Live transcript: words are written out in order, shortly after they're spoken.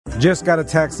Just got a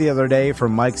text the other day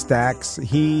from Mike Stacks.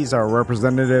 He's our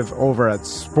representative over at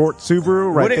Sport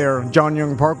Subaru there, John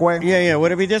Young Parkway. Yeah.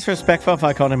 Would it be disrespectful if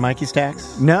I called him Mikey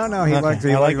Stacks? No, he likes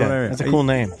it. I like that. That's a cool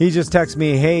name. He just texted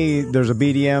me, hey, there's a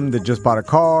BDM that just bought a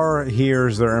car.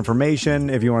 Here's their information.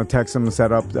 If you want to text them and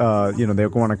set up, they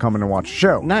want to come in and watch the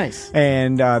show. Nice.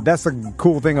 And that's the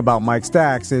cool thing about Mike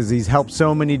Stacks is he's helped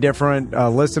so many different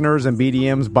listeners and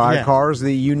BDMs buy cars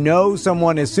that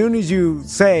someone as soon as you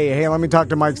say, hey, let me talk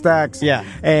to Mike Stacks. Yeah.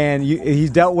 And he's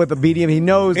dealt with a BDM. He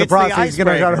knows the process. He's going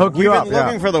to try to hook you up. We've been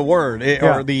looking for the word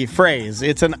or the phrase.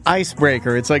 It's an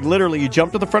icebreaker. It's like literally you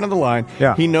jump to the front of the line.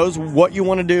 Yeah. He knows what you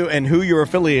want to do and who you're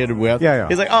affiliated with. Yeah.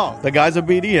 He's like, oh, the guy's a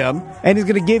BDM. And he's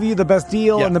going to give you the best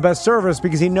deal and the best service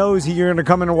because he knows you're going to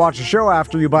come in and watch a show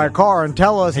after you buy a car and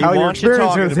tell us how your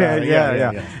experience is.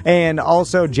 Yeah. And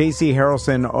also JC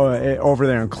Harrelson over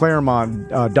there in Claremont,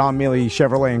 Don Mealy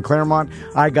Chevrolet in Claremont.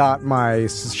 I got my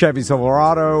Chevy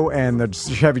Silverado and the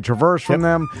Chevy Traverse from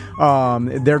them.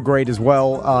 They're great as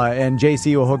well. And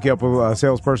JC will hook you up with a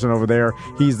salesperson over there.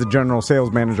 He's the general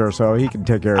sales manager, so he can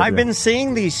take care of you. I've been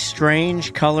seeing these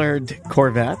strange colored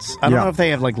Corvettes. I don't know if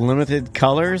they have like limited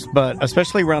colors, but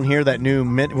especially around here, that new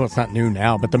it's not new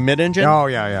now, but the mid-engine. Oh,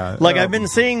 yeah. Like I've been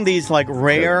seeing these like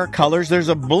rare colors. There's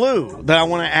a blue that I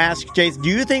want to ask JC. Do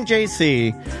you think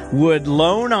JC would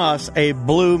loan us a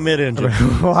blue mid-engine?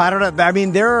 Well, I don't know. I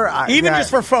mean, they're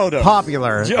just for photos.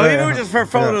 Popular. Even just for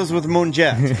photos with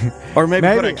Moonjet. Or maybe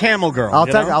put a Camel Girl. I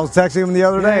was texting him the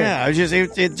other day. Yeah,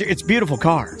 it's beautiful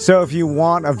car. So if you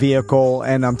want a vehicle,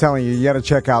 and I'm telling you got to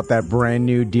check out that brand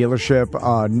new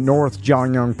dealership, North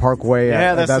John Young Parkway.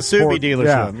 Yeah, that's the Subi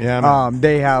dealership. Yeah.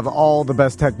 They have all the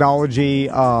best technology.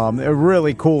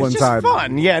 Really cool inside. It's just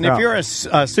fun. Yeah, and if you're a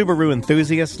Subaru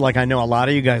enthusiast, like I know a lot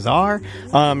of you guys are,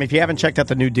 if you haven't checked out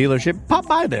the new dealership, pop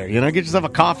by there. Get yourself a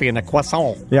coffee and a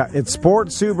croissant. Yeah, it's Sport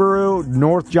Subaru,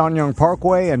 North John Young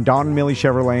Parkway, and Don Mealy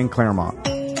Chevrolet in Claremont.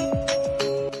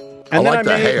 And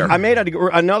I made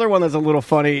another one that's a little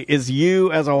funny. Is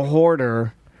you as a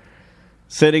hoarder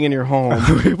sitting in your home.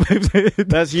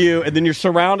 That's you. And then you're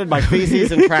surrounded by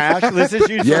feces and trash. This is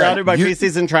you surrounded by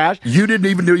feces and trash. You didn't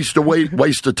even need to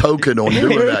waste a token on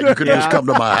doing that. You could just come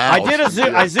to my house.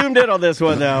 I zoomed in on this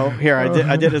one, though. Here,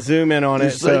 I did a zoom in on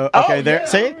it. So, okay, there.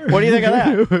 See? What do you think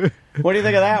of that? What do you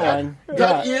think of that one?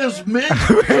 That is me.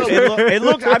 It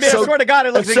looks. I swear to God,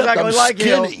 it looks exactly like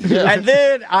you. Yeah. And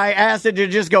then I asked it to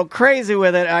just go crazy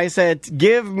with it. I said,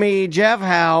 "Give me Jeff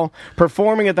Howe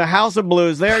performing at the House of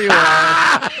Blues." There you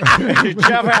are,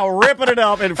 Jeff Howe ripping it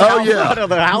up in front of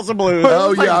the House of Blues.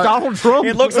 Oh yeah, like Donald Trump.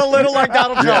 It looks a little like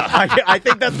Donald Trump. I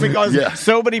think that's because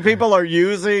so many people are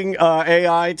using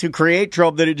AI to create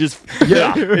Trump that it just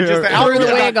the algorithm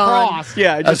got crossed.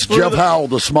 Yeah, that's Jeff Howe,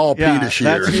 the small penis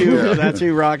here. That's you. That's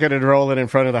you rocking and rolling in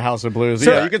front of the House of Blues.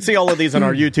 So, you can see all of these on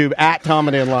our YouTube at Tom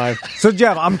and In Live. So,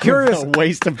 Jeff, I'm curious. A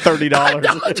waste of $30.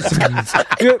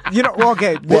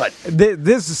 Okay. What?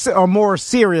 This is a more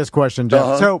serious question,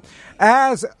 Jeff. So,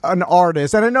 as an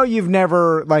artist, and I know you've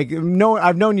never,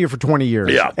 I've known you for 20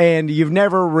 years. Yeah. And you've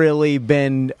never really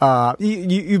been,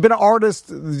 you've been an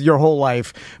artist your whole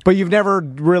life, but you've never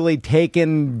really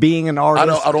taken being an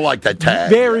artist. I don't like that tag.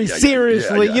 Very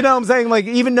seriously. Yeah. You know what I'm saying? Like,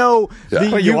 even though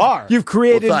you've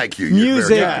created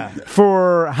music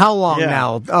for how long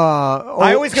now?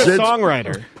 I always go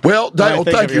songwriter. Well,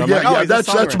 thank you. Yeah,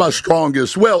 that's my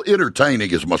strongest. Well,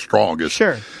 entertaining is my strongest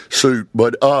suit.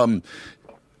 But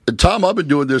Tom, I've been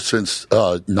doing this since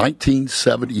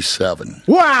 1977.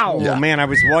 Wow! Yeah. Oh, man, I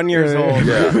was 1 year old.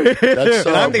 Yeah. That's,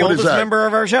 and I'm the oldest member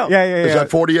of our show. Yeah. Is that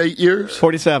 48 years?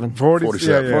 47.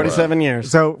 47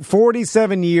 years. So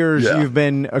 47 years you've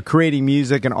been creating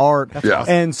music and art. Yeah.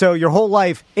 And so your whole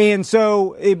life. And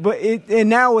so, and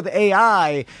now with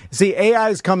AI, AI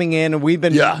is coming in, and we've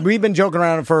been joking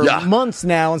around for months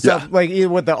now and stuff, like either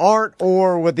with the art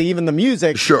or with even the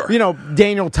music. Sure.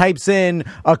 Daniel types in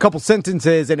a couple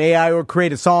sentences and AI will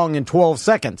create a song in 12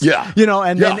 seconds. Yeah.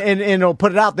 And then and it'll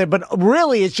put it out there. But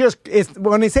really, it's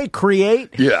when they say create,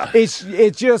 it's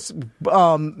just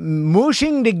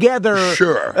mushing together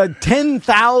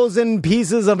 10,000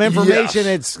 pieces of information.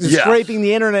 It's scraping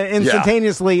the internet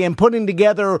instantaneously and putting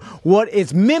together what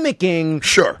it's mimicking.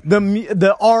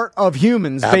 The art of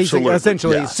humans, basically,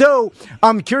 essentially. Yeah. So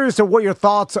I'm curious to what your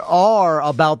thoughts are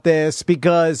about this,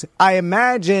 because I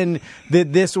imagine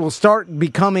that this will start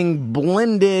becoming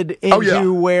blended blended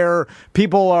into where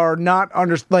people are not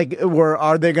where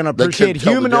are they going to appreciate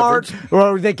human art,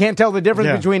 or they can't tell the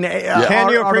difference between can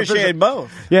you appreciate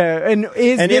both? Yeah, and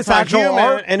this actual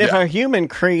art? And if a human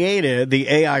created the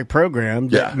AI program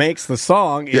that makes the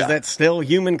song, is that still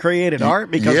human created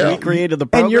art because we created the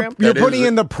program? And you're putting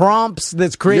in the prompts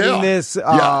that's creating this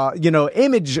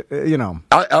image,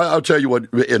 I'll tell you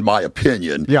what, in my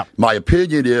opinion, my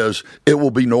opinion is it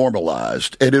will be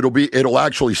normalized, and it'll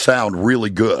actually sound really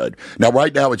good. Now,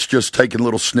 right now, it's just taking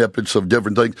little snippets of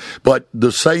different things, but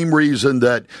the same reason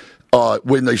that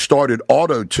when they started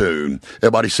auto-tune,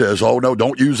 everybody says, oh, no,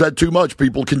 don't use that too much.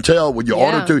 People can tell when you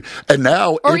auto-tune. And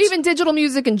now or even digital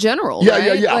music in general,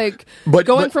 right? Like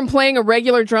going from playing a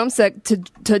regular drum set to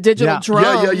digital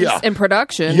drums in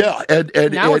production. Yeah.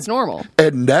 And now it's normal.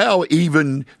 And now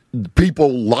even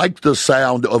people like the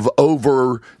sound of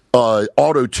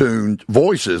auto-tuned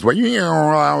voices, where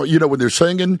when they're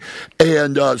singing,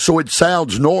 and so it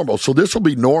sounds normal. So this will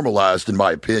be normalized, in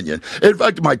my opinion. In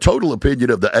fact, my total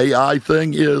opinion of the AI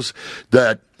thing is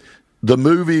that the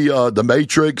movie The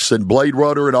Matrix and Blade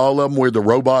Runner and all of them, where the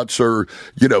robots are,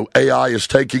 AI is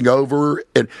taking over,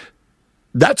 and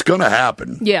that's going to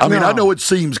happen. Yeah, I know it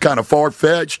seems kind of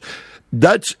far-fetched.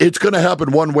 It's going to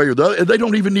happen one way or the other. And they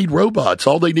don't even need robots.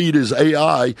 All they need is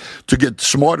AI to get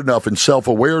smart enough and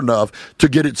self-aware enough to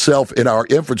get itself in our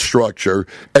infrastructure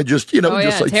and just,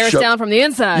 tear us down from the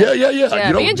inside.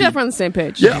 Yeah. Me and Jeff are on the same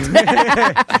page. Yeah.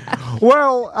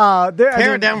 Well,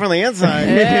 tear it down from the inside.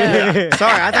 Yeah.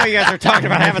 Sorry, I thought you guys were talking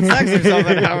about having sex or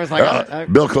something. I was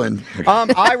like, Bill Clinton.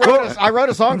 I wrote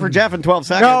a song for Jeff in 12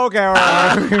 seconds. Oh, okay. All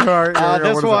right.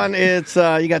 This one, it's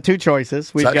you got two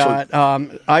choices. We've got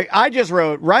I just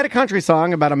wrote, write a country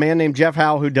song about a man named Jeff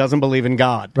Howe who doesn't believe in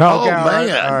God. Okay, all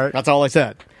right. That's all I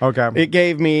said. Okay. It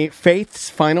gave me Faith's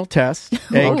Final Test,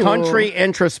 a country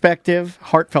introspective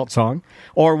heartfelt song,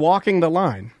 or Walking the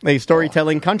Line, a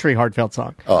storytelling country heartfelt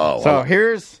song.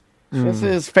 This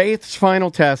is Faith's Final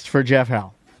Test for Jeff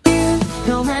Howe.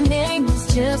 No, my name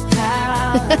is Jeff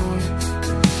Howe,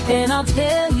 and I'll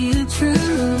tell you the truth.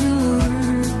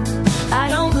 I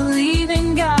don't believe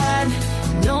in God,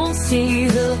 don't see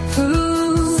the proof.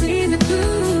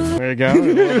 There you go. And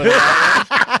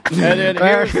then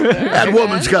that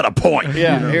woman's got a point.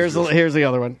 Yeah, here's the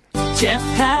other one. Jeff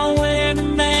Howe, a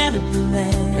man of the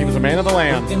land. He was a man of the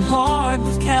land. Working hard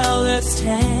with calloused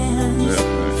hands.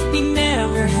 Yeah. He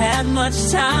never had much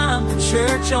time for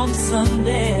church on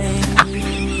Sunday.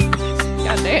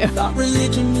 Goddamn. Thought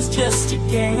religion was just a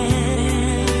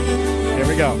game. Here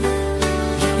we go.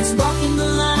 He's walking the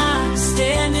line,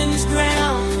 standing his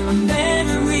ground. A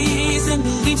memories and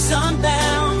beliefs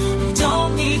unbound.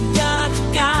 Don't need God to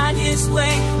guide his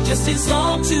way. Just his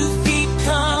own 2 feet,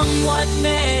 come what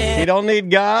may. He don't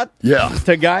need God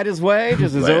to guide his way.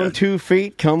 Just his own 2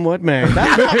 feet, come what may.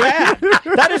 That's not bad.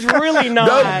 That is really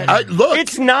not. Look,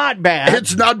 it's not bad.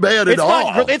 It's not bad at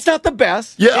all. It's not the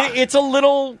best. Yeah. It's a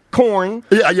little corn.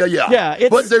 Yeah.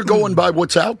 But they're going by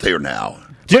what's out there now.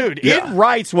 Dude, it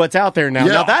writes what's out there now.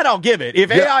 Yeah. Now, that I'll give it.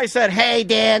 If AI said, hey,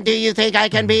 Dan, do you think I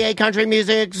can be a country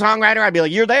music songwriter? I'd be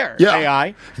like, you're there,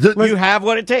 AI. You have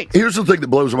what it takes. Here's the thing that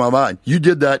blows my mind. You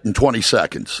did that in 20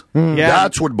 seconds. Yeah.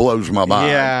 That's what blows my mind.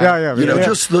 Yeah.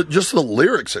 Just the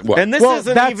lyrics. And this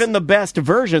isn't even the best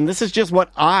version. This is just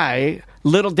what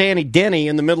little Danny Denny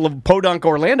in the middle of Podunk,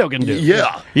 Orlando can do.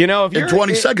 Yeah. If you're in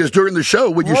 20 seconds during the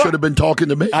show when you should have been talking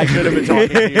to me. I should have been talking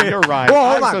to you. You're right.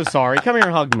 Well, I'm so sorry. Come here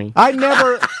and hug me. I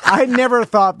never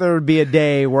thought there would be a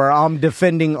day where I'm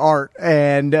defending art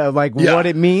and what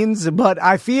it means, but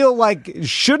I feel like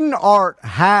shouldn't art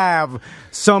have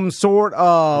some sort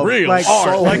of real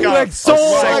art, like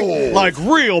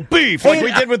real beef, like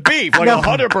we did with beef, like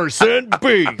 100%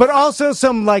 beef, but also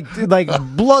some like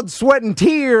blood, sweat, and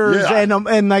tears, and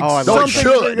something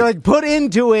put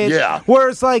into it. Yeah. Where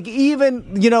it's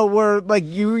even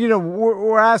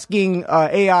we're asking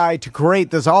AI to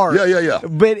create this art. Yeah.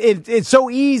 But it's so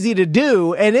easy to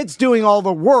do, and it's doing all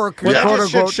the work. Well, that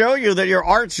should show you that your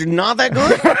art's not that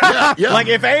good. Yeah. Like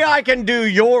if AI can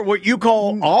do what you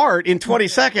call art in 20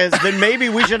 seconds, then maybe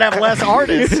we should have less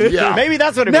artists. Yeah. Maybe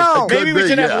that's what it means. Maybe we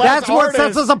should have less artists. That's what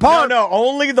sets us apart. No,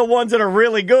 only the ones that are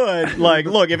really good. Like,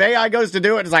 look, if AI goes to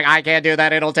do it, it's like, I can't do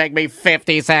that. It'll take me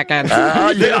 50 seconds. We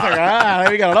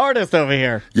got an artist over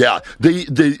here. Yeah.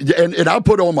 And I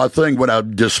put on my thing when I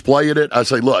displayed it, I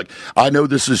say, look, I know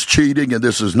this is cheating and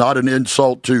this is not an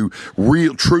insult to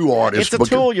real, true artists. It's a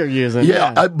tool you're using.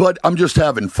 Yeah. But I'm just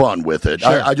having fun with it.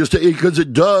 Sure. I just, because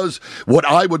it does what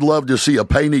I would love to see a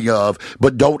painting of,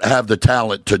 but don't have the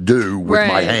talent to do with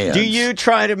my hands. Do you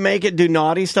try to make it do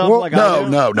naughty stuff like no, I do?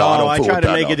 No, I try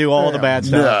to make it do all the bad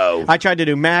stuff. No. I tried to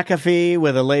do McAfee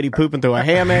with a lady pooping through a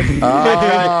hammock.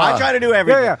 I try to do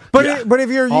everything. Yeah. But if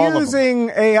you're using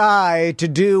AI to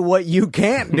do what you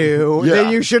can't do,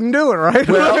 then you shouldn't do it, right?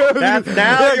 Well,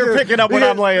 now you're picking up what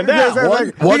I'm laying down.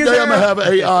 One day I'm going to have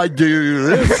AI do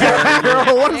this.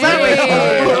 What does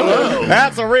that mean?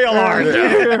 That's a real art.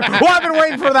 Well, I've been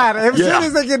waiting for that. As soon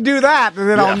as they can do that,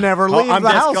 then I'll never leave the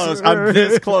house. I'm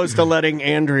this close to letting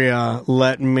Andrea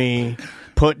let me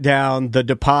put down the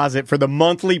deposit for the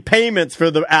monthly payments for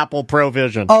the Apple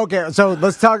Provision. Okay, so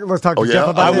let's talk to Jeff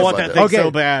about this. I want that thing so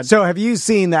bad. So have you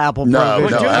seen the Apple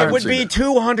Provision? Dude, it would be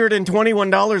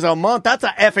 $221 a month. That's a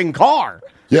effing car.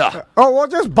 Yeah. Oh, well,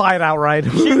 just buy it outright.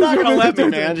 She's not going to let me,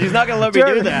 man. She's not going to let me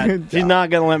do that. She's not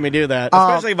going to let me do that.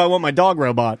 Especially if I want my dog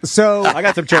robot. So I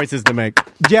got some choices to make.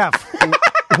 Jeff,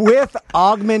 with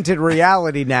augmented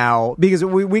reality now, because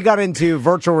we got into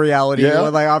virtual reality.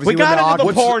 Like obviously we got into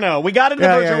the porno. We got into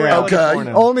virtual reality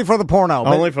porno. Only for the porno.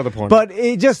 Only for the porno. But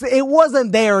it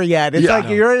wasn't there yet. It's like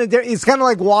you're in it's kind of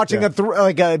like watching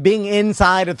being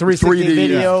inside a 360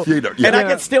 video. And I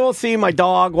can still see my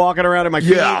dog walking around in my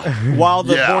feet while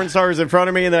the porn star is in front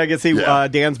of me, and then I can see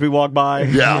Dansby walk by.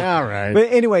 Yeah. All right.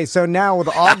 But anyway, so now with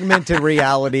augmented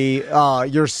reality,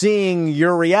 you're seeing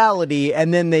your reality,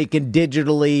 and then they can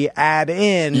digitally add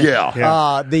in the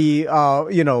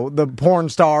porn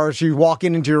stars. You walk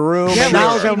into your room, and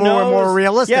now it's more and more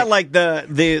realistic. Yeah, like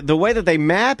the way that they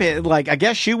map it, like I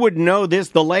guess she would know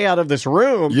the layout of this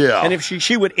room. Yeah. And if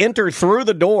she would enter through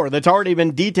the door that's already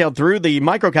been detailed through the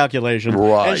microcalculation.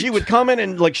 Right. And she would come in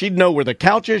and like she'd know where the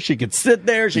couch is, she could sit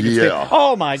there, she could sit.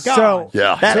 Oh my God.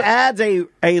 That adds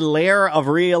a layer of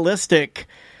realistic.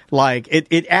 Like,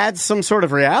 it adds some sort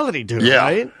of reality to it,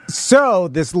 right? So,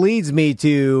 this leads me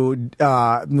to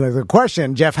the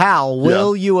question, Jeff Howe,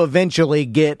 will you eventually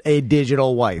get a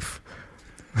digital wife?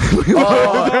 What would be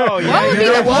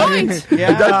the point?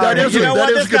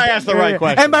 This guy asked the right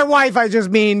question. And by wife, I just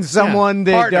mean someone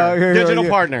that digital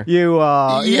partner. You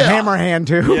hammer hand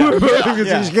to.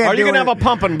 Are you going to have a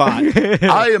pumping bot?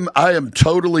 I am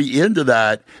totally into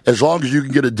that as long as you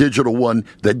can get a digital one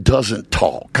that doesn't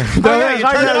talk. You turn it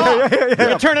off.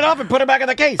 You turn it off and put it back in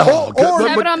the case. Or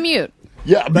have it on mute.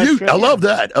 Yeah, mute. I love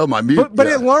that. Oh, my mute. But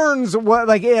it learns what,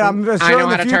 I'm sure I know in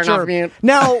the how to future. Turn off mute.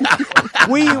 Now,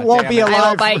 we won't be alive. I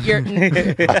will bite your.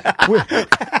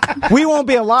 We won't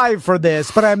be alive for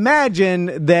this, but I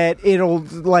imagine that it'll,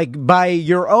 by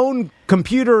your own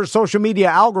computer social media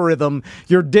algorithm,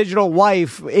 your digital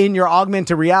wife in your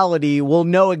augmented reality will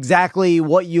know exactly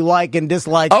what you like and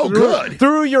dislike.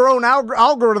 Through your own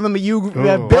algorithm you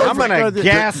built. I'm going to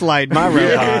gaslight my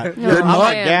robot. I'm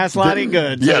gaslighting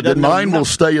good. Yeah, then mine will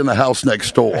stay in the house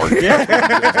next door.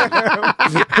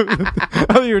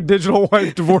 Your digital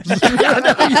wife divorces you.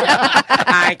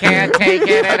 I can't take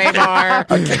it anymore.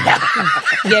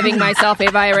 Giving myself a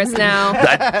virus now.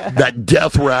 That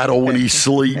death rattle when he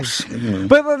sleeps.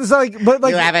 But it's like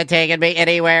you haven't taken me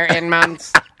anywhere in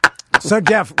months. So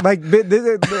Jeff,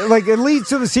 it leads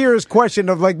to the serious question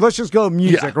of let's just go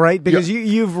music, right? Because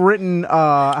you've written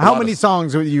how many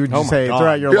songs would you say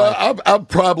throughout your life? I've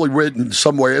probably written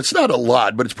somewhere. It's not a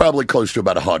lot, but it's probably close to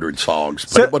about 100 songs.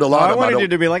 But a lot of them I wanted you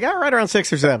to be right around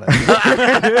 6 or 7.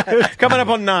 Coming up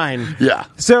on 9. Yeah.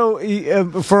 So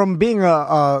from being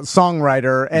a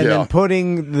songwriter and then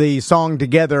putting the song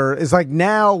together is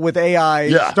now with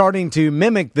AI starting to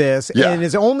mimic this, and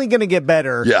it's only going to get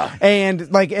better. Yeah. And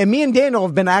me and Daniel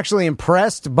have been actually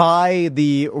impressed by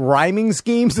the rhyming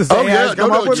schemes this AI has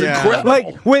come up with. Incredible.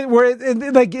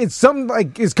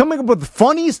 It's coming up with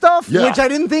funny stuff, which I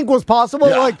didn't think was possible.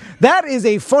 Yeah. That is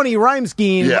a funny rhyme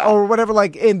scheme or whatever.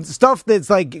 And stuff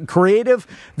that's creative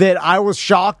that I was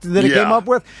shocked that it came up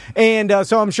with. And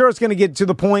so I'm sure it's going to get to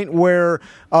the point where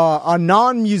a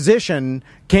non-musician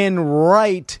can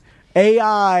write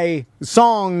AI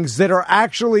songs that are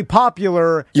actually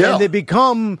popular and they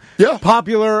become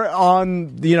popular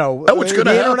on the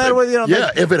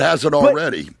internet. If it hasn't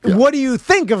already. What do you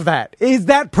think of that? Is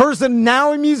that person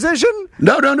now a musician?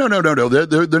 No.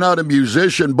 They're not a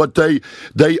musician, but they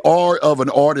are of an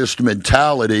artist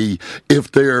mentality.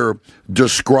 If they're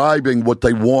describing what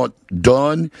they want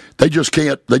done, they just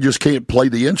can't play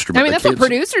the instrument. I mean, that's what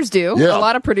producers do. A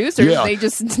lot of producers, they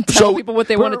just tell people what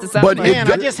they want it to sound like.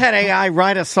 I just had AI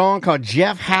write a song called called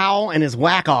Jeff Howell and his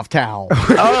Whack-Off Towel.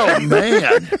 Oh,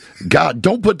 man. God,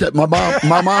 don't put that.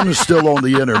 My mom is still on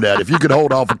the internet. If you could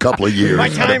hold off a couple of years. My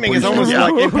timing is almost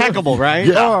like impeccable, right?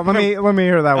 Yeah. Oh, let me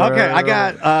hear that one. Okay, I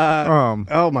got,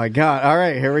 oh my God. All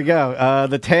right, here we go.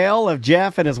 The tale of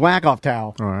Jeff and his Whack-Off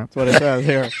Towel. All right. That's what it says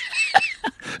here.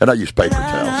 And I use paper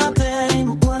towels.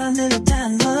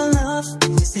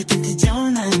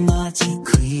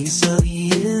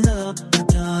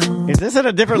 Is this in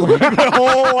a different language?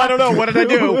 Oh, I don't know. What did I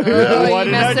do? What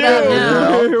did I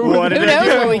do? What did I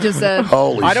do? What we just said.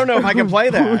 Holy I don't know if I can play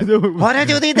that. What I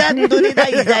do in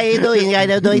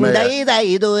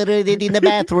the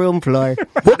bathroom floor.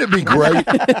 Wouldn't it be great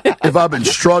if I've been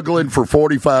struggling for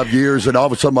 45 years and all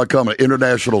of a sudden I become an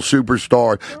international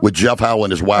superstar with Jeff Howell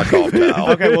and his Whack-Off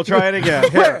Towel? Okay, we'll try it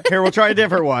again. Here, we'll try a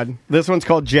different one. This one's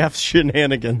called Jeff's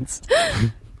Shenanigans.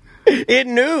 It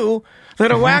knew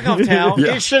that a Whack-Off Towel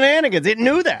is shenanigans. It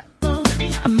knew that.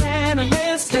 A man of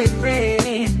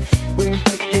mystery.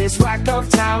 His Whack-Off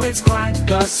Towel is quite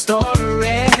the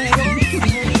story.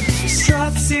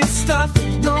 Struts and stuff,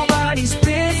 nobody's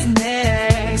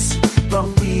business.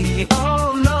 But we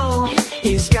all know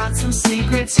he's got some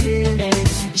secrets hidden.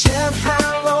 Jeff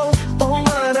Howell, oh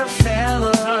what a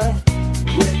fella.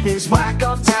 With his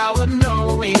Whack-Off Towel,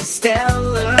 no, he's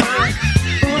stellar.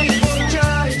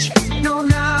 Judge, no,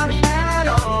 not at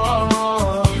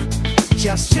all.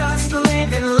 Just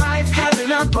living life,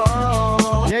 having a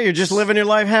ball. Yeah, you're just living your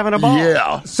life having a ball.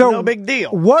 Yeah. So no big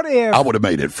deal. What if I would have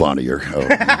made it funnier?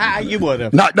 Oh. You would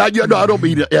have. No, I don't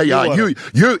mean. If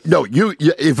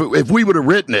we would have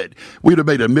written it, we'd have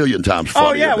made it a million times funnier.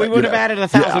 Oh yeah, we would have added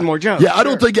 1,000 more jokes. Yeah, I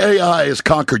don't think AI has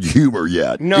conquered humor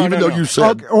yet. No, even though you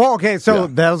said. Okay, so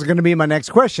that was going to be my next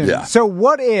question. Yeah. So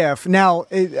what if now?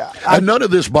 And none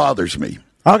of this bothers me.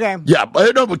 Okay. Yeah,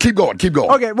 no, but keep going.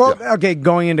 Okay, well,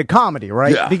 going into comedy,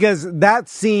 right? Yeah. Because that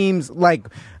seems like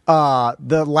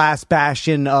the last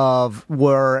bastion of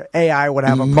where AI would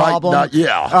have a problem.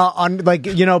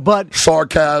 But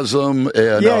sarcasm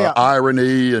and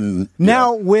irony and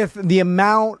now with the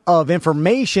amount of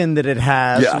information that it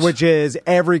has, which is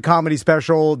every comedy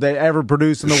special that ever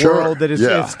produced in the world that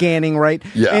is scanning, right?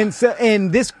 Yeah.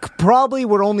 And this probably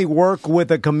would only work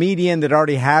with a comedian that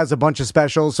already has a bunch of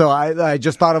specials. So I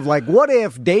just thought of like, what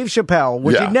if Dave Chappelle,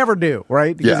 which he'd never do,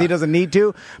 right? Because he doesn't need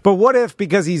to. But what if,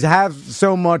 because he's has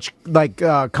so much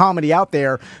comedy out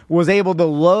there, was able to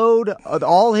load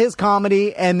all his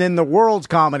comedy and then the world's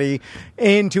comedy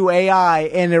into AI,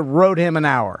 and it wrote him an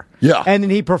hour. Yeah. And then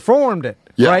he performed it.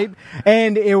 Yeah. Right?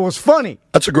 And it was funny.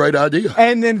 That's a great idea.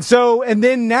 And then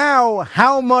now,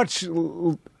 how much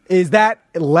is that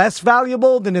less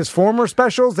valuable than his former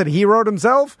specials that he wrote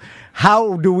himself?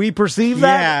 How do we perceive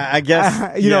that? Yeah, I guess.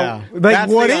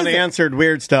 That's what the unanswered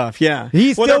weird stuff. Yeah,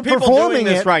 he's still performing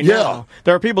this right now.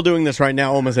 There are people doing this right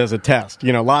now almost as a test.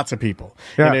 Lots of people.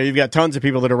 Yeah. You've got tons of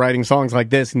people that are writing songs like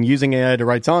this and using AI to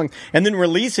write songs and then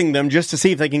releasing them just to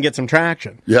see if they can get some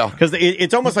traction. Yeah, because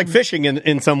it's almost like fishing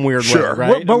in some weird way,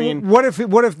 right? But what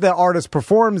if the artist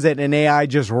performs it and AI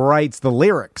just writes the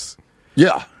lyrics?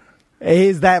 Yeah.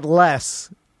 Is that less?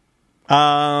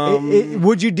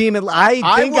 Would you deem it?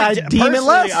 I'd deem it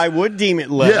less. I would deem it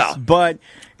less. Yeah. But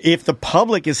if the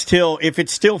public is still, if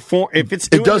it's doing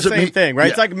the same thing, right? Yeah.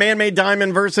 It's like man-made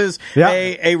diamond versus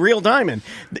a real diamond.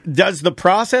 Does the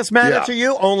process matter to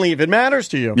you? Only if it matters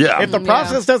to you. Yeah. If the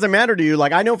process doesn't matter to you,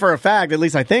 like I know for a fact, at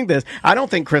least I think this, I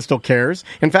don't think Crystal cares.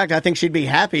 In fact, I think she'd be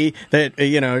happy that,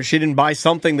 she didn't buy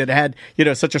something that had,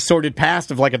 such a sordid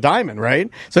past of like a diamond, right?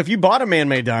 So if you bought a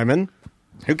man-made diamond,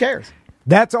 who cares?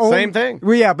 That's same thing.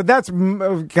 Well, yeah, but that's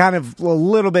kind of a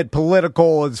little bit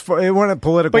political. It wasn't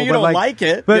political, but you don't like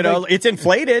it. But it's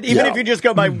inflated. Even if you just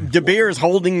go by De Beers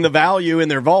holding the value in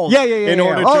their vault.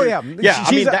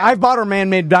 I've bought her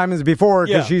man-made diamonds before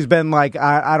because she's been like,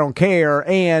 I don't care.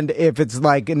 And if it's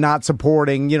like not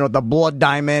supporting, the blood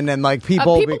diamond and like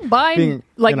people buy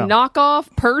knockoff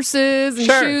purses and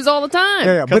shoes all the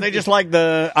time. Because they just like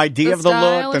the idea of the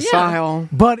look, the style.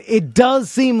 But it does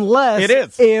seem less. It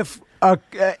is if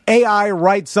AI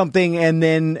writes something and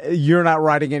then you're not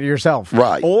writing it yourself.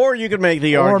 Right. Or you could make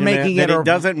the argument that it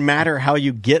doesn't matter how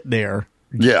you get there.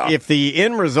 Yeah. If the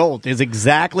end result is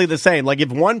exactly the same, like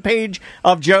if one page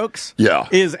of jokes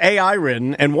is AI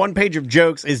written and one page of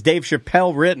jokes is Dave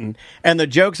Chappelle written and the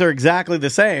jokes are exactly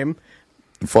the same,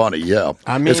 funny, yeah.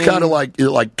 I mean, it's kind of like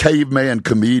caveman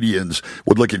comedians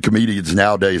would look at comedians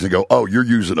nowadays and go, "Oh, you're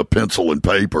using a pencil and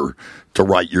paper to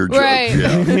write your joke." Right.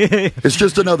 Yeah. It's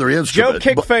just another instrument.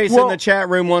 Joe Kickface in the chat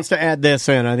room wants to add this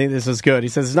in. I think this is good. He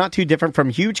says it's not too different from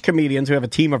huge comedians who have a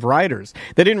team of writers.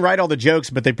 They didn't write all the jokes,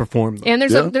 but they perform them. And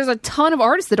there's a ton of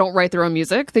artists that don't write their own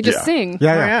music. They just sing.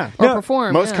 Or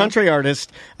perform. Most country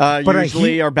artists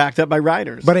usually are backed up by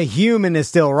writers. But a human is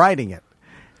still writing it.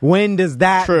 When does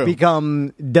that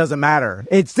become doesn't matter?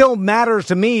 It still matters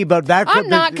to me, but I'm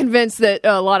not convinced that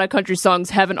a lot of country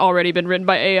songs haven't already been written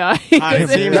by AI.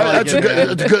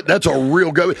 That's a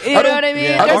real good. You know what I mean?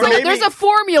 Yeah. There's a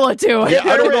formula to it.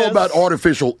 Yeah, I don't know about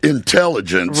artificial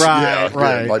intelligence.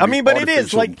 Right. I mean, but it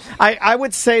is like I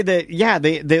would say that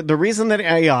the reason that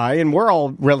AI, and we're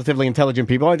all relatively intelligent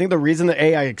people, I think the reason that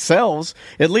AI excels,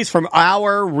 at least from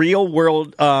our real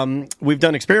world, we've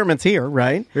done experiments here,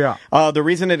 right? Yeah. The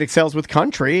reason it excels with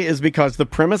country is because the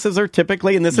premises are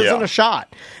typically, and this isn't a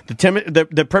shot,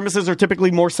 the premises are typically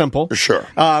more simple. Sure.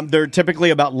 They're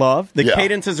typically about love. The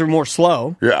cadences are more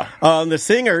slow. Yeah. The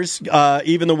singers,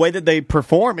 even the way that they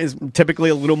perform is typically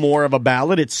a little more of a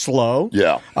ballad. It's slow.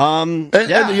 Yeah. And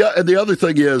the other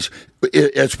thing is,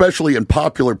 especially in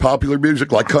popular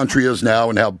music like country is now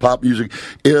and how pop music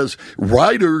is,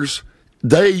 writers,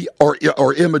 they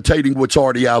are imitating what's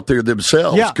already out there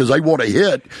themselves because they want a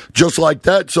hit just like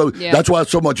that. So that's why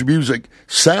so much music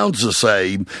sounds the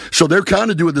same. So they're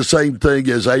kind of doing the same thing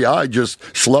as AI, just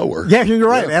slower. Yeah, you're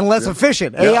right, and less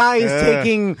efficient. AI is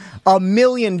taking 1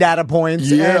 million data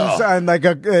points, and like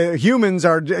humans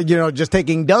are, just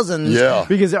taking dozens. Yeah.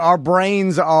 Because our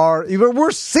brains are. We're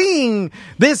seeing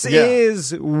this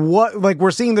is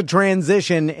we're seeing the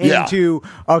transition into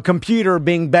a computer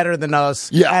being better than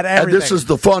us at everything. This is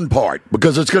the fun part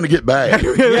because it's going to get bad. It's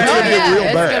going to get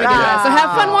real bad. So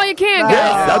have fun while you can, guys.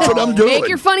 Yeah, that's what I'm doing. Make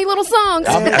your funny little songs.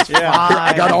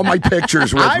 I got all my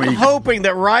pictures with me. I'm hoping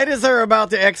that right as they're about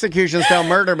to execution style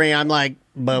murder me, I'm like,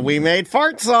 but we made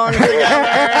fart songs together.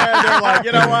 And they're like,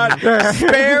 you know what?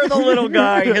 Spare the little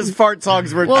guy. His fart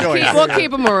songs were choice. We'll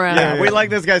keep him around. Yeah, we like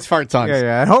this guy's fart songs.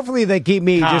 Yeah. And hopefully they keep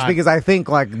me just because I think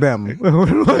like them. Maybe.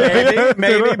 But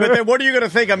then what are you going to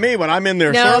think of me when I'm in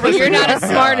there? No, but you're not as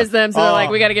smart as them, so they're like,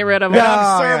 we got to get rid of him.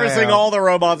 I'm servicing all the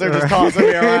robots. They're just tossing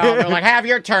me around. They're like, have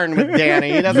your turn with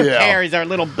Danny. He doesn't care. He's our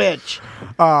little bitch.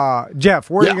 Jeff,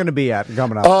 where are you going to be at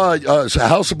coming up? So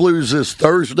House of Blues this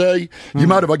Thursday. You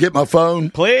mind if I get my phone?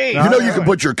 Please. You can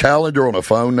put your calendar on a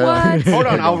phone now. Hold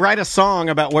on, I'll write a song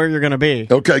about where you're going to be.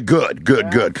 Okay, good,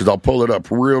 because I'll pull it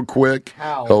up real quick.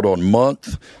 Hold on,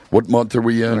 month. What month are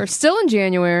we in? We're still in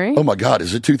January. Oh my God,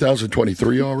 is it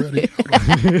 2023 already?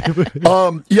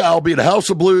 I'll be at House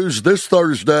of Blues this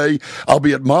Thursday. I'll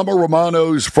be at Mama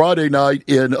Romano's Friday night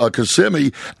in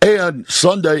Kissimmee, and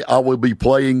Sunday I will be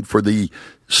playing for the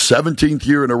 17th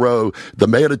year in a row, the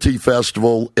Manatee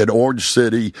Festival in Orange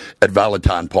City at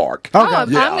Valentine Park. I'm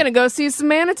going to go see some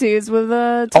manatees with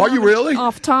Tom. Are you really?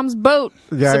 Off Tom's boat,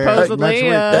 supposedly.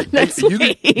 Next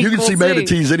week. You can see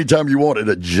manatees anytime you want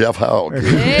at Jeff Howell.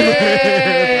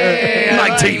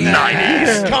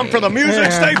 1990s. Come for the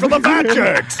music, stay for the fat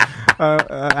chicks.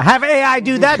 Have AI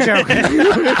do that joke.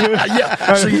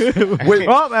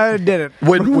 I did it.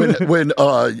 When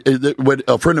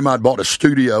a friend of mine bought a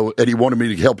studio and he wanted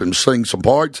me to help him sing some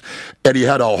parts, and he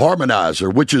had a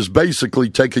harmonizer, which is basically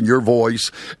taking your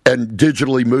voice and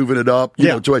digitally moving it up.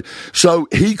 So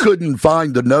he couldn't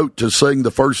find the note to sing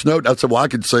the first note. I said, well, I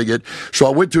can sing it. So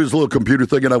I went to his little computer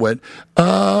thing and I went,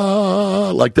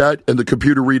 like that. And the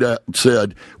computer readout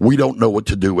said, we don't know what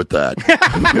to do with that.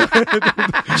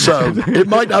 So it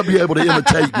might not be able to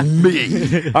imitate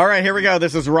me. All right, here we go.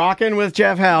 This is Rockin' with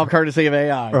Jeff Howell, courtesy of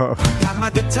AI. Got my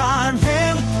guitar in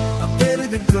hand, I'm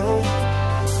ready to go.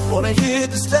 Wanna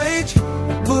hit the stage,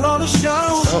 put on a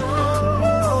show.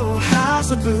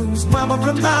 House of Blues, Mama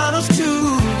Romano's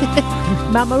too.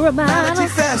 Mama Romano's. Manatee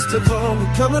Festival,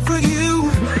 we're coming for you.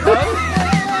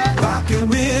 Rockin'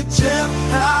 with Jeff,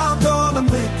 how gonna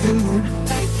make you move?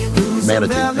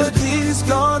 Melody's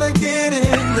gonna get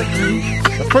in the groove.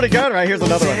 That's pretty good, right? Here's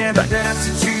another one.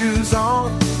 Dancing shoes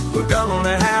on. We're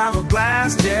gonna have a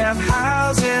blast. Jeff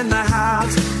House in the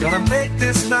house. Gonna make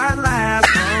this night last.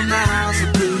 From the House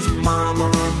of Blues,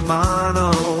 Mama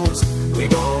Romano's. We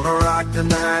gonna rock the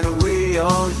night away,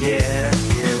 oh yeah.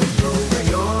 Here we go.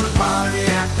 We're gonna party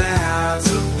at the House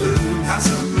of Blues. House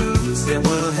of Blues. Then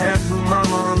we'll have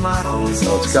Mama Romano's.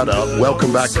 It's got a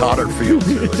Welcome Back Kotter feel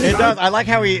to it. It does. I like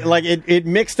how it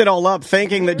mixed it all up,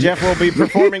 thinking that Jeff will be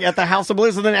performing at the House of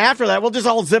Blues, and then after that, we'll just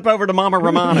all zip over to Mama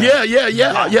Romano.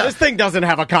 Yeah. This thing doesn't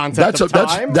have a concept of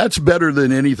time. That's better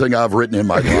than anything I've written in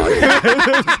my life.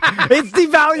 It's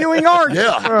devaluing art.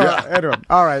 Yeah. Anyway,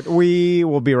 all right, we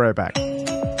will be right back.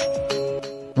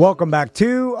 Welcome back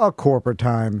to A Corporate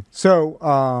Time.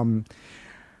 So,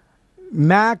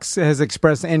 Max has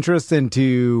expressed interest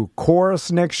into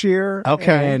chorus next year.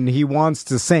 Okay. And he wants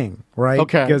to sing, right?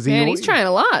 Okay. Man, he's trying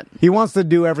a lot. He wants to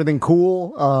do everything cool.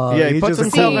 He puts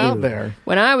himself out there.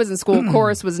 When I was in school,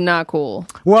 chorus was not cool.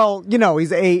 Well,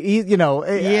 he's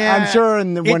I'm sure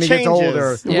when he gets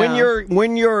older. Yeah.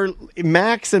 When you're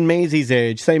Max and Maisie's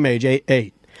age, same age,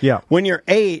 8. Yeah. When you're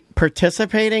 8,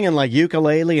 participating in like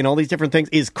ukulele and all these different things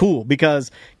is cool,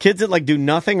 because kids that like do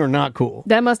nothing are not cool.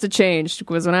 That must have changed,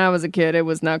 because when I was a kid, it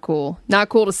was not cool. Not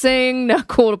cool to sing, not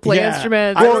cool to play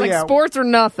instruments. It was like sports or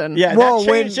nothing. Yeah, that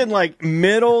changed in like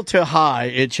middle to high.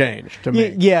 It changed to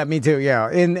me. Yeah, me too. Yeah,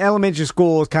 in elementary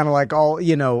school, it's kind of like all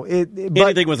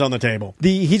anything was on the table.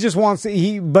 He just wants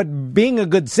but being a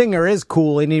good singer is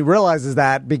cool, and he realizes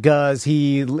that because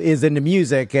he is into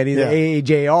music and he's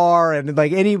AJR and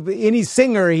like any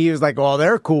singer, he was like, "Oh,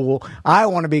 they're cool. I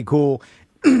want to be cool."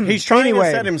 He's trying to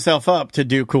set himself up to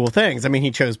do cool things. I mean,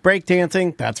 he chose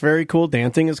breakdancing. That's very cool.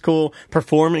 Dancing is cool.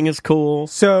 Performing is cool.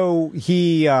 So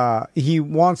he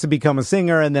wants to become a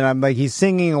singer, and then I'm like, he's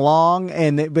singing along,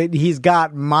 but he's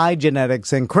got my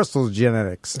genetics and Crystal's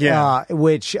genetics,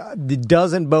 which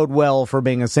doesn't bode well for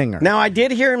being a singer. Now, I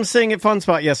did hear him sing at Fun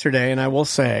Spot yesterday, and I will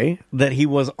say that he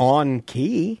was on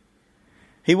key.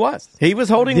 He was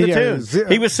holding the tune.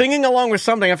 He was singing along with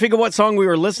something. I forget what song we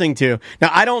were listening to. Now,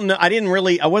 I don't know.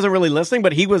 I wasn't really listening,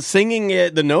 but he was singing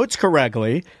the notes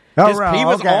correctly. He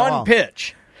was on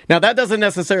pitch. Now, that doesn't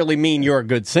necessarily mean you're a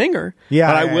good singer. Yeah.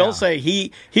 But I will say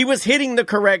he was hitting the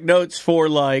correct notes for,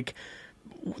 like,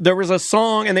 there was a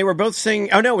song and they were both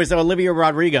singing. Oh, no, it was Olivia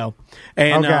Rodrigo.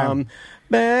 And,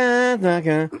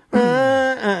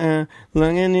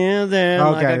 looking you there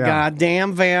like a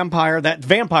goddamn vampire. That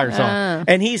vampire song.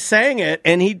 And he sang it,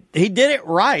 and he did it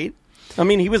right. I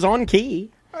mean, he was on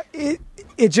key.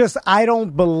 It just, I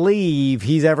don't believe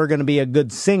he's ever going to be a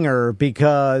good singer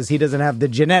because he doesn't have the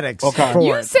genetics for it.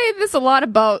 You say this a lot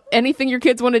about anything your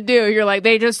kids want to do. You're like,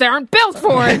 they just aren't built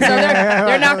for it, so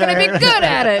they're not going to be good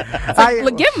at it.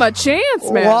 Like, give them a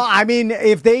chance, man. Well, I mean,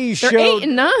 if they showed... They're 8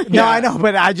 and 9. No, I know,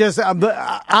 but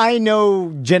I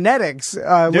know genetics. Do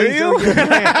you?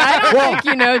 I don't think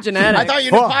you know genetics. I thought you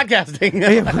knew podcasting.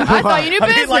 I thought you knew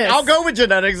business. Like, I'll go with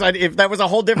genetics if that was a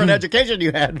whole different education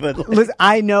you had. But listen,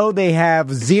 I know they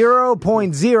have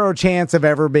 0.0 chance of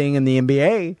ever being in the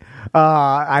NBA.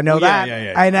 I know that.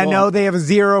 And I know they have a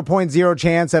 0.0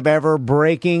 chance of ever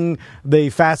breaking the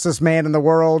fastest man in the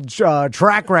world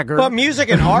track record. But music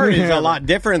and art is a lot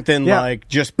different than like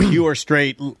just pure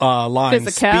straight line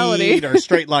speed or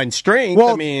straight line strength. Well,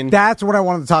 I mean, that's what I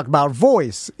wanted to talk about.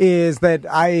 Voice is that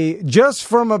I, just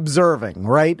from observing,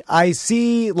 right, I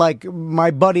see like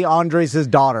my buddy Andres'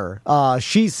 daughter.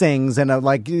 She sings and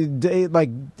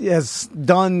has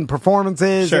done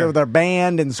performances with their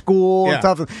band in school and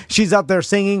stuff. She's up there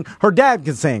singing. Her dad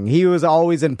can sing. He was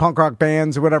always in punk rock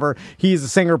bands or whatever. He's a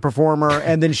singer performer,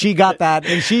 and then she got that,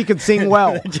 and she could sing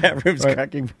well. Chat room's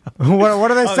cracking. What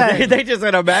do they say? They just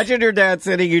said, imagine your dad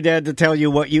sitting you dad to tell you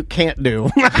what you can't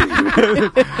do. I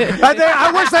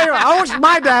wish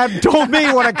my dad told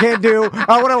me what I can't do.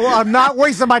 I'm not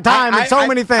wasting my time in so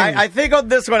many things. I think on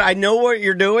this one, I know what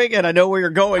you're doing, and I know where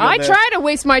you're going. I try to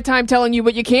waste my time telling you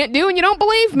what you can't do, and you don't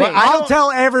believe me. I'll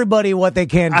tell everybody what they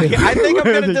can't do. I think I'm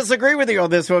going to disagree with you on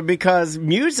this one, because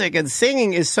music and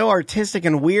singing is so artistic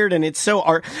and weird, and it's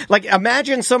so like,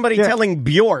 imagine somebody telling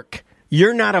Bjork,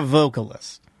 you're not a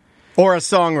vocalist. Or a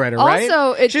songwriter, right?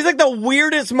 Also, she's like the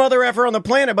weirdest mother effer on the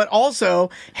planet, but also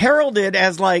heralded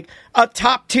as like a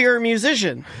top tier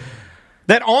musician.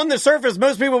 That on the surface,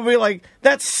 most people would be like,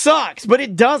 that sucks, but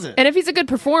it doesn't. And if he's a good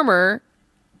performer,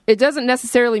 it doesn't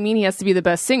necessarily mean he has to be the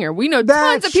best singer. We know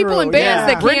tons of people in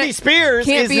bands that can't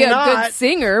be a good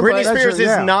singer. Britney Spears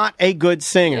is not a good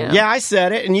singer. Yeah, I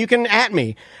said it, and you can at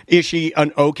me. Is she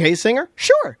an okay singer?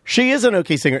 Sure, she is an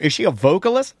okay singer. Is she a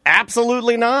vocalist?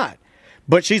 Absolutely not.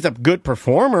 But she's a good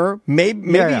performer.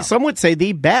 Maybe some would say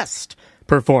the best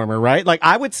performer, right? Like,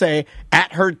 I would say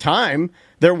at her time,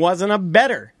 there wasn't a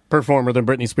better performer than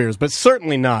Britney Spears, but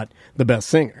certainly not the best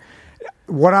singer.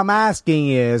 What I'm asking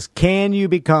is, can you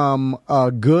become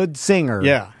a good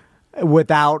singer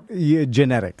without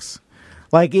genetics?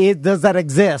 Like, does that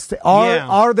exist?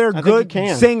 Are there good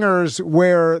singers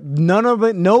where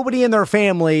nobody in their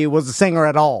family was a singer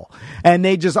at all, and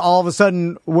they just all of a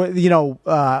sudden, or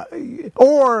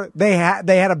they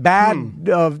had a bad,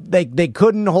 they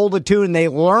couldn't hold a tune, and they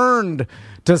learned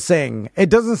to sing. It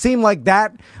doesn't seem like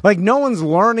that. Like, no one's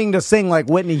learning to sing like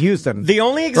Whitney Houston. The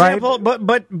only example,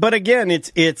 right? but again,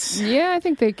 it's. Yeah, I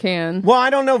think they can. Well, I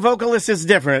don't know. Vocalist is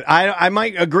different. I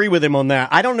might agree with him on that.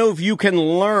 I don't know if you can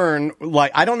learn.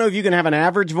 Like, I don't know if you can have an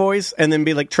average voice and then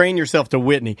be like train yourself to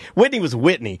Whitney. Whitney was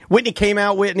Whitney. Whitney came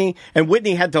out Whitney, and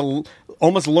Whitney had to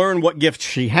almost learn what gift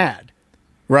she had.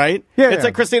 Right? Yeah, it's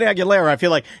like Christina Aguilera. I feel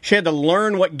like she had to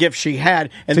learn what gift she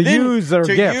had and to then use her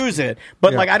gift. Use it.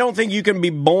 But like, I don't think you can be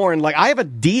born like I have a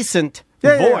decent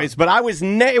voice, but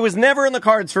it was never in the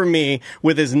cards for me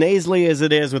with as nasally as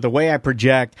it is, with the way I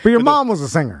project. But your mom was a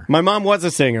singer. My mom was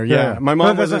a singer. Yeah, my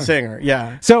mom was a singer.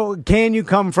 Yeah. So can you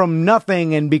come from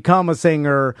nothing and become a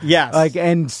singer? Yes. Like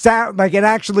and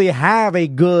actually have a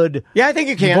good I think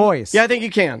you can voice. Yeah, I think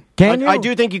you can. Can you? I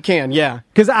do think you can. Yeah.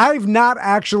 Because I've not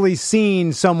actually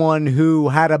seen someone who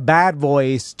had a bad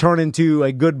voice turn into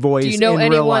a good voice. Do you know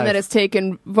in real life. anyone that has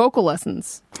taken vocal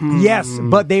lessons? Yes,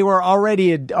 but they were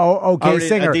already a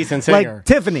singer. A decent singer. Like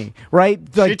Tiffany, right?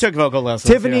 Like, she took vocal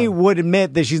lessons. Tiffany would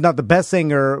admit that she's not the best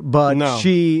singer, but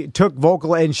she took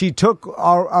vocal, and she took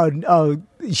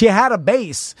she had a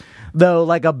bass, though,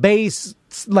 like a bass,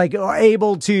 like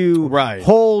able to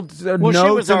hold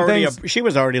notes and things. She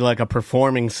was already like a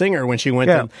performing singer when she went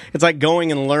to. It's like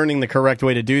going and learning the correct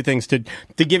way to do things to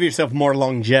give yourself more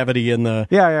longevity in the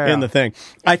in the thing.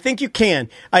 I think you can.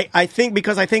 I think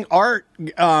because I think art.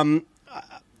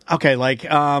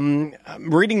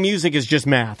 Reading music is just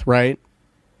math, right?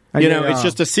 It's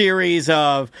just a series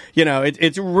of,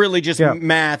 it's really just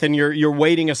math, and you're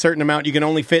weighting a certain amount. You can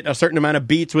only fit a certain amount of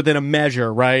beats within a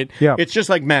measure, right? Yeah. It's just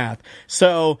like math.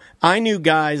 So I knew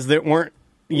guys that weren't,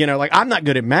 I'm not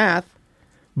good at math,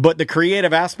 but the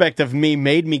creative aspect of me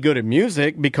made me good at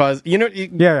music because, do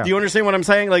you understand what I'm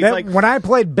saying? Like when I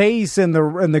played bass in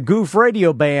the Goof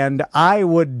Radio band, I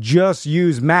would just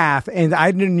use math, and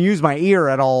I didn't use my ear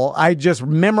at all. I just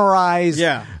memorized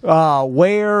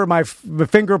where my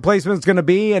finger placement's going to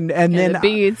be, and then the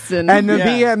beats and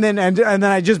then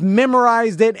I just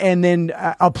memorized it and then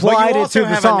applied it to the song.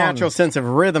 You also have a natural sense of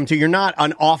rhythm too. You're not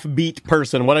an offbeat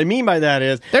person. What I mean by that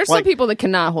is there's some people that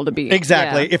cannot hold a beat.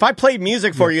 Exactly. Yeah. If I played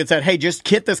music for you and said, hey, just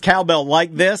hit this cowbell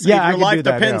like this, if your life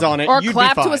depends on it, or you'd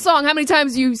clap be fine. to a song. How many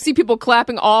times do you see people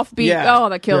clapping offbeat? Yeah. Oh,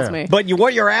 that kills me. But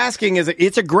what you're asking is,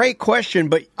 it's a great question,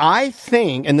 but I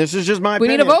think, and this is just my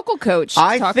opinion. We need a vocal coach.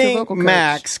 I think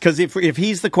Max, because if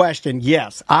he's the question,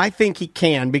 yes, I think he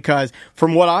can, because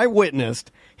from what I witnessed,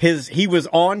 he was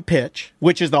on pitch,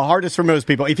 which is the hardest for most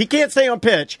people. If he can't stay on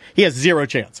pitch, he has zero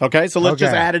chance. Okay, so let's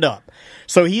just add it up.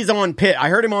 So he's on pitch. I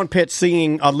heard him on pitch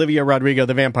singing Olivia Rodrigo,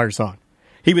 the Vampire song.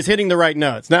 He was hitting the right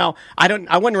notes. Now,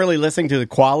 I wasn't really listening to the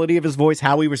quality of his voice,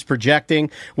 how he was projecting.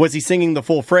 Was he singing the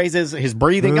full phrases, his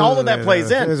breathing? All of that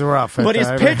plays in. It was rough. But his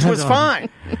pitch was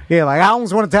fine. Yeah, like I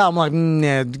almost want to tell him, like,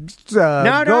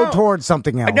 go towards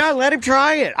something else. No, let him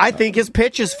try it. I think his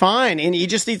pitch is fine, and he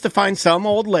just needs to find some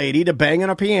old lady to bang on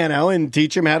a piano and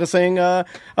teach him how to sing.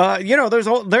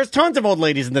 There's tons of old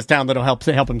ladies in this town that'll help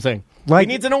him sing. Like,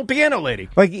 he needs an old piano lady.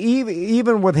 Like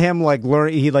even with him, like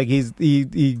learning,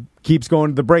 he keeps going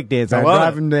to the breakdance. I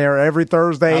drive him there every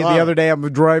Thursday. The other day, I'm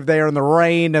drive there in the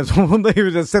rain. He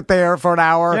would just sit there for an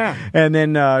hour and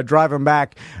then drive him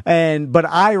back. But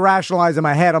I rationalize in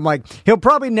my head, I'm like, he'll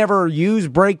probably never use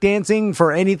breakdancing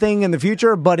for anything in the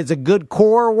future, but it's a good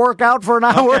core workout for an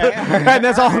hour. Okay. And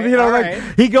that's all,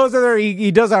 he goes in there,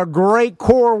 he does a great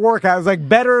core workout. It's like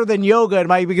better than yoga,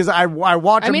 because I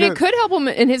watch him. I mean, it could help him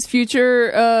in his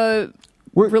future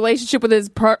relationship with his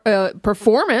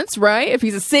performance, right? If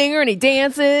he's a singer and he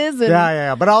dances,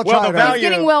 and but I'll try. He's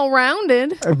getting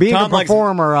well-rounded. Being a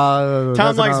performer,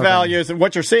 Tom likes values, and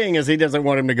what you're seeing is he doesn't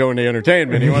want him to go into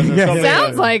entertainment. He wants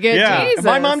sounds like it. Yeah, Jesus.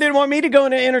 My mom didn't want me to go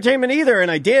into entertainment either,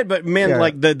 and I did. But man,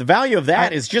 like the value of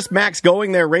that is just Max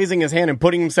going there, raising his hand, and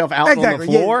putting himself out on the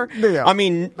floor. Yeah. I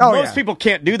mean, most people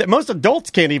can't do that. Most adults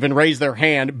can't even raise their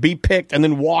hand, be picked, and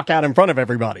then walk out in front of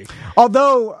everybody.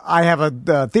 Although I have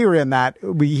a theory on that.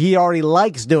 He already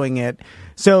likes doing it.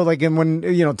 So, like, and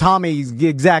when, Tommy's the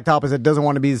exact opposite, doesn't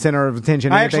want to be the center of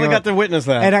attention. I actually got to witness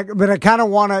that. But I kind of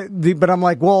want to, but I'm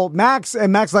like, well, Max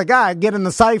like, I get in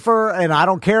the cipher, and I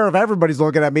don't care if everybody's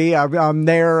looking at me. I'm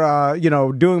there,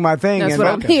 doing my thing. That's what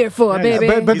I'm here for,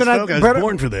 baby. But then I was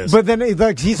born for this. But then,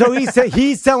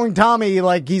 he's telling Tommy,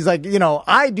 like, he's like,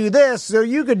 I do this, so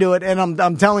you could do it. And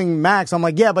I'm telling Max, I'm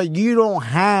like, yeah, but you don't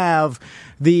have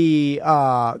you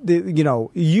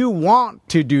want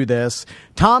to do this.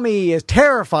 Tommy is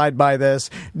terrified by this.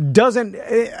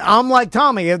 I'm like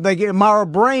Tommy. Like in our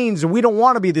brains, we don't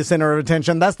want to be the center of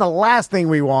attention. That's the last thing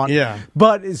we want. Yeah.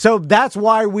 But so that's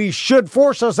why we should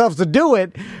force ourselves to do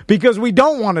it, because we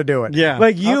don't want to do it. Yeah.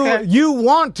 Like you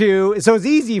want to, so it's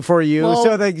easy for you. Well,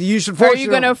 so that you should force. Are you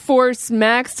going to force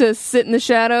Max to sit in the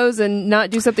shadows and not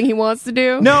do something he wants to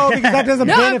do? No, because that doesn't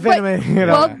benefit him.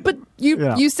 Well, but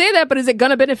you say that, but is it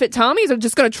going to benefit Tommy? Or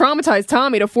just going to traumatize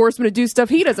Tommy to force him to do stuff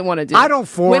he doesn't want to do? I don't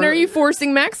force. When are you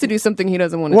forcing Max to do something he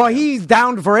doesn't want to do? Well, he's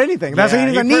down for anything. That's what he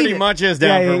doesn't need. He pretty much is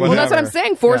down for whatever. Well, that's what I'm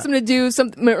saying. Force him to do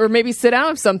something, or maybe sit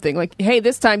out of something. Like, hey,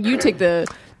 this time you take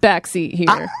the backseat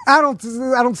here. I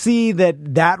don't see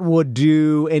that would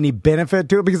do any benefit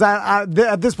to it, because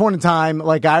at this point in time,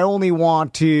 like, I only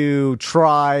want to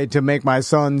try to make my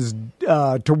sons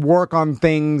to work on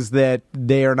things that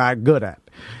they are not good at.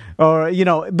 Or,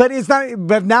 but it's not,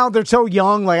 but now they're so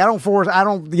young, like,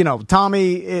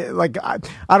 Tommy, like,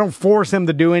 I don't force him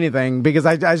to do anything, because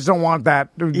I just don't want that,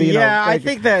 I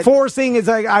think that forcing is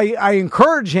like, I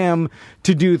encourage him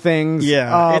to do things,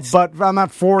 but I'm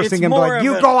not forcing him to, like,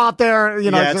 you go out there,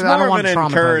 it's more of an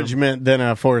encouragement than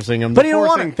a forcing him. But the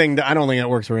forcing thing, I don't think it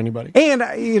works for anybody. And,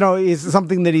 it's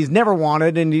something that he's never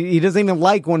wanted, and he doesn't even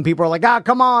like when people are like,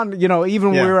 come on,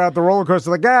 even when we were at the roller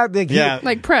coaster, like,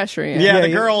 like pressure, the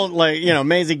girl, like,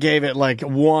 Maisie gave it like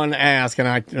one ask, and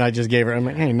I just gave her. I'm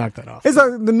like, hey, knock that off. It's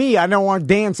like me. I don't want to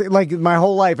dance. Like, my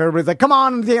whole life, everybody's like, come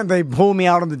on, dance. They pull me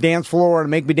out on the dance floor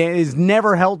and make me dance. It's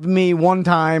never helped me one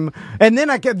time. And then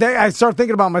I start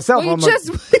thinking about myself. Well, you're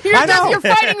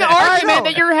fighting the argument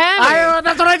that you're having.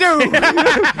 That's what I do.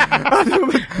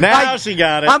 Now she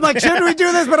got it. I'm like, should we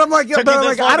do this? But I'm like,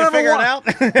 I don't figure it out.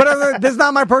 But this is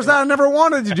not my personality. I never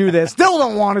wanted to do this. Still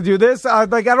don't want to do this. I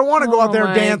don't want to go out there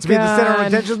and dance, be the center of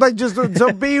attention. Like, just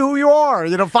so be who you are.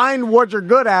 Find what you're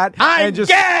good at. I'm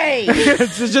gay.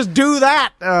 just do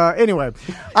that. Anyway,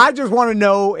 I just want to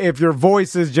know if your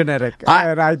voice is genetic,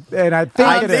 and I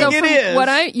think it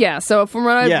is. So from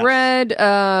what I've read,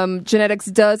 genetics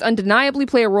does undeniably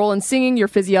play a role in singing. Your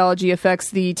physiology affects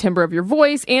the timbre of your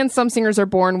voice, and some singers are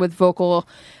born with vocal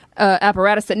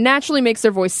apparatus that naturally makes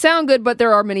their voice sound good, but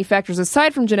there are many factors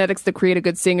aside from genetics that create a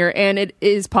good singer, and it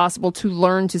is possible to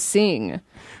learn to sing.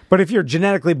 But if you're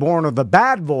genetically born with a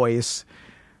bad voice,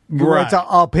 it's an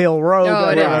uphill road.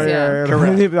 Oh, it is,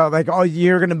 correct. Like,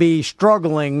 you're going to be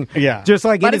struggling. Yeah. Just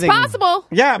like but anything. It's possible.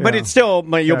 Yeah, but it's still,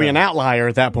 you'll be an outlier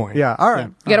at that point. Yeah, all right.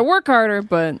 You got to work harder,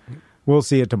 but... We'll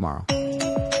see you tomorrow.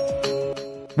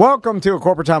 Welcome to A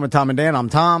Corporate Time with Tom and Dan. I'm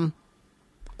Tom.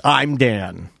 I'm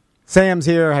Dan. Sam's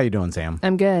here. How you doing, Sam?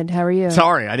 I'm good. How are you?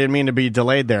 Sorry, I didn't mean to be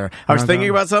delayed there. I was thinking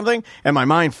about something, and my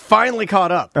mind finally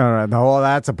caught up. All right. Well,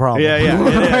 that's a problem. Yeah, it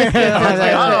is. I was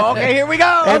like, okay, here we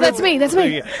go. Oh, that's me.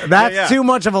 That's too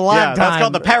much of a lag time. That's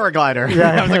called the paraglider.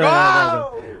 I was like,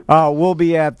 oh! We'll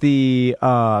be at the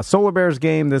Solar Bears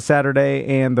game this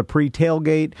Saturday and the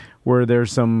pre-tailgate, where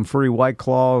there's some free White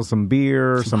Claws, some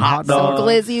beer, some hot dogs, some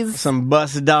glizzies, some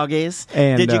bus doggies.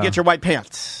 And, did you get your white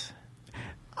pants?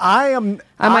 I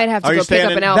might have to go pick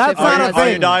up an outfit. That's not a thing.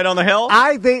 Are you died on the hill?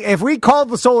 I think if we called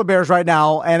the Solar Bears right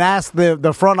now and asked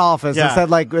the front office and said,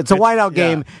 like, it's a whiteout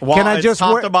game, can I just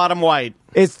top to bottom white?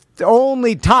 It's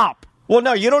only top. Well,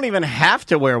 no, you don't even have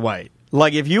to wear white.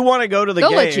 Like, if you want to go to the They'll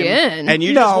game, let you in. And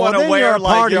you just want to wear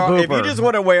like if you just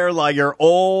want to wear like your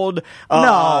old,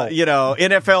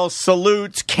 NFL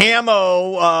salutes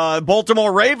camo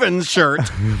Baltimore Ravens shirt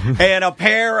and a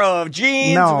pair of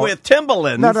jeans with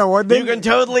Timberlands, you can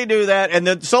totally do that. And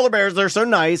the Solar Bears, they're so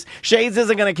nice. Shades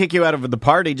isn't going to kick you out of the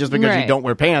party just because you don't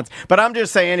wear pants. But I'm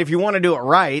just saying, if you want to do it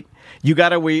right, you got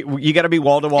to be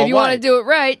wall to wall. If you want to do it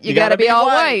right, you got to be all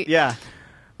white. Yeah.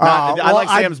 I like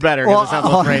Sam's better because it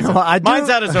sounds less racist. Mine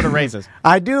sounded sort of racist.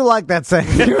 I do like that saying.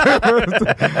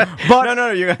 But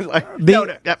no, you guys like.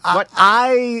 What?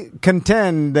 I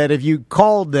contend that if you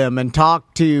called them and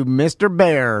talked to Mr.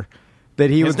 Bear, that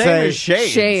he would say is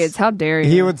Shades. Shades. How dare you?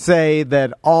 He would say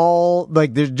that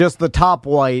there's just the top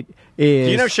white is.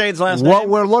 Do you know Shades' last name? What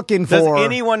we're looking for. Does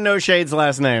anyone know Shades'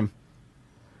 last name?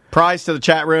 Prize to the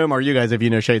chat room, or you guys, if you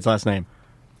know Shades' last name.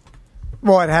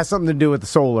 Well, it has something to do with the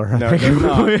solar. No, it does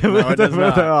not. No, it does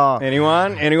not.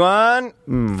 Anyone?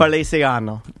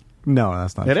 Feliciano. No,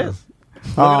 that's not true. It is.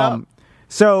 Look it up.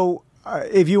 So,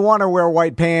 if you want to wear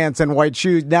white pants and white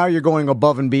shoes, now you're going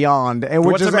above and beyond. And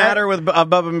what's the matter with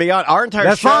above and beyond? Our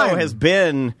entire show has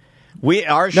been...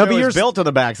 Our show is built to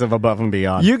the backs of Above and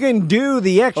Beyond. You can do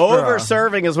the extra.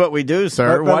 Over-serving is what we do,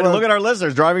 sir. Look at our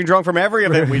listeners, driving drunk from every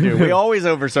event we do. We always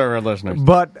over-serve our listeners.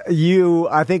 But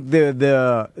I think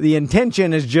the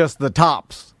intention is just the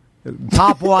tops.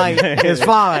 Top white is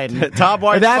fine. Top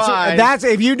white, fine. That's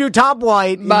if you do top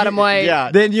white, bottom white.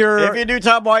 Yeah. Then you're. If you do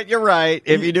top white, you're right.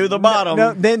 If you do the bottom,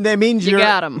 no, then that means you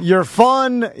got 'em. You're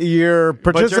fun. You're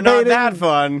participating. But you're not that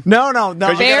fun. No.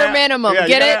 Bare minimum. Yeah,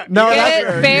 Get it? No, Get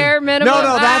it? Bare minimum.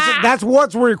 No. That's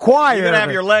what's required. You're gonna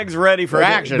have your legs ready for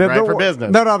action, right? For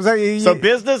business. No. I'm saying. So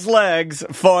business legs,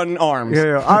 fun arms.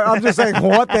 Yeah. I'm just saying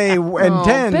what they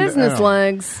intend. Business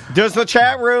legs. Does the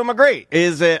chat room agree?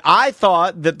 Is it? I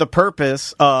thought that the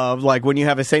purpose of, like, when you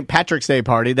have a St. Patrick's Day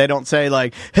party, they don't say,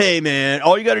 like, hey, man,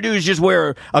 all you got to do is just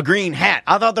wear a green hat.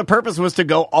 I thought the purpose was to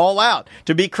go all out,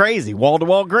 to be crazy,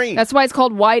 wall-to-wall green. That's why it's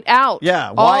called white out.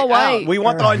 Yeah, all white. We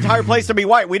want the entire place to be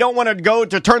white. We don't want to go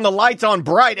to turn the lights on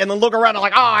bright and then look around and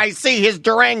like, oh, I see his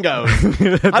Durangos.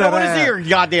 I don't want to see your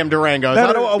goddamn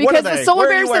Durangos. Because the Solar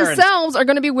Bears themselves are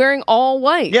going to be wearing all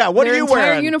white. Yeah, what are you entire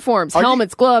wearing? Uniforms,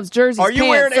 helmets, gloves, jerseys, Are you pants,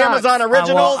 wearing socks. Amazon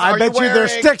Originals? I bet you their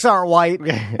sticks aren't white.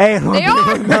 Hey, They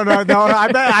are. No.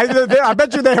 I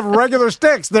bet you they have regular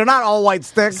sticks. They're not all white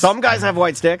sticks. Some guys have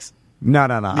white sticks. No.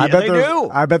 Yeah, they do.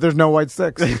 I bet there's no white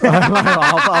sticks.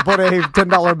 I'll put a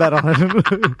 $10 bet on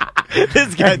it.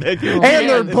 This guy. And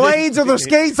their blades of their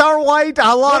skates are white.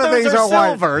 A lot of things are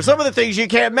silver. white. Some of the things you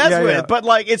can't mess with. Yeah. But,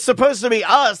 like, it's supposed to be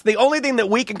us. The only thing that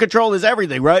we can control is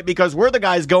everything, right? Because we're the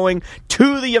guys going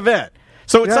to the event.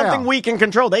 So it's something we can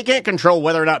control. They can't control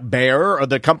whether or not Bear or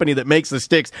the company that makes the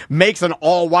sticks makes an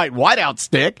all-white whiteout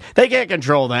stick. They can't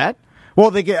control that.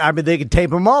 Well, they could tape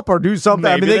them up or do something.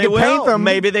 Maybe they could paint them.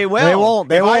 Maybe they will. They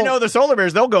won't. If I know the Solar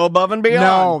Bears, they'll go above and beyond.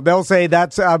 No, they'll say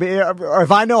that's.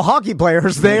 If I know hockey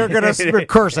players, they are going to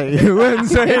curse at you and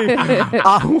say,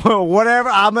 "Whatever."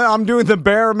 I'm doing the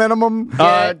bare minimum.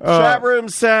 Chat room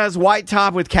says white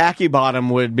top with khaki bottom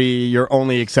would be your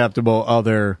only acceptable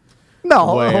other.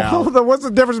 No, what's the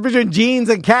difference between jeans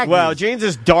and khakis? Well, jeans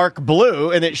is dark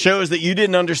blue, and it shows that you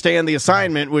didn't understand the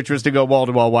assignment, which was to go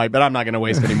wall-to-wall white, but I'm not going to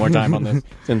waste any more time on this.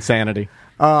 It's insanity.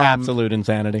 Absolute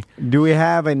insanity. Do we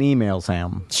have an email,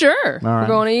 Sam? Sure. Right. We're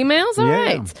going to emails? All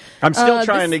right. I'm still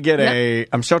trying to get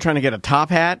a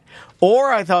top hat,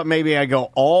 or I thought maybe I'd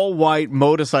go all-white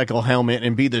motorcycle helmet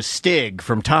and be the Stig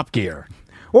from Top Gear.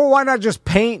 Well, why not just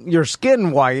paint your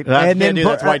skin white and then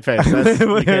put that's whiteface?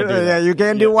 You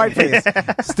can do whiteface.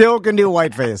 Still can do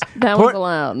whiteface. That was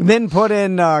allowed. Then put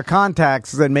in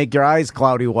contacts and make your eyes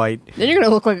cloudy white. Then you're going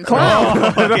to look like a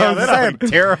clown. That'd be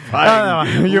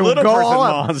terrifying. You Little go person all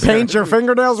up, monster. paint your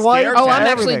fingernails white. I'm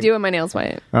actually doing my nails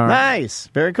white. Right. Nice.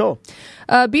 Very cool.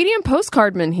 BDM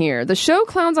Postcardman here. The show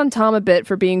clowns on Tom a bit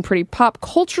for being pretty pop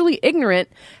culturally ignorant.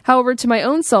 However, to my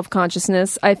own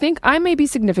self-consciousness, I think I may be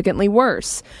significantly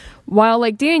worse. While,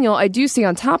 like Daniel, I do see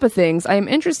on top of things, I am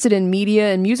interested in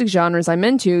media and music genres I'm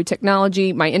into,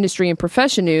 technology, my industry, and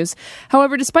profession news.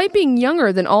 However, despite being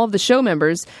younger than all of the show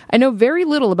members, I know very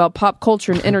little about pop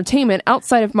culture and entertainment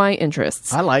outside of my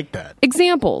interests. I like that.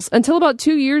 Examples. Until about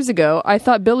 2 years ago, I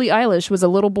thought Billie Eilish was a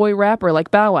little boy rapper like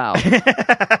Bow Wow.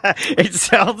 It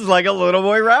sounds like a little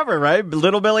boy rapper, right?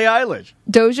 Little Billie Eilish.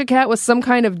 Doja Cat was some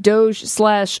kind of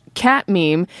Doge/cat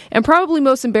meme, and probably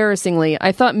most embarrassingly,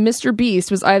 I thought Mr.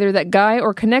 Beast was either that guy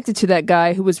or connected to that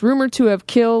guy who was rumored to have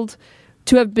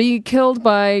been killed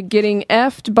by getting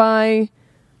effed by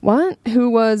who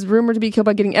was rumored to be killed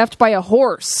by getting effed by a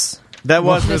horse. That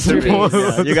was Mr. Beast.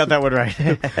 Yeah, you got that one right.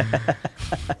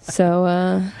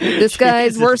 So this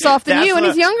guy's worse off than you, and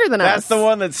he's younger than us. That's the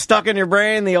one that's stuck in your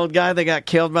brain, the old guy that got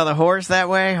killed by the horse that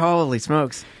way? Holy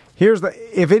smokes.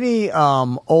 If any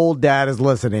old dad is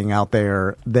listening out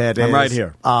there that I'm is right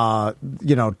here.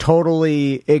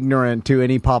 Totally ignorant to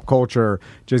any pop culture,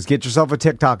 just get yourself a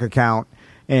TikTok account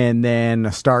and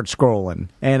then start scrolling.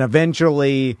 And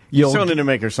eventually you still need to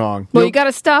make your song. Well, you got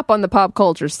to stop on the pop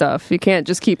culture stuff. You can't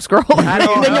just keep scrolling.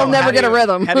 Then you'll never get a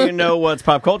rhythm. How do you know what's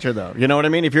pop culture, though? You know what I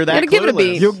mean? If you're that give it a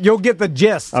beat. You'll get the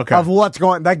gist of what's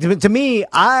going. Like to me,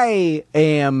 I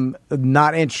am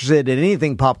not interested in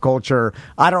anything pop culture.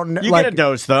 I don't. You get a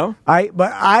dose though.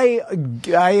 I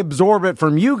absorb it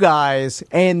from you guys,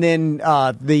 and then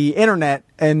the internet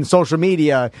and social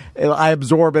media. I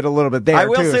absorb it a little bit there. I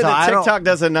will too. say that TikTok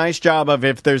does a nice job of,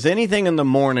 if there's anything in the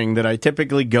morning that I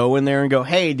typically go in there and go,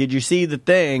 hey, did you see the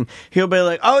thing? He'll be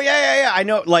like, oh, yeah, I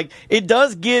know. Like, it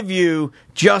does give you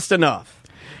just enough.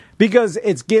 Because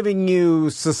it's giving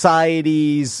you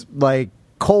society's, like,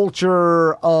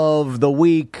 culture of the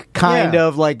week, kind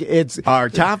of like it's our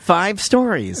top 5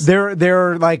 stories.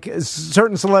 They're like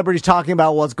certain celebrities talking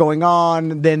about what's going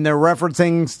on, then they're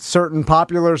referencing certain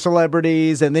popular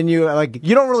celebrities, and then you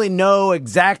don't really know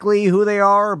exactly who they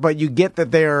are, but you get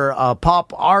that they're a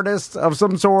pop artist of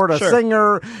some sort, a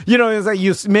singer. You know, it's like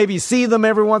you maybe see them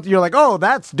every once. You're like, oh,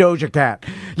 that's Doja Cat.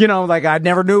 like I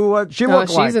never knew what she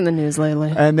looked like. She's in the news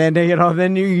lately. And then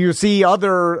then you see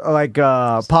other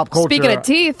pop culture. Speaking of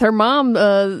teeth, her mom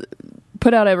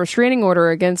put out a restraining order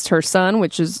against her son,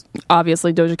 which is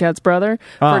obviously Doja Cat's brother,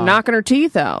 for knocking her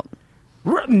teeth out.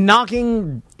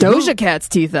 Knocking Doja Cat's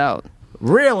teeth out.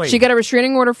 Really? She got a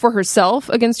restraining order for herself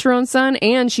against her own son,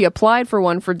 and she applied for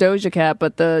one for Doja Cat,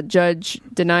 but the judge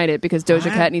denied it because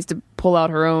Doja Cat needs to pull out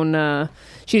her own.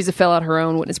 She needs to fill out her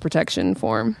own witness protection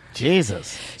form.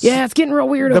 Jesus. Yeah, it's getting real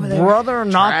weird over there. The brother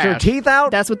knocked her teeth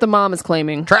out? That's what the mom is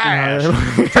claiming. Trash.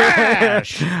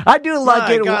 Trash. I do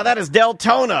like it. God, that is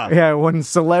Deltona. Yeah, when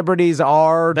celebrities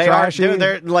are trashy.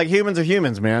 They're like humans are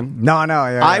humans, man. No,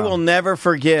 yeah. I will never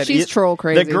forget. She's troll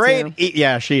crazy, The great,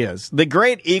 yeah, she is. The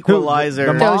great equalizer.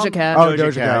 Doja Cat. Oh,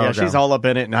 Doja Cat. Yeah, okay. she's all up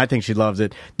in it, and I think she loves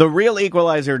it. The real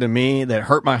equalizer to me that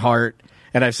hurt my heart,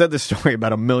 and I've said this story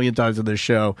about 1,000,000 times in this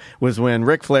show, was when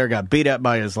Ric Flair got beat up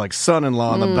by his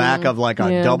son-in-law in the back of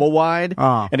a double wide,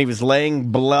 and he was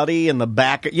laying bloody in the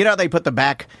back. You know how they put the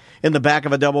back in the back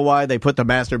of a double wide? They put the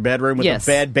master bedroom with the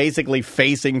bed basically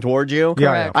facing towards you.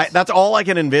 Correct. That's all I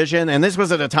can envision. And this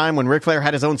was at a time when Ric Flair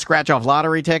had his own scratch-off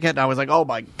lottery ticket. And I was like, oh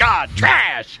my God,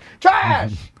 trash!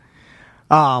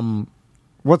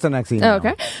 What's the next email?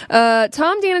 Okay.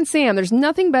 Tom, Dan, and Sam, there's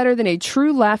nothing better than a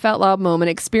true laugh-out-loud moment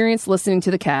experienced listening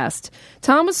to the cast.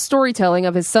 Tom was storytelling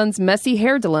of his son's messy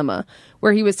hair dilemma,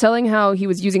 where he was telling how he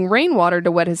was using rainwater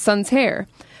to wet his son's hair.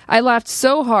 I laughed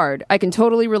so hard, I can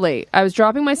totally relate. I was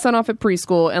dropping my son off at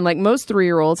preschool, and like most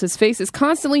 3-year-olds, his face is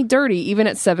constantly dirty, even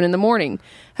at 7 in the morning.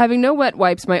 Having no wet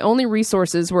wipes, my only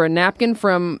resources were a napkin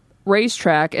from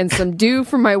racetrack and some dew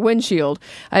from my windshield.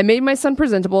 I made my son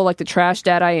presentable like the trash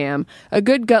dad I am. A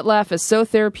good gut laugh is so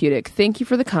therapeutic. Thank you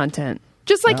for the content.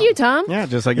 Just like you, Tom. Yeah,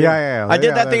 just like you. Yeah. I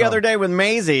did that the other day with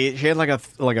Maisie. She had like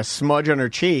a smudge on her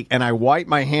cheek, and I wiped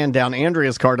my hand down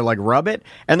Andrea's car to rub it,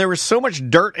 and there was so much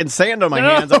dirt and sand on my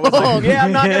hands. I was like, yeah,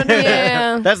 I'm not going to do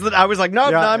that. I was like, no,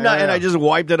 I'm not. And I just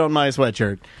wiped it on my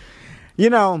sweatshirt.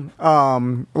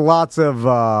 Lots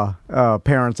of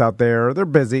parents out there, they're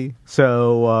busy.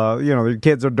 So, their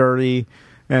kids are dirty.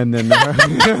 And then that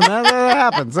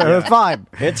happens. It's fine.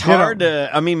 It's hard to.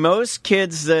 I mean, most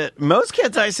kids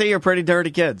I see are pretty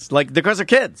dirty kids, because they're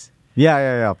kids.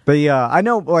 Yeah. I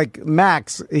know,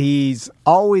 Max, he's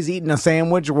always eating a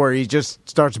sandwich where he just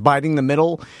starts biting the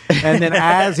middle, and then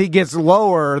as he gets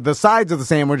lower, the sides of the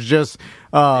sandwich just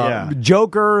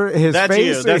Joker his That's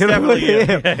face. You. That's definitely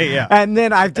you. Yeah. And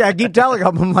then I keep telling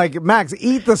him, I'm like, Max,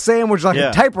 eat the sandwich like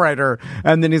a typewriter,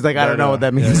 and then he's like, I don't know what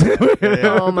that means.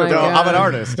 Oh my God! I'm an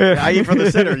artist. I eat from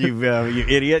the center. You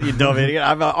idiot! You dumb idiot!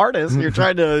 I'm an artist. You're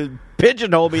trying to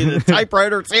pigeonhole me to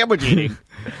typewriter sandwich eating.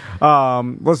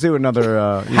 Let's do another.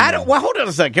 Hold on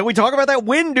a second. Can we talk about that?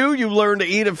 When do you learn to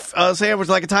eat a sandwich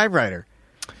like a typewriter?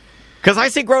 Because I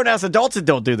see grown-ass adults that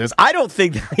don't do this. I don't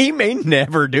think he may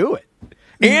never do it.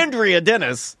 Andrea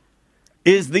Dennis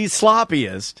is the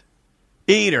sloppiest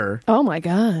eater. Oh my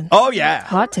God. Oh yeah.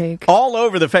 Hot take. All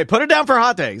over the face. Put it down for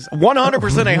hot takes.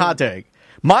 100% a hot take.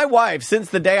 My wife, since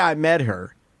the day I met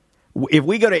her, if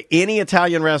we go to any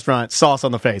Italian restaurant, sauce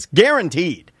on the face.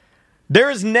 Guaranteed.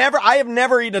 I have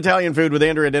never eaten Italian food with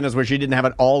Andrea Dennis where she didn't have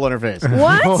it all on her face.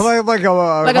 What? like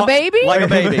a baby? Like a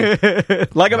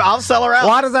baby. I'll sell her out.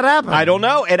 Why does that happen? I don't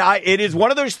know. And it is one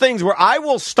of those things where I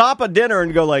will stop a dinner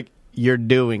and go you're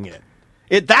doing it.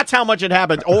 That's how much it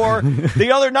happens. Or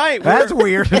the other night. That's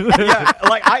weird.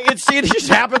 It just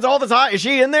happens all the time. Is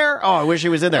she in there? Oh, I wish she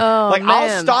was in there. Oh, man.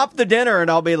 I'll stop the dinner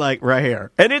and I'll be right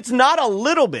here. And it's not a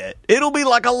little bit. It'll be a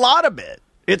lot of bit.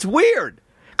 It's weird.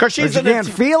 Because she can't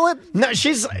feel it? No,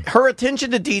 her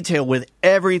attention to detail with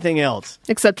everything else.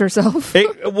 Except herself.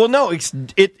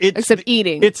 Except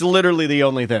eating. It's literally the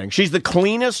only thing. She's the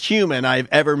cleanest human I've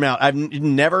ever met. I've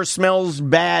never smells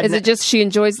bad. Is it just she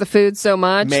enjoys the food so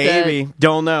much? Maybe.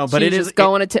 Don't know. But it is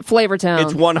going to Flavor Town.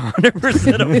 It's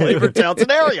 100% a Flavor Town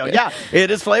scenario. Yeah,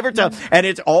 it is Flavor Town. And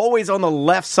it's always on the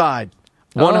left side.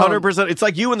 100%. It's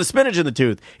like you and the spinach in the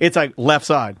tooth. It's like left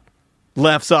side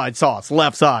sauce,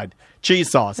 left side.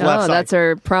 Cheese sauce, left side. That's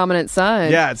her prominent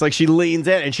side. Yeah, it's like she leans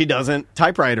in and she doesn't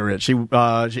typewriter it. She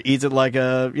eats it like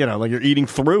you're eating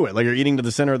through it, like you're eating to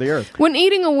the center of the earth. When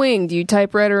eating a wing, do you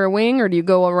typewriter a wing or do you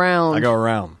go around? I go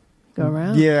around. Go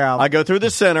around? Yeah. I go through the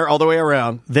center all the way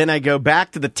around. Then I go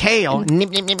back to the tail, nip,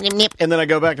 nip, nip, nip, nip, and then I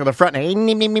go back to the front. Nip,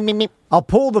 nip, nip, nip, nip. I'll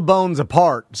pull the bones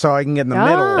apart so I can get in the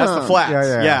middle. That's the flats.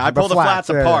 Yeah, I pull the flats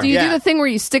apart. Do you do the thing where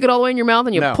you stick it all the way in your mouth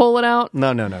and you pull it out? No.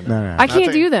 I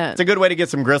can't do that. It's a good way to get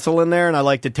some gristle in there, and I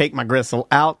like to take my gristle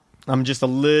out. I'm just a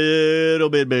little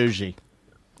bit bougie.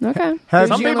 Okay.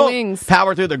 Some people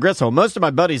power through the gristle. Most of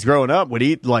my buddies growing up would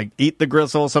eat the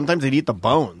gristle. Sometimes they'd eat the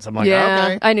bones. I'm like,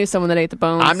 okay. I knew someone that ate the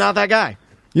bones. I'm not that guy.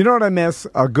 You know what I miss?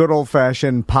 A good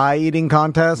old-fashioned pie-eating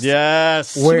contest.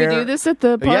 Yes. Should we do this at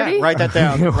the party? Yeah, write that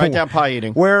down. Write down pie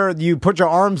eating. Where you put your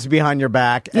arms behind your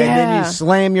back, and then you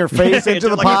slam your face into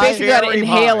the pie. You basically got to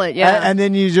inhale it, And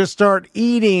then you just start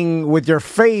eating with your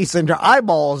face and your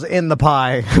eyeballs in the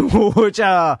pie, which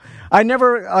I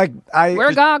never,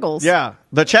 wear goggles. Yeah.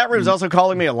 The chat room is also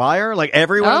calling me a liar. Like,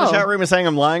 everyone in the chat room is saying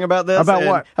I'm lying about this. About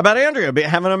what? About Andrea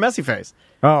having a messy face.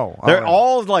 Oh. They're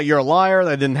all like, you're a liar.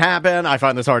 That didn't happen. I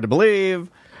find this hard to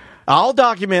believe. I'll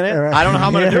document it. I don't know how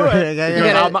I'm going to do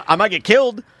it. I might get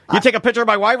killed. You take a picture of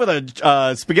my wife with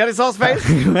a spaghetti sauce face,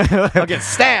 I'll get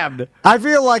stabbed. I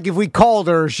feel like if we called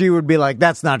her, she would be like,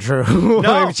 "That's not true."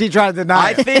 No, if she tried to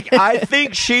deny it. I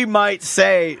think she might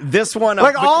say this one,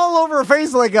 all over her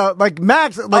face, like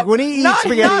Max, when he eats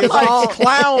spaghetti, not like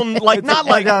clown, not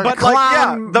like but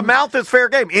clown. Yeah, the mouth is fair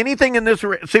game. Anything in this,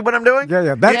 see what I'm doing?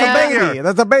 Yeah, that's a baby.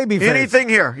 That's a baby face. Anything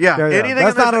here, anything.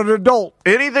 That's not an adult.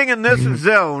 Anything in this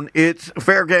zone, it's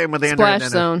fair game with Andrea.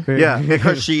 Splash zone. Yeah,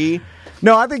 because she.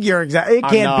 No, I think you're exactly. It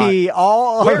can't be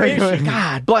all. Where is she?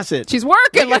 God bless it. She's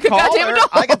working like a goddamn adult.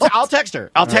 I'll text her.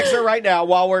 I'll text her right now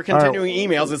while we're continuing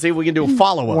emails and see if we can do a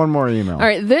follow-up. One more email. All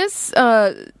right. This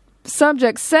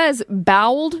subject says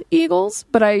bowled eagles,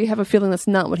 but I have a feeling that's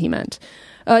not what he meant.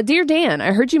 Dear Dan,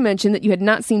 I heard you mention that you had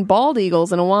not seen bald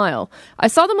eagles in a while. I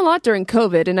saw them a lot during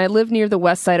COVID, and I live near the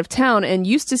west side of town and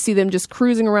used to see them just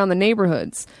cruising around the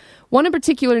neighborhoods. One in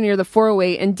particular near the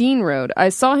 408 and Dean Road. I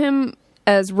saw him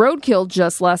as roadkill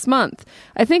just last month.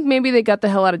 I think maybe they got the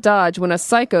hell out of Dodge when a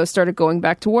psycho started going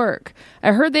back to work.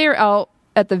 I heard they are out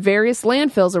at the various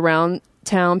landfills around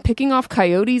town picking off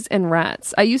coyotes and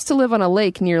rats. I used to live on a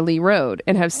lake near Lee Road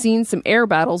and have seen some air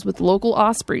battles with local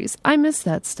ospreys. I miss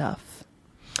that stuff.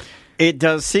 It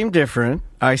does seem different.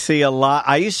 I see a lot.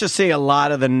 I used to see a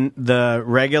lot of the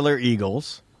regular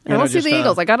eagles. I don't see the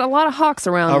eagles. I got a lot of hawks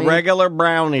around me. A regular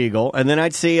brown eagle, and then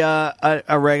I'd see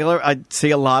I'd see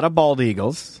a lot of bald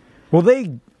eagles. Will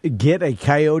they get a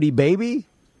coyote baby?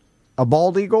 A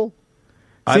bald eagle?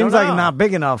 Seems like not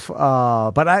big enough.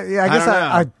 But I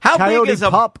guess how big is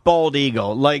a bald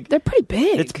eagle? Like, they're pretty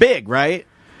big. It's big, right?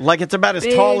 Like, it's about as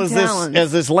tall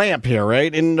as this lamp here,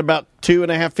 right? And about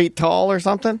 2.5 feet tall or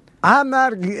something. I'm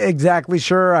not exactly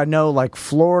sure. I know, like,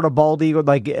 Florida bald eagle.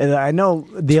 Like, I know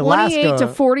the 28 Alaska. 28 to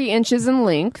 40 inches in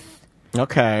length.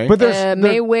 Okay, but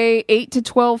may weigh 8 to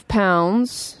 12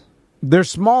 pounds. They're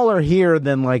smaller here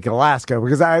than like Alaska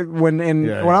because when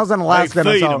I was in Alaska,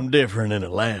 they feed them different in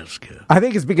Alaska. I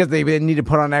think it's because they need to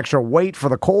put on extra weight for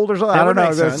the cold or something. I don't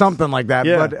know, there's something like that.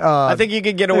 Yeah. But I think you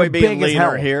could get away being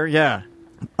leaner here. Yeah.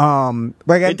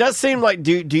 It does seem like.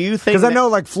 Do you think? Because I know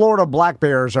like Florida black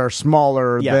bears are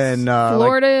smaller than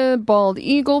Florida bald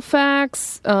eagle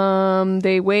facts.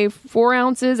 They weigh 4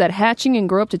 ounces at hatching and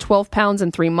grow up to 12 pounds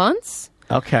in 3 months.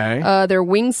 Okay. Their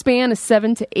wingspan is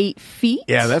 7 to 8 feet.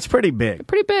 Yeah, that's pretty big.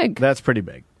 Pretty big. That's pretty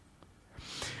big.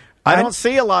 I don't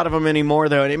see a lot of them anymore,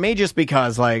 though, and it may just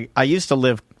because like I used to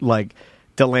live like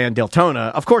DeLand,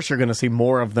 Deltona. Of course, you're going to see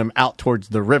more of them out towards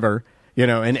the river. You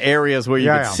know, in areas where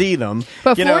you could see them.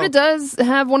 But Florida does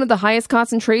have one of the highest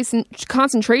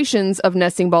concentrations of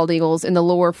nesting bald eagles in the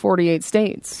lower 48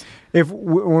 states.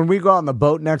 When we go out on the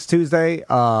boat next Tuesday,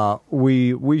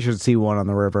 we should see one on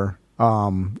the river.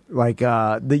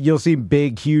 You'll see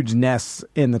big, huge nests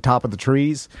in the top of the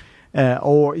trees.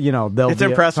 Or it's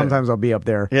impressive. Sometimes they'll be up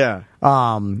there. Yeah.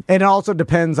 And it also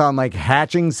depends on like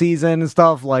hatching season and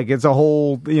stuff. Like it's a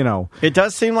whole. It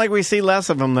does seem like we see less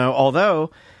of them though.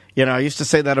 Although, I used to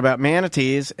say that about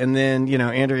manatees, and then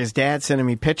Andrea's dad sending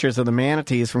me pictures of the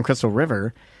manatees from Crystal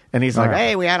River, and he's like,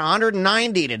 "Hey, we had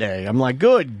 190 today." I'm like,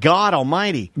 "Good God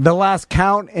Almighty!" The last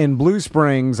count in Blue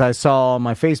Springs I saw on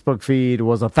my Facebook feed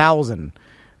was 1,000.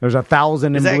 There's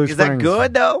 1,000 in Blue Springs. Is that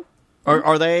good though? Or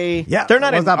are they? Yeah, they're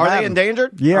not. Are they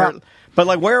endangered? Yeah. But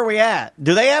like, where are we at?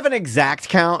 Do they have an exact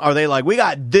count? Are they like, we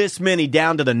got this many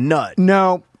down to the nut?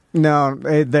 No,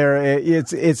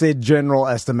 it's a general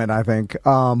estimate, I think.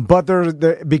 But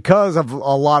because of a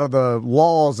lot of the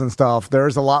laws and stuff,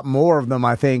 there's a lot more of them,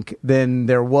 I think, than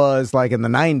there was like in the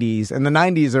 90s. In the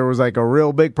 90s, there was like a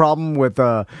real big problem with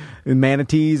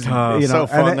manatees. So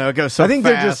fun though. It goes so fast. I think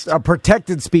they're just a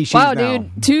protected species now. now.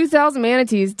 Dude, 2,000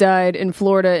 manatees died in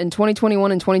Florida in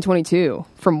 2021 and 2022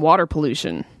 from water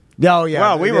pollution. Oh, yeah.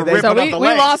 Well, we were ripping up the lakes. We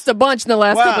lost a bunch in the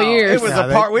last couple of years. It was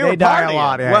we were partying a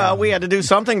lot. Yeah. Well, we had to do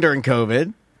something during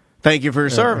COVID. Thank you for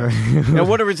your service. And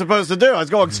what are we supposed to do? I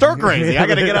was going stir crazy. I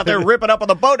got to get out there, rip it up on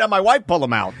the boat, and my wife pull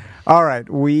them out. All right.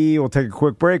 We will take a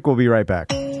quick break. We'll be right back.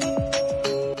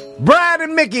 Brad and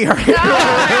and Mickey are here.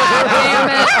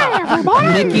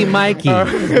 Mickey Mikey.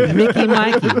 Mickey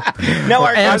Mikey. No,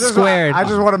 M squared. I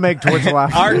just want to make Twitch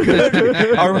laugh.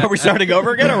 Are we starting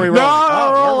over again? Or are we rolling?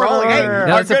 No, we're rolling. Hey,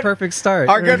 that's a perfect start.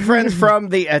 Our good friends from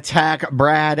the Attack,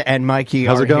 Brad and Mikey.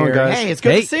 How's it going, here. guys? Hey, it's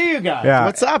good to see you guys. Yeah.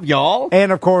 What's up, y'all?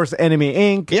 And of course, Enemy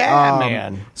Inc. Yeah,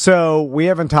 man. So we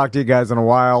haven't talked to you guys in a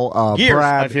while. Years,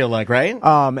 Brad, I feel like, right?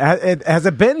 Has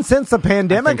it been since the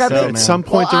pandemic? I think so, at some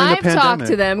point during the pandemic. I've talked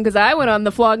to them because I went on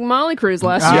the Flog and Molly cruise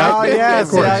last year. Oh,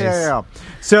 yes. Yeah.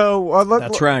 So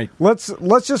that's right. Let's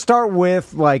just start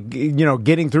with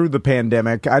getting through the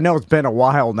pandemic. I know it's been a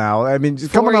while now. I mean,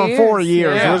 coming on 4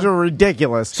 years. Yeah. Those are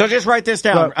ridiculous. So just write this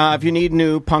down. If you need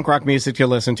new punk rock music to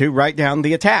listen to, write down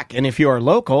The Attack. And if you are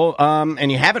local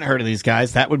and you haven't heard of these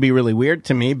guys, that would be really weird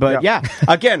to me. But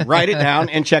again, write it down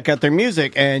and check out their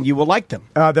music, and you will like them.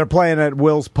 They're playing at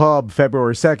Will's Pub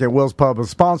February 2nd. Will's Pub is a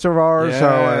sponsor of ours,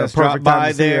 so perfect time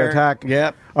to see The Attack.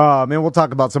 Yep. And we'll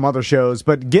talk about some other shows,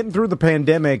 but getting through the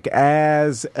pandemic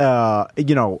as a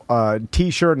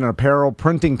t-shirt and apparel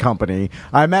printing company,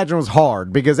 I imagine was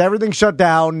hard because everything shut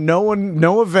down.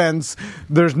 No events.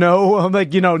 There's no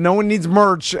no one needs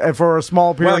merch for a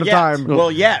small period of time.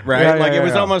 Well, right? It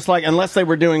was almost like unless they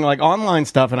were doing like online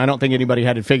stuff, and I don't think anybody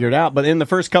had it figured out. But in the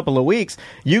first couple of weeks,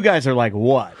 you guys are like,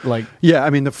 what? Like, yeah, I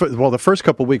mean, the first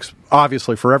couple of weeks,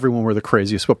 obviously for everyone, were the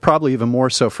craziest, but probably even more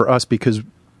so for us because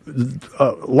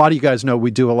a lot of you guys know we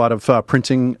do a lot of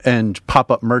printing and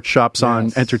pop-up merch shops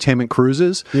on entertainment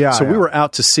cruises. So we were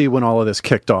out to sea when all of this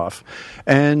kicked off.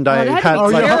 And I had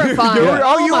we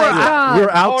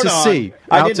were out to sea.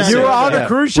 You were on the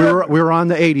cruise ship? We were on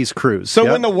the 80s cruise.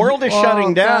 So when the world is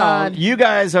shutting down, you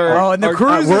guys are... Oh, and the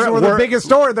cruises were the biggest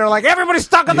story. They're like, everybody's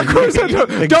stuck on the cruise.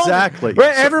 Exactly.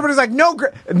 Everybody's like, no,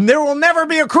 there will never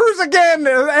be a cruise again.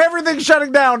 Everything's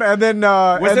shutting down. And then...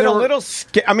 was it a little...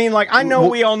 I mean, like, I know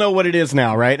we all know what it is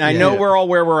now, right? And I know we're all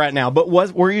where we're at now. But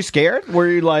were you scared? Were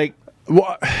you like...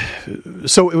 Well,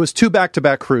 so it was 2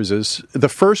 back-to-back cruises. The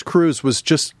first cruise was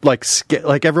just like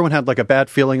everyone had like a bad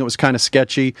feeling. It was kind of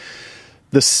sketchy.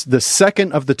 The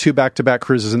second of the 2 back-to-back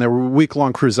cruises, and they were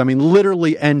week-long cruises, I mean,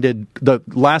 literally ended, the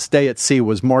last day at sea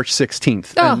was March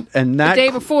 16th. Oh, and that, the day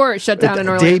before it shut down in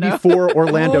Orlando. The day before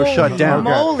Orlando shut down.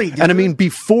 Moly, and I mean,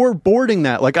 before boarding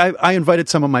that, like I invited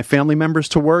some of my family members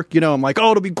to work, I'm like,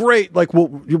 oh, it'll be great. Like,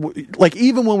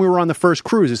 even when we were on the first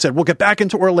cruise, it said, we'll get back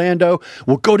into Orlando,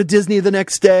 we'll go to Disney the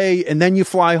next day, and then you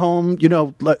fly home, all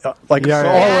of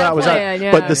that was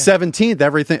out. But the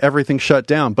 17th, everything shut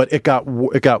down, but it got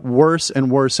worse and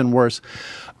worse and worse.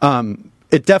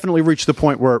 It definitely reached the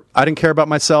point where I didn't care about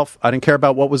myself. I didn't care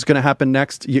about what was going to happen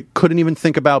next. You couldn't even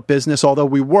think about business, although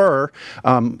we were.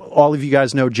 All of you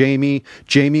guys know Jamie,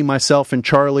 myself, and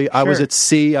Charlie. Sure. I was at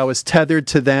sea. I was tethered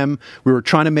to them. We were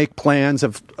trying to make plans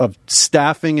of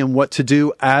staffing and what to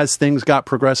do as things got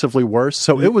progressively worse.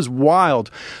 So it was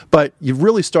wild. But you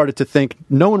really started to think,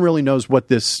 no one really knows what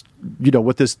this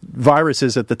virus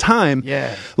is at the time.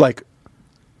 Yeah. Like,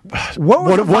 what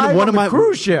was one of my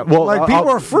cruise ship? Well, people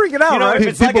are freaking out. If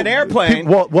it's like an airplane,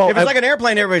 if it's like an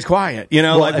airplane, everybody's quiet.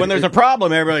 Like when there's a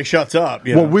problem, everybody shuts up.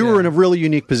 We were in a really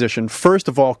unique position. First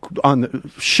of all, on the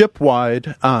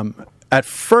ship-wide, at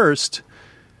first,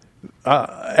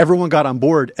 everyone got on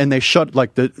board and they shut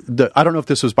like the. I don't know if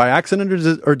this was by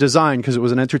accident or design because it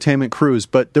was an entertainment cruise,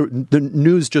 but the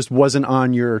news just wasn't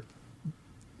on your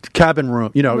cabin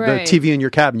room, the TV in your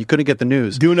cabin. You couldn't get the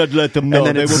news. Do not let them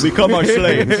know. They will become our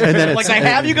slaves. And then I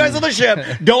have you guys on the ship.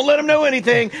 Don't let them know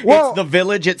anything. It's the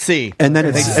village at sea. And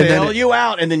then they sail you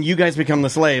out, and then you guys become the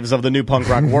slaves of the new punk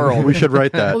rock world. We should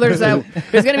write that. Well, there's going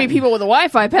to be people with a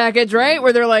Wi-Fi package, right?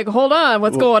 Where they're like, hold on,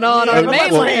 what's going on the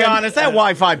mainland? Let's be honest, that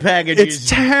Wi-Fi package is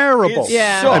terrible.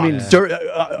 I mean,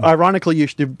 ironically, you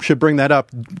should bring that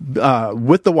up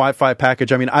with the Wi-Fi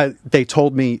package. I mean, they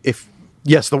told me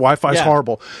yes, the Wi-Fi is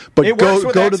horrible, but it works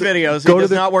with X videos. It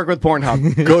does not work with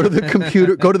Pornhub. Go to the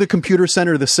computer. Go to the computer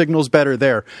center. The signal's better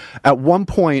there. At one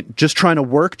point, just trying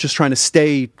to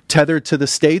stay tethered to the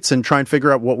States and try and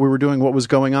figure out what we were doing, what was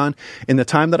going on. In the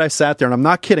time that I sat there, and I'm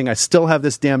not kidding, I still have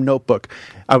this damn notebook.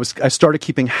 I started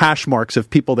keeping hash marks of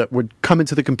people that would come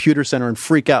into the computer center and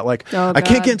freak out, like, I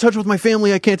can't get in touch with my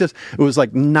family. I can't. It was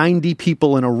like 90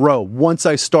 people in a row. Once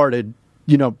I started.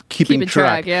 Keeping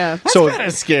track. Yeah, that's kind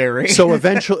of scary. So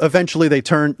eventually they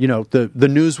turned. The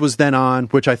news was then on,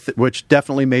 which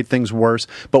definitely made things worse.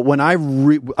 But when I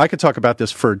could talk about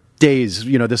this for days.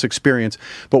 This experience.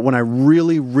 But when I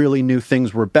really, really knew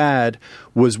things were bad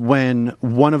was when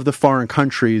one of the foreign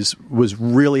countries was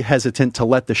really hesitant to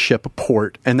let the ship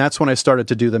port, and that's when I started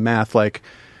to do the math. Like,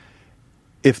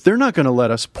 if they're not going to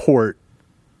let us port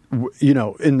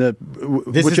in the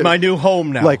this is my new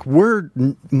home now. Like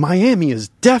Miami is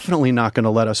definitely not going to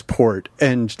let us port,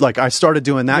 and like I started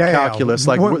doing that calculus.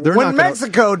 Like when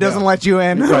Mexico doesn't let you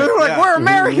in, we're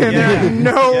American.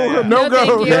 No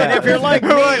go. And if you're like me,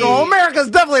 well, America's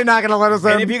definitely not going to let us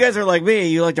in. And if you guys are like me,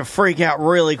 you like to freak out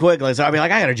really quickly. So I'd be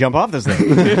like, I got to jump off this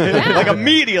thing like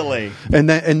immediately. And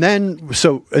then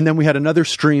we had another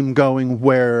stream going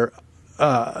where.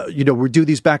 We do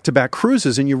these back-to-back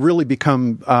cruises, and you really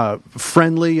become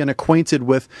friendly and acquainted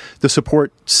with the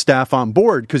support staff on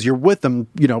board because you're with them,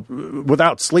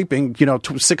 without sleeping,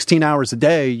 16 hours a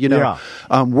day,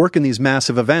 working these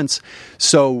massive events.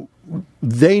 So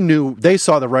they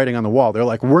saw the writing on the wall. They're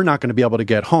like, we're not going to be able to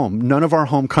get home. None of our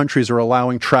home countries are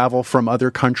allowing travel from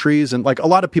other countries. And like a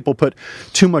lot of people put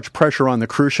too much pressure on the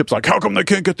cruise ships. Like, how come they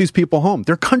can't get these people home?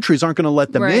 Their countries aren't going to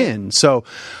let them in. So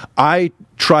I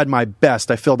tried my best.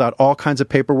 I filled out all kinds of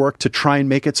paperwork to try and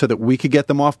make it so that we could get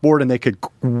them off board and they could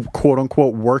quote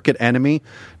unquote work at Enemy.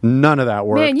 None of that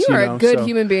worked. Man, you are a good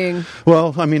human being.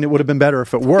 Well, I mean, it would have been better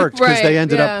if it worked because they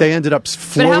ended up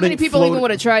floating. But how many people even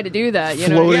would have tried to do that?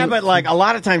 Yeah, but like a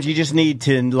lot of times you just need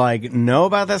to like know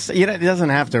about this. It doesn't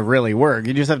have to really work.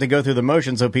 You just have to go through the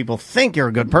motion so people think you're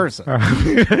a good person. You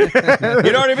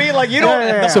know what I mean? Like you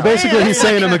don't. So basically, he's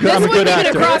saying I'm a good actor. This wouldn't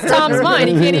even cross Tom's mind.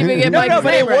 He can't even get Mike's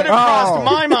but it would have crossed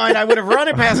my mind. I would have run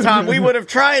it past Tom. We would have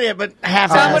tried it, but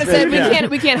Tom would have said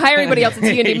we can't hire anybody else at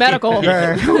T&D Medical.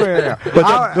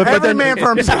 But every man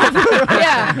for himself.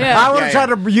 I would have tried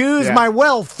to use my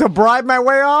wealth to bribe my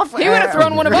way off. He would have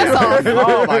thrown one of us off.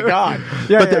 Oh my God!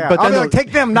 But I'll be like,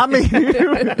 take them, not me.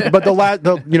 But the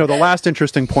last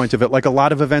interesting point of it, like a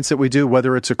lot of events that we do,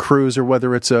 whether it's a cruise or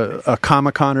whether it's a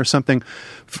Comic-Con or something,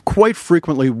 quite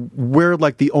frequently we're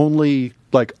like the only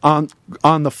like on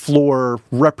the floor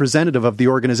representative of the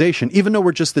organization, even though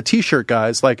we're just the T-shirt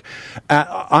guys. Like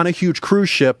on a huge cruise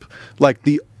ship, like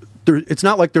it's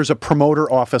not like there's a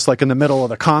promoter office like in the middle of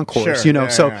the concourse,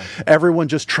 everyone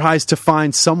just tries to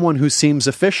find someone who seems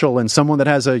official and someone that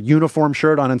has a uniform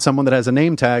shirt on and someone that has a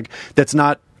name tag that's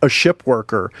not a ship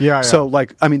worker. So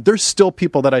like, I mean, there's still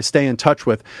people that I stay in touch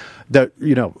with that,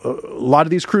 a lot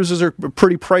of these cruises are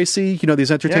pretty pricey, these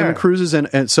entertainment cruises.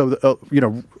 And so,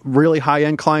 really high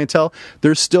end clientele,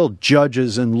 there's still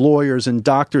judges and lawyers and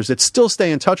doctors that still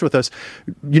stay in touch with us,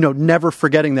 never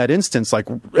forgetting that instance. Like,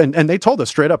 and they told us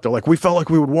straight up, they're like, we felt like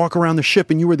we would walk around the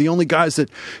ship and you were the only guys that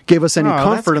gave us any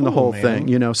comfort in the whole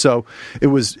thing, so it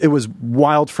was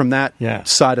wild from that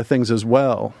side of things as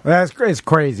well. It's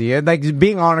crazy. Like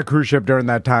being on a cruise ship during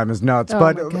that time is nuts.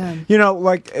 But,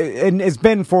 and it's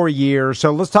been 4 years.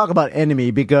 So let's talk about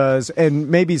Enemy and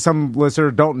maybe some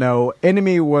listeners don't know,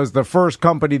 Enemy was the first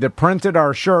company that printed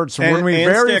our shirts when we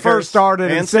very first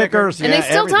started, and stickers. And they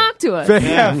still talk to us.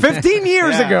 15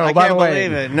 years ago, by the way. I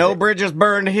can't believe it. No bridges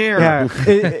burned here.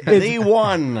 The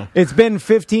one. It's been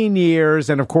 15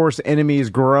 years, and of course, Enemy's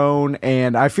grown,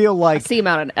 and I feel like... I see him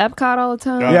out at Epcot all the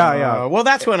time. Well,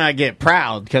 that's when I get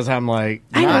proud, because I'm like...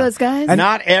 I know those guys.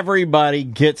 Not everybody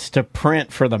gets to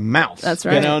print for the mouse. That's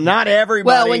right. Not everybody...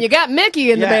 Well, when you got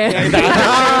Mickey in the band.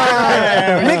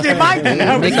 Mickey Mikey.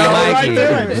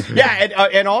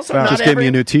 And also just gave me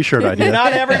a new T-shirt idea.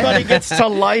 Not everybody gets to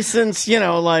license,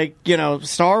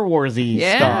 Star Wars-y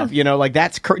stuff. Like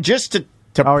that's just to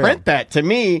print that, to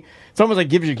me, it's almost like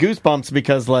gives you goosebumps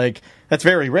because like that's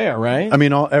very rare, right? I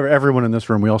mean, everyone in this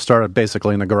room, we all started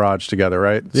basically in the garage together,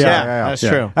 right? That's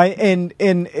true.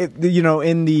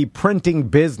 In the printing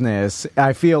business,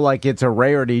 I feel like it's a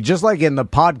rarity, just like in the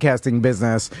podcasting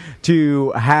business,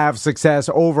 to have success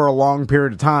over a long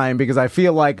period of time. Because I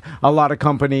feel like a lot of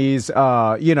companies,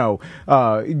 go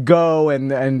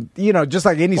and just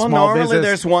like any small normally business,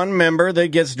 there's one member that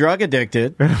gets drug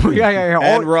addicted,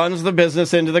 and runs the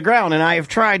business into the ground. And I have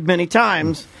tried many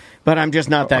times. But I'm just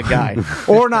not that guy.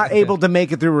 Or not able to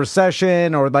make it through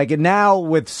recession, or like now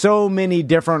with so many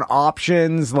different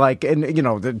options, like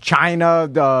the China,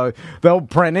 they'll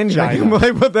print anything,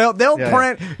 but they'll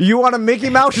print. You want a Mickey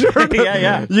Mouse shirt?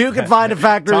 You can find a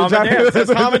factory.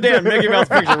 Tom and Dan, Mickey Mouse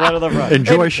picture right on the front.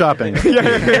 Enjoy shopping.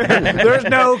 There's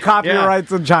no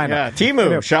copyrights in China.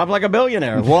 Temu, shop like a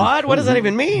billionaire. What? What does that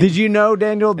even mean? Did you know,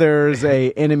 Daniel? There's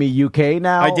a Enemy UK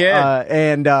now. I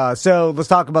did. So let's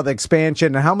talk about the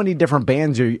expansion and how many different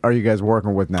bands are you guys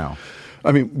working with now?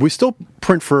 I mean, we still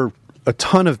print for a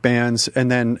ton of bands,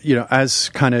 and then as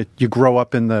kind of you grow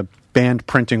up in the band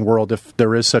printing world, if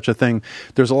there is such a thing,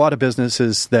 there's a lot of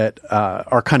businesses that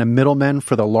are kind of middlemen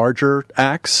for the larger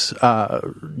acts.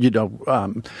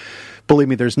 believe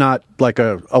me, there's not like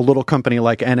a little company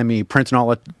like Enemy printing all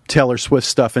the Taylor Swift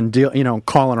stuff and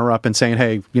calling her up and saying,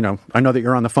 hey, I know that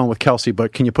you're on the phone with Kelsey,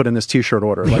 but can you put in this T-shirt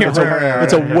order? Like,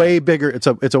 it's a way bigger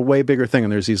it's a way bigger thing.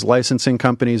 And there's these licensing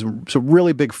companies, so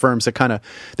really big firms that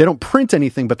they don't print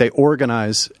anything, but they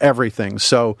organize everything.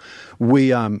 So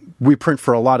we print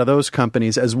for a lot of those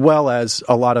companies, as well as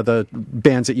a lot of the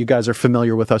bands that you guys are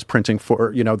familiar with us printing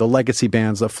for. The legacy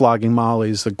bands, the Flogging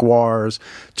Mollies, the Guars,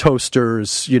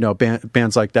 Toasters,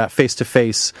 bands like that. Face to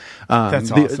Face,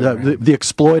 That's awesome, the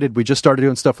Exploited. We just started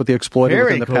doing stuff with the Exploited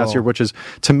Very within the past year, which is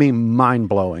to me mind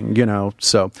blowing.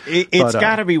 So it's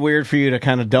got to be weird for you to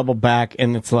kind of double back,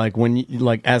 and it's like when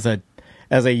you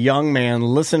as a young man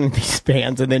listening to these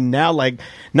bands, and then now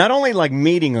not only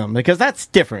meeting them, because that's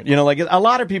different, a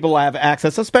lot of people have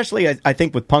access, especially I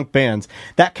think with punk bands,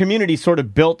 that community sort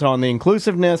of built on the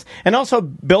inclusiveness and also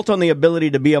built on the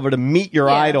ability to be able to meet your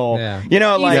idol. Yeah.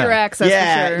 Easier access.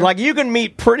 Yeah, for sure. You can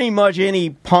meet pretty much any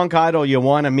punk idol you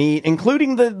want to meet,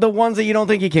 including the ones that you don't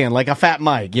think you can, like a Fat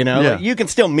Mike. You can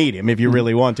still meet him if you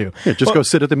really want to. Yeah, go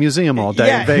sit at the museum all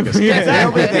day in Vegas.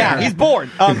 Exactly. Yeah, he's bored.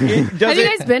 Have you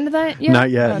guys been to that yet? Not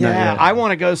yet. I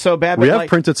want to go so bad. We have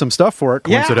printed some stuff for it,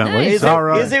 coincidentally.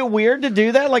 Is it weird to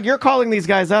do that? You're calling these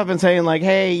guys up and saying,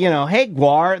 hey, hey,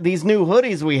 Guar, these new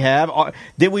hoodies we have,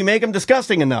 did we make them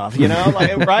disgusting enough?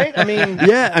 Right?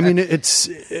 It's.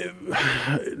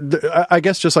 I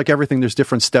guess just like everything, there's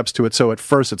different steps to it. So at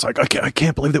first, it's like, okay, I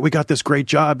can't believe that we got this great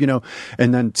job,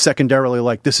 and then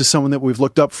secondarily, this is someone that we've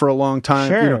looked up for a long time.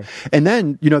 Sure. And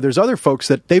then, there's other folks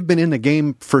that they've been in the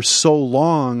game for so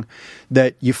long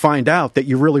that you find out that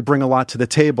you really bring a lot to the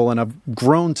table, and I've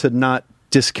grown to not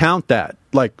discount that.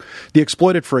 Like the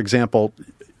Exploited, for example,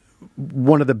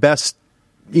 one of the best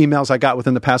emails I got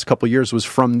within the past couple of years was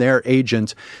from their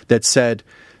agent that said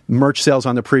merch sales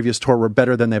on the previous tour were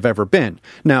better than they've ever been.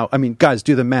 Now, guys,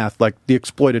 do the math. The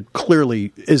Exploited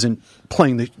clearly isn't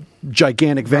playing the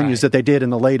gigantic venues that they did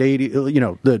in the late 80s,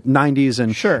 the 90s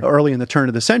and early in the turn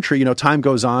of the century. Time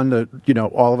goes on,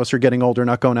 all of us are getting older,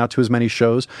 not going out to as many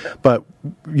shows. But,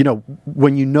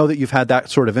 when that you've had that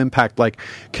sort of impact,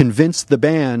 convince the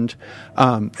band,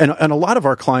 and a lot of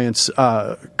our clients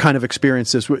kind of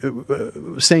experience this,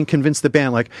 saying convince the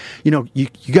band, you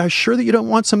guys sure that you don't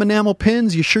want some enamel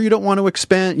pins? You sure you don't want to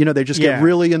expand? They just get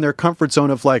really in their comfort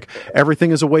zone of everything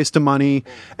is a waste of money,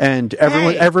 and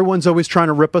everyone's always trying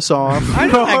to rip us off. I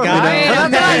know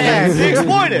that guy.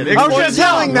 Exploited. I was just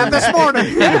yelling that this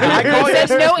morning. There's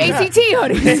no ACT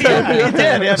hoodies. Yeah, he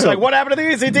did. It's what happened to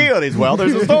the ACT hoodies? Well,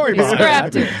 there's a story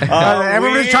behind it.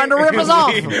 Everybody's trying to rip us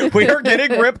off. We are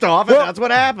getting ripped off, and that's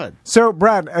what happened. So,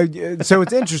 Brad, so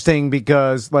it's interesting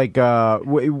because we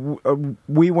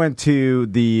went to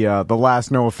the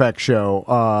last No Effect show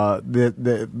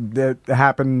that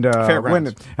happened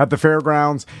at the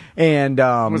fairgrounds, and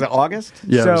was it August?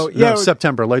 Yeah,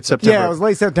 September, late September. Yeah, it was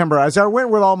late September. So I went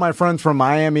with all my friends from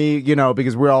Miami,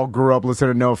 because we all grew up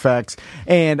listening to No Effects,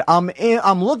 and I'm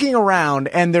looking around,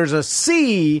 and there's a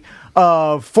sea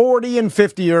of 40 and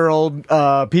 50-year-old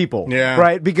people,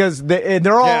 right? Because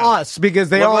they're all us, because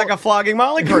they look all like a Flogging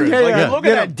Molly cruise. You look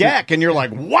at that deck, and you're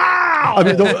like, wow!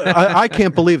 I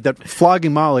can't believe that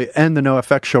Flogging Molly and the No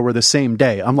Effects show were the same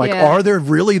day. I'm like, are there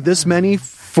really this many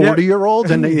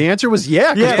 40-year-olds? And the answer was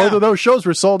because both of those shows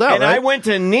were sold out. And I went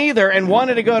to neither and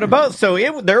wanted to go to both, so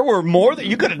there were more that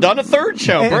you could have done a third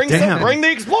show. Bring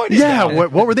the Exploited. Yeah,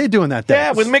 what were they doing that day?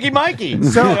 Yeah, with Mickey Mikey.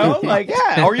 So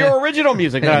or your original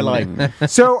music that I like.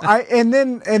 So and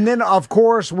then of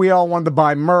course we all wanted to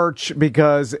buy merch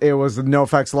because it was the No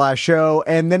Effects last show,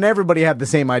 and then everybody had the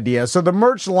same idea. So the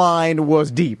merch line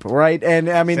was deep, right? And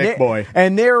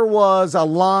and there was a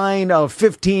line of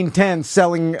 15 tents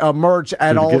selling merch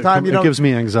at all the time. It gives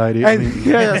me anxiety.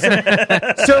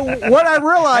 So what I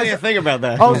realized, how do you think about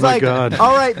that? I was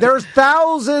all right, there's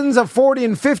thousands of 40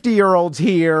 and 50-year-olds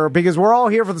here because we're all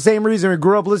here for the same reason. We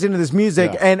grew up listening to this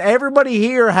music, and everybody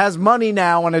here has money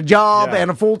now and a job and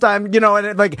a full-time, and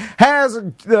it has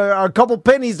a couple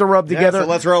pennies to rub together. So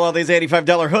let's roll out these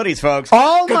 $85 hoodies, folks.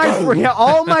 All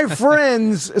my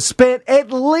friends spent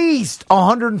at least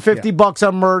 $150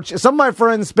 on merch. Some of my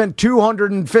friends spent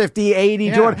 $250,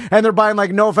 $80, $200, and they're buying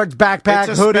No Effects backpack,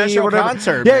 it's a hoodie, special or whatever.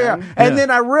 concert, man. And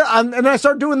then I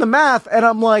start doing the math, and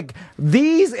I'm like,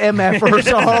 these MFers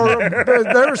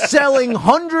they're selling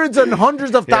hundreds and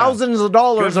hundreds of thousands of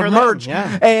dollars of merch.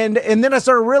 And then I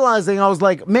started realizing, I was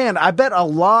like, man, man, I bet a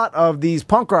lot of these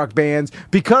punk rock bands,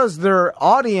 because their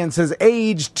audience has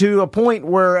aged to a point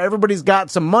where everybody's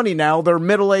got some money now, they're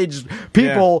middle-aged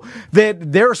people,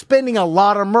 that they're spending a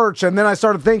lot of merch. And then I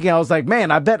started thinking, I was like,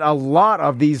 man, I bet a lot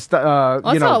of these, that's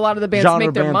how a lot of the bands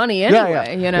make their money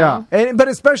anyway, you know? Yeah. But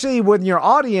especially when your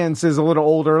audience is a little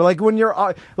older, like when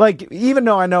you're, like, even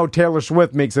though I know Taylor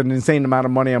Swift makes an insane amount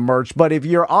of money on merch, but if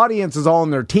your audience is all in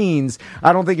their teens,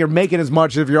 I don't think you're making as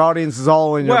much if your audience is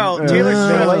all in your Taylor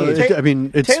Swift. I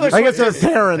mean, it's, Taylor Swift, I guess their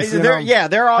parents.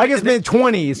 They're all. I guess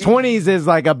mid-20s. 20s is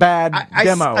like a bad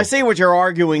demo. I see what you're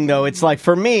arguing, though. It's like,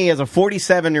 for me, as a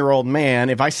 47-year-old man,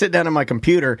 if I sit down at my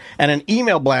computer and an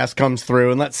email blast comes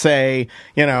through, and let's say,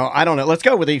 I don't know, let's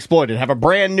go with The Exploited, have a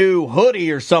brand new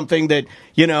hoodie or something that,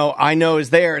 I know is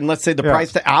there, and let's say the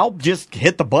price, I'll just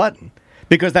hit the button.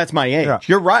 Because that's my age. Yeah.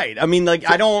 You're right. I mean, like,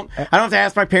 I don't have to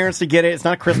ask my parents to get it. It's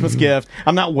not a Christmas gift.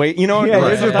 I'm not waiting. Save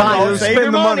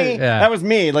your money. Yeah. That was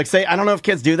me. Like, I don't know if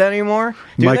kids do that anymore.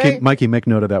 Mikey, make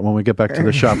note of that when we get back to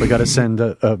the shop. We got to send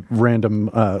a random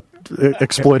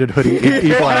exploited hoodie.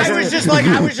 I was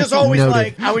just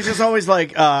always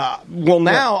like, well,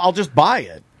 now I'll just buy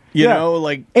it. You know,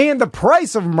 and the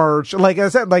price of merch, like I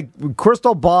said, like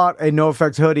Crystal bought a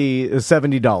NoFX hoodie is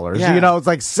 $70. Yeah. It's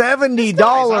like $70. Nice.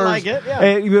 I like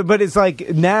it. But it's like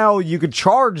now you could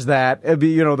charge that.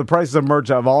 The prices of merch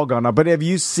have all gone up. But have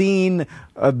you seen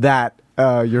that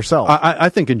yourself? I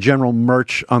think in general,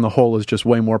 merch on the whole is just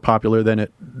way more popular than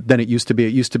it used to be.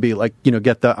 It used to be like,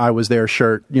 get the I Was There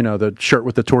shirt, the shirt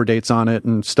with the tour dates on it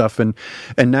and stuff. And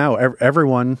now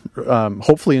everyone,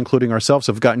 hopefully including ourselves,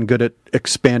 have gotten good at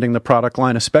expanding the product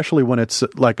line, especially when it's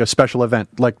like a special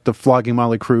event, like the Flogging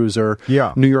Molly Cruise or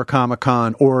New York Comic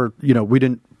Con, or, we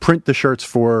didn't print the shirts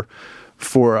for the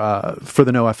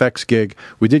NoFX gig.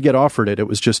 We did get offered it. It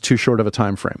was just too short of a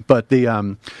time frame. But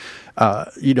the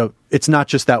it's not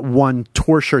just that one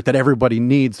tour shirt that everybody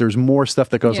needs. There's more stuff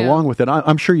that goes along with it.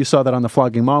 I'm sure you saw that on the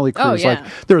Flogging Molly cruise. Oh, yeah.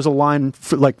 Like there was a line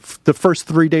for, like the first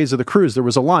 3 days of the cruise. There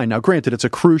was a line. Now, granted, it's a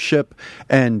cruise ship,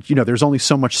 and there's only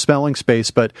so much spelling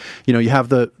space. But you have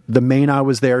the main I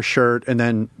Was There shirt, and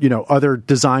then other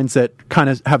designs that kind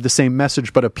of have the same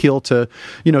message but appeal to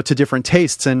to different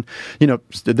tastes. And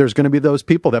there's going to be those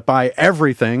people that buy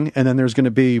everything, and then there's going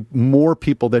to be more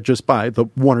people that just buy the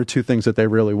one or two things that they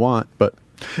really want. But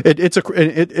it's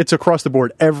across the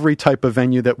board. Every type of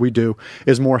venue that we do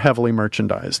is more heavily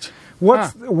merchandised.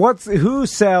 Who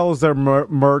sells their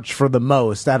merch for the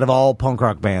most out of all punk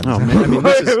rock bands? Oh man, I mean,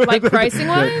 this is like pricing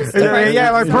wise.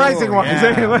 Pricing wise.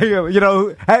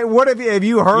 Hey, what have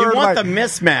you heard? You want the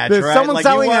mismatch, right? Someone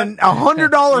selling a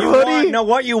 $100 hoodie.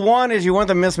 What you want is you want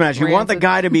the mismatch. You want the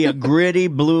guy to be a gritty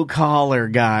blue collar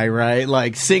guy, right?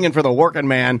 Like singing for the working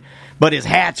man, but his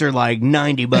hats are like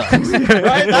 $90.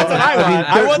 Right? That's what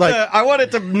I want. I want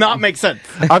it to not make sense.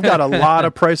 I've got a lot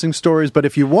of pricing stories, but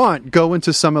if you want, go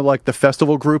into some of like the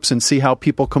festival groups and see how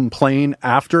people complain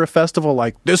after a festival,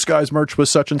 like this guy's merch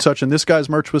was such and such and this guy's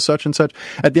merch was such and such.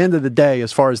 At the end of the day,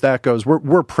 as far as that goes,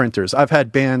 we're printers. I've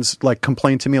had bands like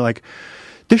complain to me like,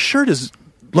 this shirt is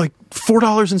like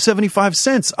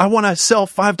 $4.75. I want to sell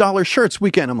 $5 shirts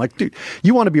weekend. I'm like, dude,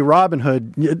 you want to be Robin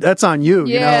Hood? That's on you.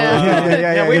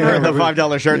 Yeah, we've heard the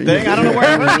 $5 shirt thing. I don't know where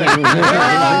I've heard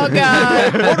that. Oh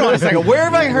God! Hold on a second. Where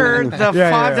have I heard the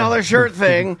 $5 shirt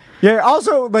thing? Yeah.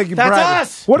 Also, like that's Brad,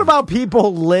 us. What about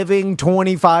people living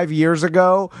 25 years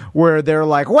ago, where they're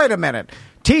like, wait a minute.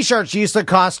 T-shirts used to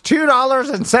cost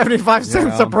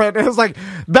 $2.75 a print. It was like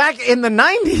back in the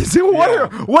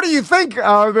 90s. What do you think?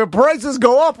 The prices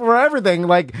go up for everything.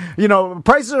 Like,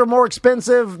 prices are more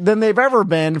expensive than they've ever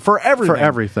been for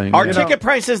everything. Are ticket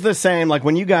prices the same? Like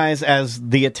when you guys, as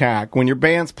The Attack, when your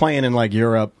band's playing in like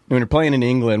Europe, when you're playing in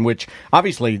England, which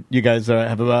obviously you guys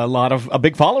have a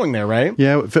big following there, right?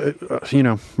 Yeah,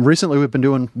 recently we've been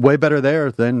doing way better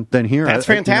there than here. That's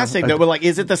fantastic. But like,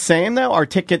 is it the same though? Are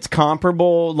tickets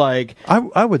comparable? Like,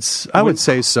 I would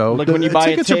say so. Like when you buy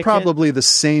tickets are probably the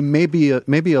same, maybe a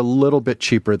little bit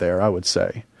cheaper there. I would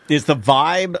say. Is the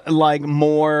vibe like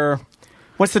more?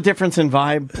 What's the difference in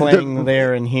vibe playing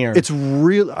there and here? It's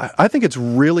real. I think it's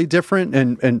really different,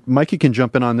 and Mikey can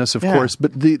jump in on this, of course.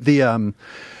 But the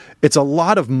it's a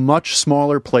lot of much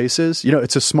smaller places.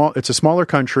 It's a smaller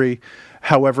country.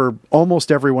 However,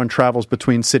 almost everyone travels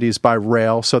between cities by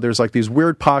rail. So there's like these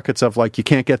weird pockets of like you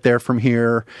can't get there from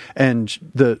here, and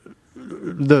the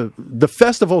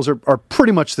festivals are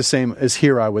pretty much the same as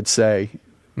here, I would say.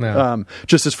 No.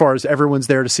 Just as far as everyone's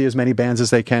there to see as many bands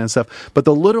as they can and stuff. But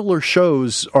the littler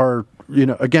shows are,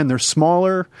 again, they're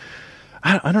smaller.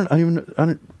 I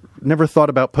don't never thought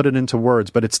about putting it into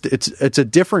words, but it's a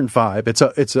different vibe.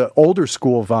 It's a older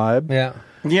school vibe. Yeah.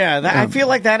 Yeah, I feel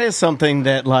like that is something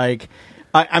that, like,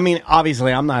 I mean,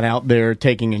 obviously, I'm not out there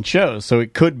taking in shows, so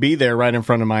it could be there right in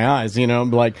front of my eyes, you know.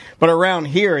 Like, but around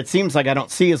here, it seems like I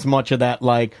don't see as much of that,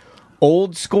 like,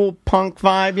 old school punk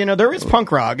vibe. You know, there is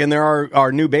punk rock, and there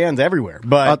are new bands everywhere.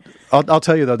 But I'll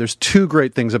tell you though, there's two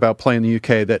great things about playing the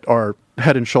UK that are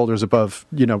head and shoulders above,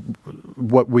 you know,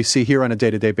 what we see here on a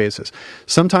day-to-day basis.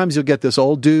 Sometimes you'll get this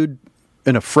old dude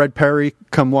in a Fred Perry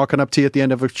come walking up to you at the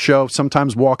end of a show,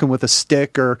 sometimes walking with a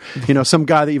stick, or, you know, some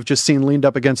guy that you've just seen leaned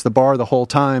up against the bar the whole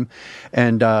time,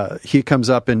 and he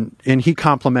comes up and he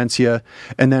compliments you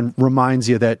and then reminds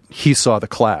you that he saw the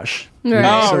Clash. Right.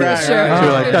 Oh, right, sure. right.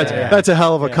 So like, that's a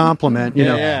hell of a compliment, you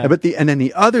know. Yeah. But and then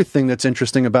the other thing that's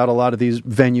interesting about a lot of these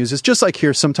venues is just like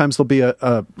here, sometimes there'll be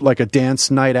a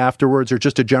dance night afterwards, or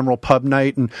just a general pub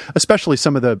night, and especially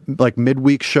some of the like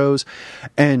midweek shows.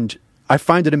 And I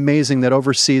find it amazing that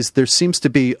overseas there seems to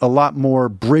be a lot more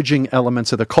bridging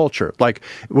elements of the culture. Like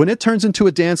when it turns into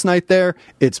a dance night there,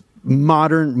 it's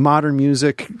modern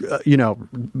music,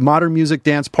 modern music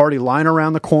dance party line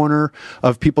around the corner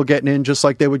of people getting in just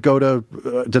like they would go to,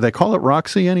 do they call it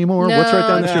Roxy anymore? No, What's right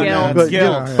down the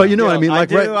street? But you know what I mean?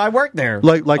 Like, I work there.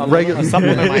 Like regular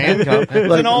supplement my income.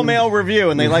 It's an all-male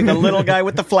review, and they like the little guy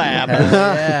with the flab.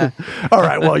 All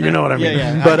right, well, you know what I mean.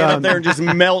 Yeah. But I get up there and just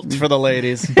melt for the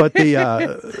ladies. But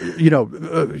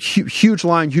the huge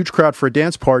line, huge crowd for a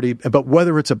dance party. But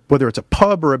whether it's a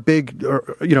pub or a big,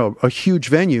 or, you know, a huge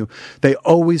venue, they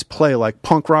always play like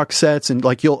punk rock sets, and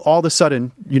like you'll all of a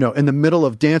sudden, you know, in the middle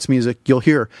of dance music, you'll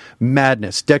hear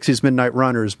Madness, Dexy's Midnight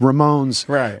Runners, Ramones,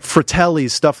 right,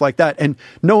 Fratelli's, stuff like that, and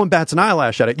no one bats an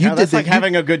eyelash at it. That's like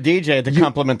having a good DJ to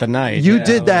complement the night. You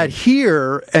did that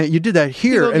here, and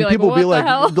people would be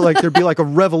like, there'd be like a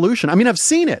revolution. I mean, I've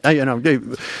seen it.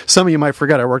 Some of you might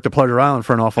forget I worked at Pleasure Island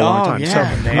for an awful long time.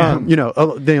 Yeah,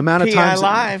 so, the amount of PI times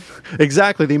Live,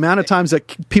 exactly the amount of times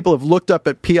that people have looked up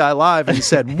at PI Live and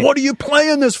said, "What are you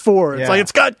playing this for?" It's like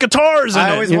it's got guitars in it.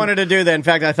 I always wanted to do that. In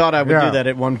fact, I thought I would do that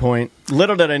at one point.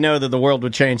 Little did I know that the world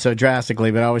would change so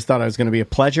drastically, but I always thought I was going to be a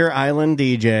Pleasure Island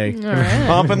DJ,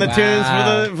 pumping the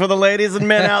tunes for the ladies and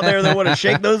men out there that want to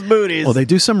shake those booties. Well, they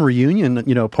do some reunion,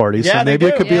 parties. Yeah, so maybe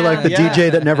it could be like the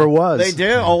DJ that never was. They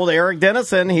do. Old Eric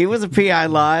Dennison, he was a PI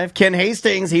Live. Ken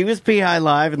Hastings, he was PI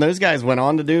Live, and those guys went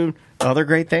on to do other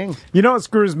great things. You know what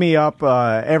screws me up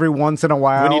every once in a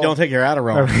while? When you don't take your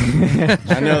Adderall.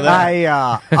 I know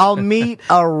that. I'll meet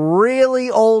a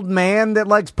really old man that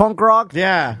likes punk rock.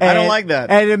 Yeah, I don't like that.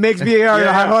 And it makes me,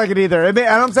 I don't like it either. And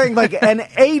I'm saying like an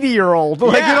 80-year-old.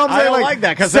 Like, yeah, you know what I'm saying? I don't like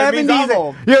that because that means I'm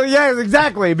old. Yeah,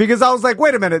 exactly. Because I was like,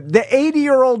 wait a minute. The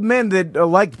 80-year-old men that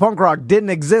liked punk rock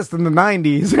didn't exist in the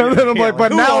 90s. And then I'm like,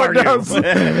 but now it does.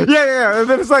 yeah. And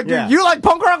then it's like, you like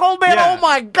punk rock, old man? Yeah. Oh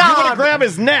my God. You want to grab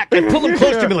his neck and pull him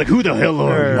close to me like, who the hell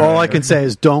are you? All I can say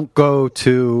is don't go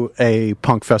to a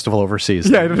punk festival overseas.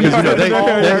 Yeah, because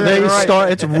they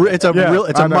start. It's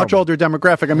a much older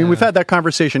demographic. I mean, we've had that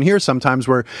conversation here sometimes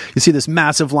where you see this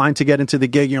massive line to get into the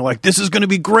gig, and you're like, "This is going to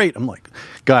be great." I'm like,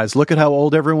 guys, look at how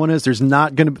old everyone is. There's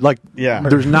not going to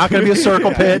there's not going to be a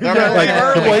circle pit.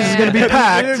 The place is going to be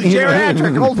packed.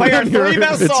 Geriatric. Play our 3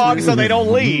 best songs so they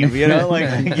don't leave. You know,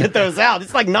 like get those out.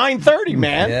 It's like 9:30,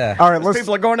 man. Yeah. All right,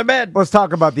 people are going to bed. Let's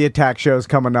talk about the Attack shows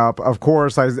coming up. Of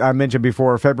course, I mentioned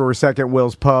before, February 2nd,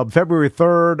 Will's Pub. February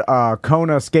 3rd,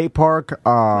 Kona Skate Park.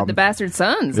 The Bastard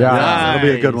Sons. Yeah, nice. That'll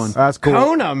be a good one. That's cool.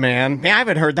 Kona, man. I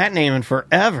haven't heard that name in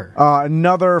forever.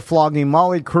 Another Flogging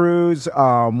Molly cruise.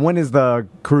 When is the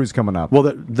cruise coming up?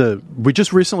 Well, we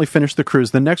just recently finished the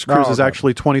cruise. The next cruise is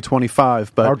actually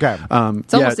 2025. But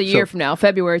it's almost a year from now,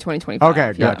 February 2025.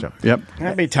 Okay, gotcha. Yep.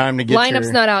 That'd be time to get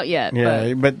lineup's not out yet.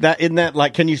 Yeah, but that isn't that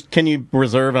like can you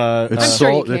reserve a? It's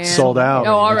sold. It's sold out.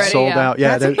 Oh, already. It's sold out.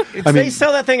 Yeah. They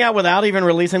sell that thing out without even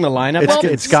releasing the lineup.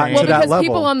 It's gotten to that level. Because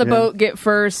people on the boat get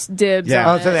first dibs. Yeah.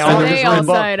 On it. So they all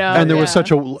side out. And there was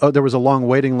there was a long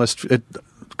waiting list.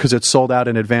 Because it sold out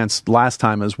in advance last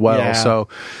time as well, so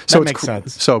that makes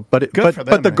sense. So, but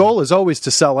the goal is always to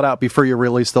sell it out before you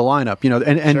release the lineup,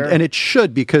 and it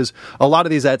should, because a lot of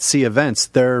these at sea events,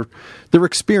 they're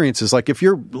experiences. Like if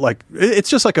you're like, it's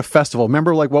just like a festival.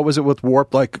 Remember, like what was it with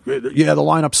Warp? Like, the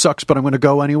lineup sucks, but I'm going to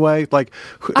go anyway. Like,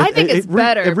 I think it's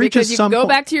better because you can go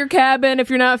back to your cabin if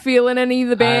you're not feeling any of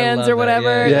the bands or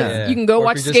whatever. You can go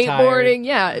watch skateboarding.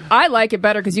 Yeah, I like it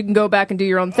better because you can go back and do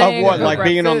your own thing. Of what, like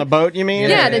being on the boat? You mean?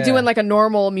 Yeah. Than doing like a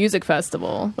normal music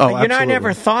festival. Oh, I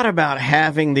never thought about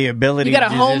having the ability to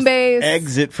home base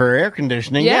exit for air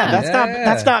conditioning. Yeah,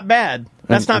 that's not bad.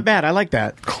 That's not bad. I like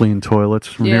that. Clean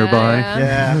toilets nearby.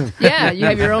 Yeah, you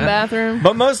have your own bathroom.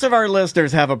 But most of our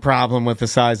listeners have a problem with the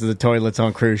size of the toilets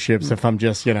on cruise ships. If I'm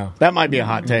just, that might be a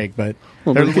hot take, but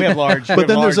we have large,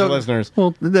 listeners.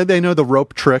 Well, they know the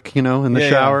rope trick, in the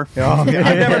shower.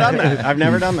 I've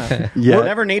never done that. Yeah.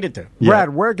 Never needed to.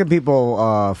 Brad, where can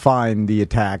people find The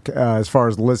Attack as far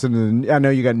as listening? I know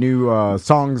you got new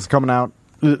songs coming out.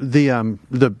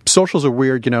 The socials are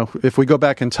weird. If we go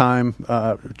back in time,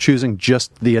 choosing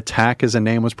just The Attack as a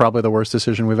name was probably the worst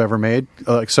decision we've ever made.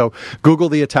 So Google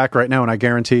The Attack right now, and I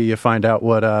guarantee you find out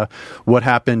what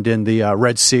happened in the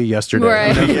Red Sea yesterday.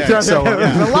 Right. There's a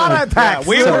lot of attacks.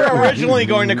 We were originally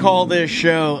going to call this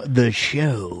show The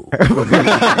Show.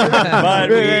 But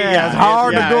it's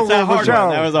hard to Google The Show.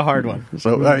 That was a hard one.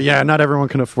 So not everyone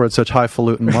can afford such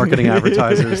highfalutin marketing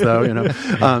advertisers, though.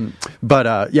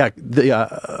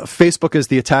 The Facebook is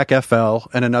The Attack FL,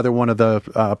 and another one of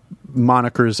the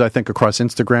monikers I think across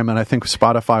Instagram, and I think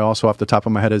Spotify also off the top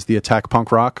of my head is The Attack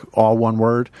Punk Rock, all one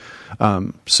word.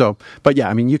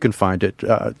 You can find it.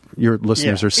 Your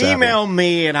listeners are savvy. Email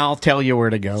me and I'll tell you where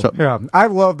to go. I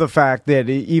love the fact that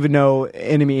even though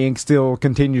Enemy Inc. still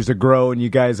continues to grow and you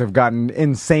guys have gotten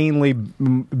insanely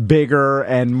bigger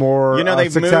and more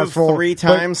they've successful. moved 3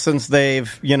 times since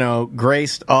they've,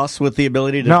 graced us with the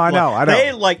ability to... No, I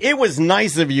know. It was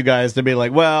nice of you guys to be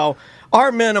like, well...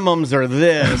 Our minimums are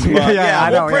this,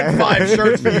 but we'll print 5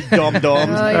 shirts for you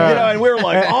dum-dums. And we were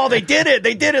like, oh, they did it.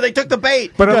 They took the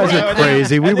bait. But it was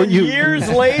crazy. Years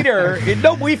later,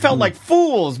 we felt like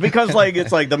fools because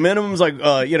it's like the minimum's like,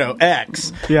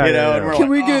 X. And we're Can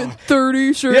we get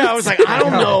 30 shirts? Yeah, I was like, I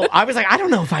don't know. I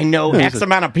don't know if I know X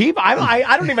amount of people.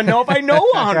 I don't even know if I know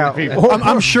 100 people.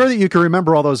 I'm sure that you can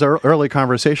remember all those early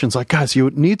conversations. Like, guys, you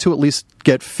need to at least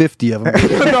get 50 of them.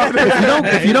 If you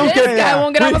don't this get, guy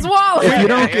won't get off his wallet. If you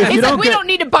don't, He's like, we don't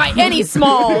need to buy any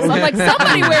smalls. I'm like,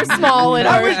 somebody wears small in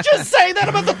I our... was just saying that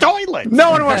about the toilet.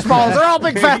 No one wears smalls. They're all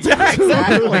big fat.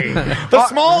 Exactly. The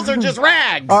smalls are just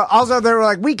rags. Also, they were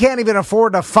like, we can't even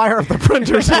afford to fire up the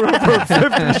printers for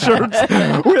 50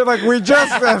 shirts. We're like, we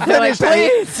just finished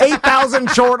an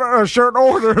 8,000 shirt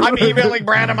order. I'm emailing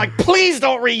Brad. I'm like, please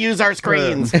don't reuse our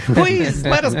screens. Please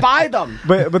let us buy them.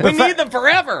 But we need them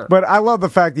forever. But I love the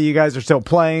fact that you guys are still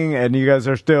playing and you guys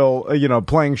are still,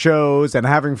 playing shows and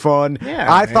having fun. Yeah,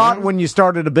 I thought when you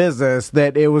started a business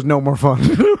that it was no more fun.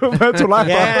 That's what I thought.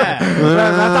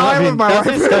 That's how I live my life.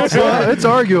 It's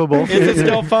arguable. Is it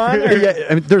still fun?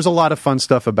 Yeah, there's a lot of fun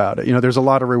stuff about it. There's a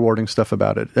lot of rewarding stuff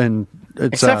about it, and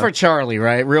except for Charlie,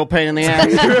 right? Real pain in the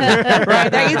ass.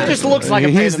 Right? He just looks like a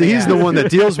pain in the ass. He's the one that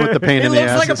deals with the pain in the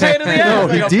ass. He looks like a pain in the ass. No,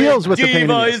 he deals with the pain in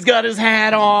the ass. He's got his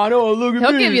hat on. Oh, look at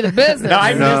He'll me. give you the business. No,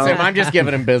 I'm just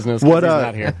giving him business because he's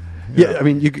not here. Yeah, I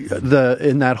mean,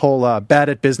 in that whole bad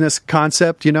at business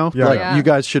concept, you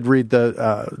guys should read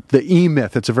the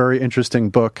E-Myth. It's a very interesting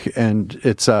book, and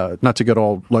it's not to get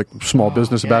all small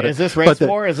business about it. Is this race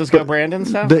war? Is this Go Brandon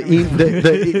stuff? The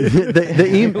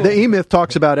E-Myth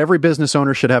talks about every business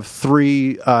owner should have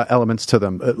 3 elements to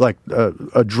them, like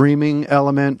a dreaming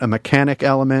element, a mechanic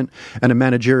element, and a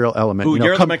managerial element. Ooh,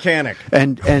 you're the mechanic,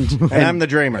 and I'm the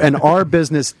dreamer. And our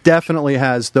business definitely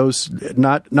has those,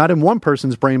 not in one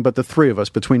person's brain, but the 3 of us,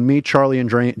 between me, Charlie, and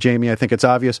Jamie. I think it's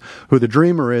obvious who the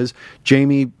dreamer is.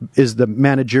 Jamie is the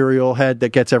managerial head that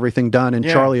gets everything done, and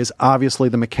Charlie is obviously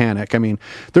the mechanic. I mean,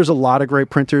 there's a lot of great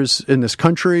printers in this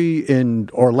country, in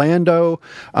Orlando,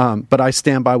 but I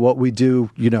stand by what we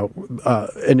do,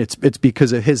 and it's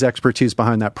because of his expertise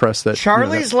behind that press. That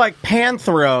Charlie's like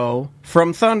Panthro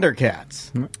from Thundercats.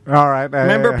 All right.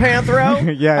 Remember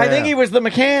Panthro? Yeah. I think he was the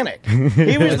mechanic.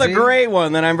 He was the gray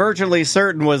one that I'm virtually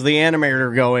certain was the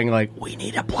animator going like, we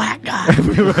need a black guy. so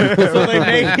they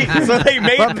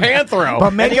made Panthro.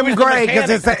 But make him gray because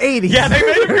it's the 80s. Yeah, they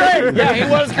made him gray. Yeah, he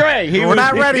was gray. We're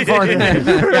not ready for him.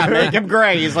 Yeah, make him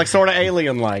gray. He's like sort of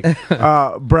alien-like.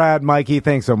 Brad, Mikey,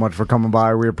 thanks so much for coming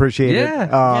by. We appreciate it.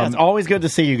 It's always good to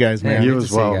see you guys, man. You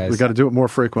as well. We got to do it more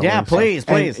frequently. Yeah, please.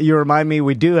 And you remind me,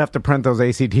 we do have to print those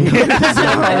ACT. We're going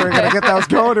to get those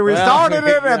going. And we started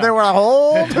it, and then we're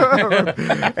hold.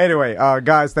 Anyway,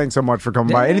 guys, thanks so much for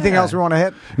coming by. Anything else we want to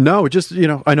hit? No, just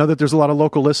I know that there's a lot of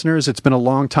local listeners. It's been a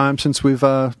long time since we've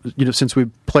since we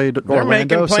played They're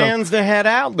Orlando. Making plans to head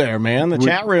out there, man. The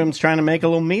chat room's trying to make a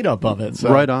little meetup of it.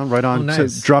 So. Right on. Oh,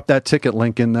 nice. So drop that ticket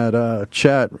link in that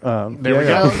chat. There we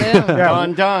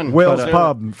go. Done. Will's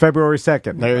Pub, February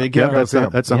 2nd. There you go. Yeah,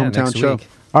 that's the hometown show.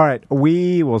 All right,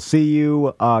 we will see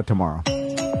you tomorrow.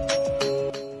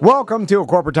 Welcome to A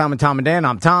Corporate Tom and Tom and Dan.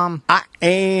 I'm Tom. I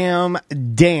am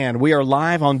Dan. We are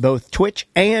live on both Twitch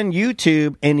and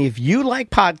YouTube. And if you like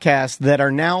podcasts that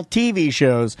are now TV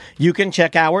shows, you can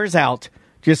check ours out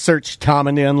Just search Tom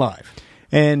and Dan Live.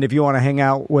 And if you want to hang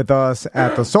out with us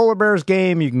at the Solar Bears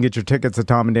game, you can get your tickets at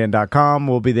tomanddan.com.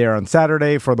 We'll be there on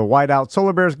Saturday for the Whiteout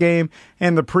Solar Bears game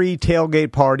and the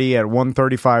pre-tailgate party at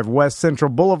 135 West Central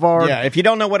Boulevard. Yeah, if you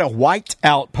don't know what a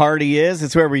whiteout party is,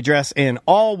 it's where we dress in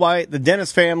all white. The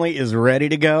Dennis family is ready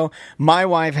to go. My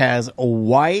wife has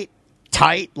white,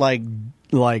 tight, like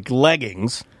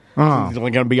leggings. It's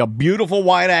going to be a beautiful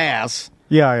white ass.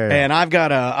 Yeah. And I've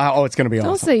got it's going to be awesome.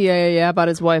 Don't say yeah about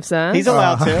his wife's ass. He's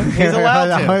allowed to. He's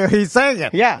allowed to. He's saying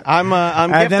it. Yeah, I'm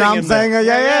and then I'm saying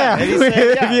yeah. And he's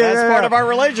saying, that's part of our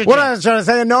relationship. What I was trying to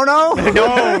say, no? No,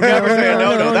 never say a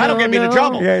no. That'll get me into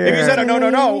trouble. If you said a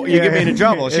no, you get me into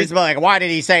trouble. She's like, why did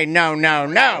he say no? And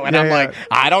I'm like,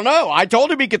 I don't know. I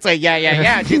told him he could say yeah.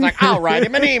 And she's like, I'll write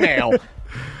him an email.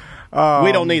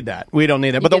 We don't need that.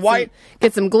 But the white...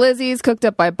 Get some glizzies cooked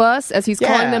up by Bus, as he's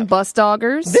calling them, Bus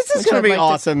Doggers. This is going to be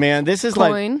awesome, man. This is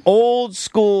like old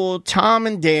school Tom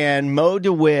and Dan, Mo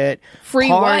DeWitt, free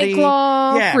party. White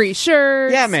Claw, free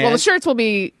shirts. Yeah, man. Well, the shirts will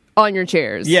be on your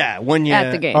chairs. Yeah, when you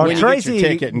at the game. When you Tracy get your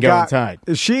ticket and go inside.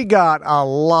 She got a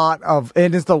lot of,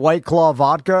 and it's the White Claw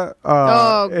vodka.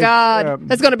 God,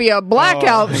 that's going to be a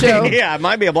blackout show. Yeah, it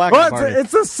might be a blackout party.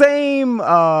 It's the same,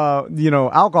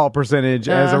 alcohol percentage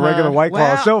as a regular White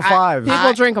Claw. Still 5.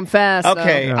 People drink them fast.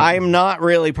 Okay, though. I'm not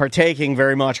really partaking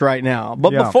very much right now.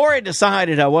 But before I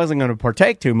decided I wasn't going to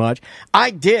partake too much,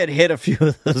 I did hit a few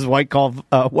of those White Claw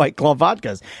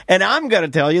vodkas, and I'm going to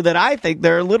tell you that I think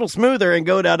they're a little smoother and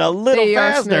go down a little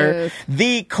faster.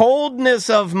 The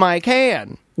coldness of my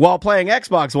can while playing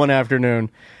Xbox one afternoon,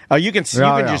 you can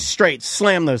just straight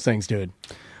slam those things, dude.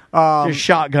 Just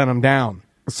shotgun them down.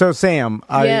 So, Sam,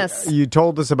 yes. You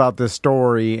told us about this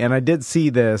story, and I did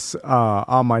see this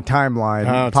on my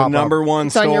timeline. It's a number one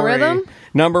story. On your rhythm?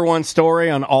 Number one story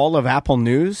on all of Apple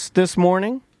News this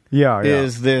morning. Yeah.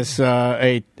 Is this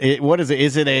what is it?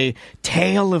 Is it a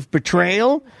tale of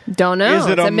betrayal? Don't know. Is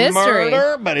it it's a mystery?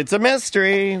 Murder? But it's a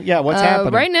mystery. Yeah, what's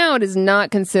happening? Right now, it is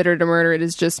not considered a murder. It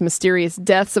is just mysterious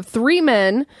deaths of 3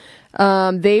 men.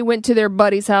 They went to their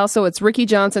buddy's house. So it's Ricky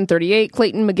Johnson, 38,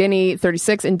 Clayton McGinney,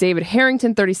 36, and David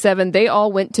Harrington, 37. They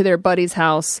all went to their buddy's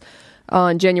house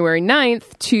on January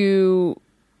 9th to...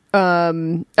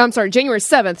 January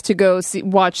 7th to go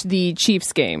watch the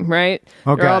Chiefs game, right?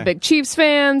 Okay. They're all big Chiefs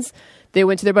fans. They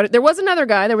went to their buddy. There was another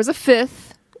guy. There was a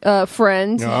 5th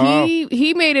friend. Oh.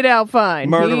 He made it out fine.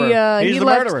 Murderer. He's the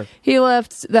murderer. He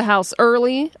left the house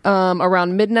early,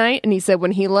 around midnight, and he said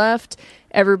when he left,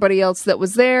 everybody else that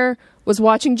was there was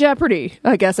watching Jeopardy.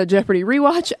 I guess a Jeopardy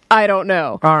rewatch. I don't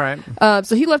know. All right.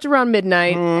 So he left around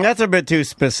midnight. That's a bit too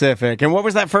specific. And what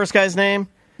was that first guy's name?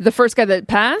 The first guy that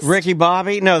passed? Ricky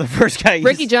Bobby? No, the first guy.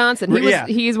 Ricky Johnson.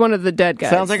 He's one of the dead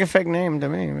guys. Sounds like a fake name to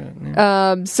me. But,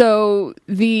 yeah. So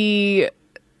the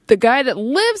guy that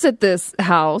lives at this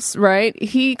house, right,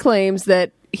 he claims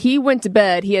that he went to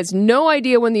bed. He has no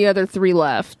idea when the other 3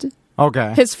 left.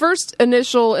 Okay. His first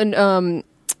initial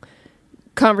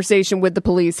conversation with the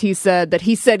police, he said that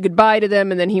he said goodbye to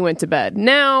them and then he went to bed.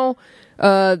 Now...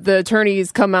 the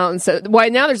attorneys come out and said,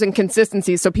 now there's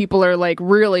inconsistencies, so people are like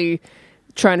really...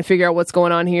 trying to figure out what's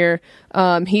going on here.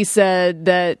 He said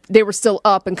that they were still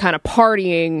up and kind of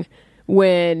partying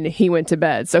when he went to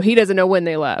bed. So he doesn't know when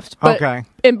they left. But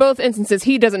in both instances,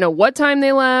 he doesn't know what time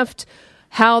they left,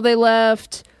 how they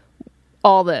left,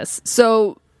 all this.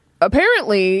 So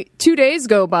apparently 2 days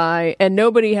go by and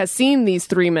nobody has seen these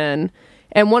 3 men.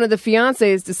 And one of the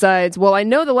fiancés decides, well, I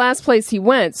know the last place he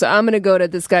went, so I'm going to go to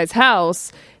this guy's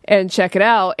house and check it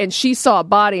out. And she saw a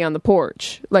body on the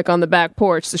porch, like on the back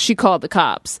porch. So she called the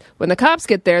cops. When the cops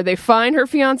get there, they find her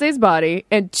fiance's body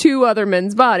and 2 other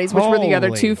men's bodies, which were the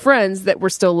other 2 friends that were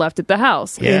still left at the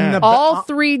house. Yeah. All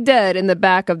 3 dead in the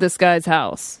back of this guy's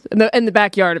house, in the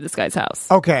backyard of this guy's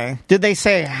house. Okay. Did they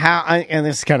say how? And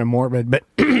this is kind of morbid, but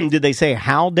did they say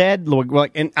how dead?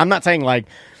 Like, and I'm not saying like.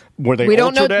 Were they? We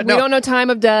don't know. Dead? We don't know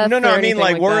time of death. No. I mean,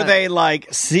 like, were they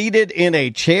like seated in a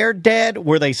chair, dead?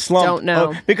 Were they slumped? Don't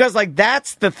know. Because like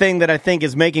that's the thing that I think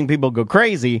is making people go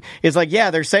crazy. Is like, yeah,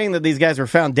 they're saying that these guys were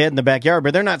found dead in the backyard,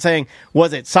 but they're not saying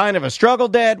was it sign of a struggle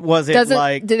dead? Was it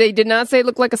like? They did not say it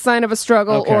looked like a sign of a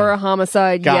struggle or a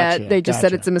homicide yet. They just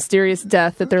said it's a mysterious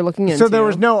death that they're looking into. So there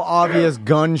was no obvious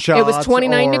gunshots. It was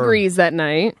 29 degrees that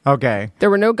night. Okay.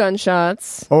 There were no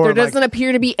gunshots. There doesn't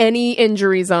appear to be any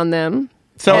injuries on them.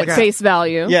 So at face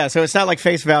value. Yeah, so it's not like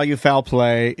face value foul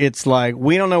play. It's like,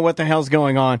 we don't know what the hell's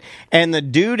going on. And the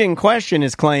dude in question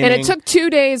is claiming... And it took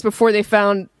 2 days before they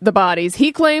found the bodies.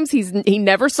 He claims he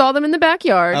never saw them in the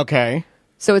backyard. Okay.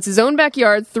 So it's his own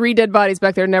backyard, 3 dead bodies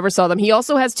back there, never saw them. He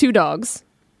also has 2 dogs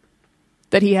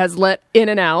that he has let in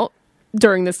and out.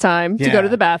 during this time to go to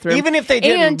the bathroom. Even if they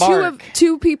didn't and bark.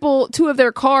 two of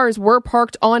their cars were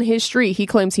parked on his street. He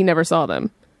claims he never saw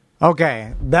them.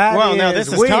 Okay, this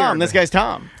is weird. Tom. This guy's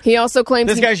Tom. He also claims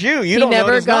This guy's you. You he don't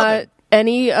never notice got nothing.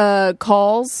 any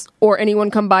calls or anyone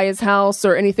come by his house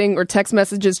or anything or text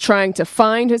messages trying to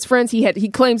find his friends. He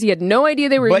claims he had no idea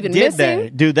they were But even did missing. they?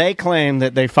 Do they claim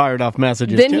that they fired off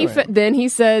messages Then to him? then he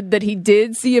said that he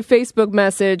did see a Facebook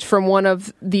message from one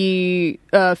of the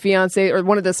fiance or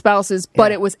one of the spouses,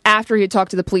 but it was after he had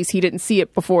talked to the police. He didn't see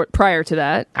it prior to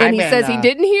that, and he says he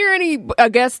didn't hear any. I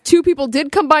guess two people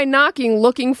did come by knocking,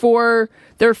 looking for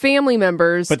their family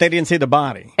members, But they didn't see the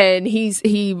body. and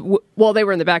well, they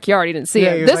were in the backyard. He didn't see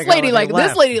Yeah, it. he was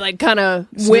This lady kind of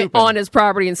went on his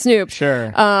property and snooped.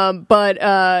 Sure.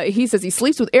 But he says he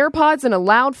sleeps with AirPods and a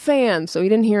loud fan, so he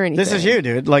didn't hear anything. This is you,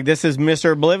 dude. Like, this is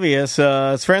Mr. Oblivious.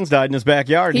 His friends died in his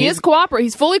backyard. He is cooperating.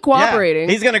 He's fully cooperating.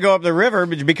 Yeah, he's going to go up the river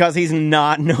because he's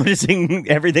not noticing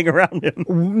everything around him.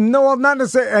 No, I'm not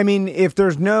necessarily. I mean, if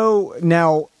there's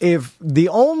if the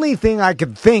only thing I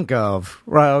could think of,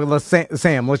 right?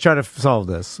 Sam, let's try to solve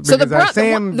this. So one of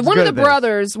the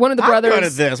brothers, I'm good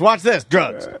at this. Watch this.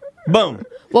 Drugs. Boom.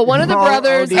 Well, one of the Oh,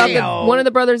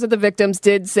 brothers of the victims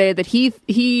did say that he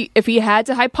if he had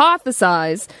to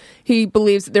hypothesize, he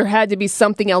believes that there had to be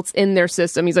something else in their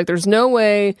system. He's like, there's no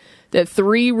way that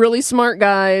three really smart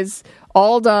guys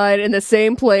all died in the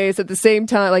same place at the same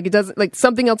time. Like, it doesn't, like,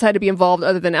 something else had to be involved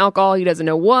other than alcohol. He doesn't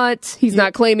know what. He's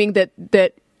not claiming that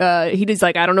he just,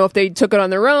 like, I don't know if they took it on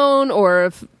their own or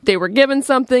if they were given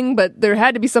something, but there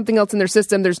had to be something else in their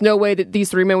system. There's no way that these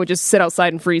three men would just sit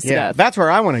outside and freeze to death. That's where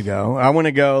I want to go. I want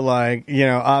to go, like,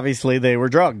 obviously they were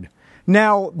drugged.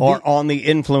 Now, or on the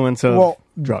influence of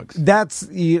drugs. That's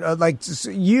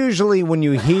usually when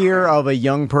you hear of a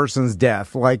young person's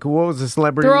death, like, what was the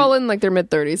celebrity? They're all in like their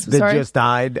mid-30s. That just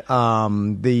died.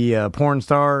 The porn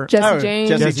star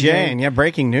Jesse Jane. Yeah,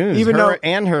 breaking news. Even her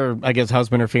and her, I guess,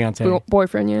 husband or fiance,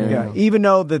 boyfriend. Yeah. Even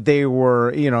though that they were,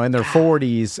 in their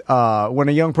 40s, when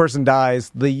a young person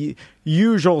dies, the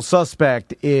usual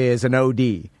suspect is an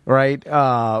OD, right?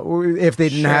 If they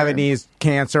didn't have any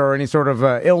cancer or any sort of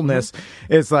illness,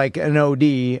 it's like an OD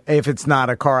if it's not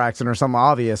a car accident or something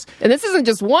obvious. And this isn't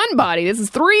just one body, this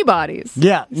is three bodies.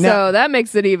 Yeah. So that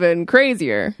makes it even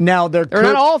crazier. Now, they're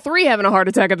not all three having a heart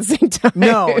attack at the same time.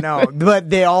 No. But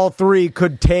they all three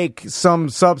could take some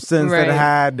substance that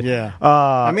had... Yeah.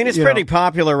 I mean, it's pretty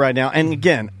popular right now. And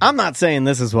again, I'm not saying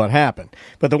this is what happened.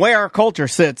 But the way our culture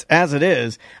sits as it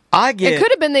is, it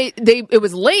could have been it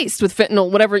was laced with fentanyl,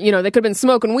 whatever, they could have been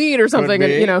smoking weed or something,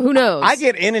 and who knows. I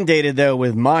get inundated though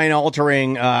with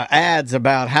mind-altering ads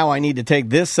about how I need to take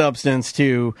this substance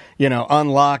to,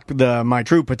 unlock my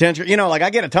true potential. I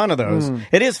get a ton of those.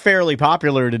 It is fairly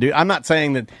popular to do. I'm not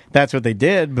saying that that's what they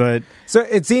did, but so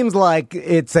it seems like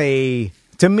it's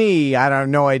to me, I have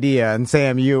no idea. And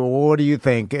Sam, what do you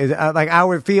think? I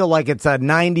would feel like it's a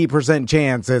 90%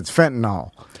 chance it's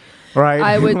fentanyl. Right,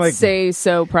 I would say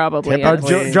so, probably.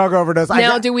 Yes. Drug overdose.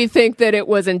 Now, do we think that it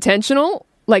was intentional?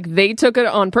 Like they took it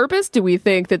on purpose? Do we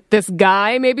think that this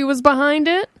guy maybe was behind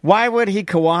it? Why would he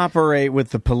cooperate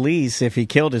with the police if he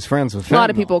killed his friends with fentanyl? A lot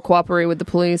of people cooperate with the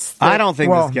police. I don't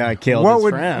think this guy killed his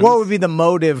friends. What would be the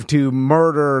motive to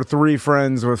murder three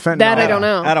friends with fentanyl? That I don't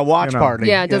know. At a watch party.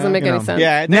 Yeah, it doesn't make any sense.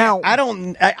 Yeah, now I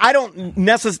don't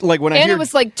necessarily like when I hear. And it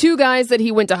was like two guys that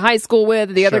he went to high school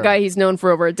with. The other guy he's known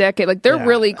for over a decade. Like they're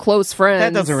really close friends.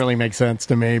 That doesn't really make sense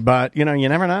to me, but you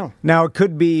never know. Now it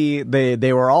could be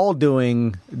they were all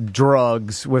doing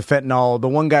drugs with fentanyl. The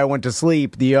one guy went to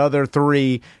sleep. The other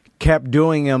three kept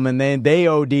doing them, and then they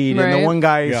OD'd, and the one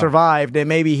guy survived, and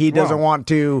maybe he doesn't want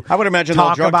to. I would imagine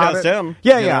they'll drug test him.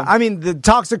 Yeah. I mean, the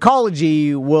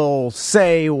toxicology will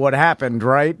say what happened,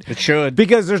 right? It should,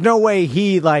 because there's no way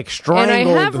he strangled. And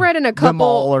I have read in a couple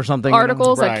or something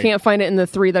articles. I can't find it in the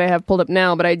three that I have pulled up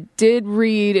now, but I did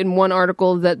read in one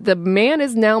article that the man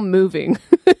is now moving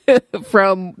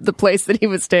from the place that he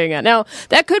was staying at. Now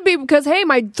that could be because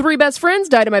my three best friends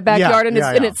died in my backyard, and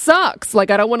it sucks. Like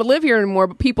I don't want to live here anymore.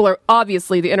 But people are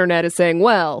obviously the internet is saying,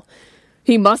 well,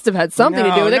 he must have had something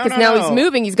to do with it because now he's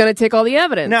moving. He's going to take all the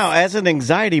evidence. No, as an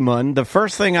anxiety mun, the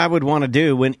first thing I would want to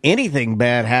do when anything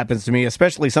bad happens to me,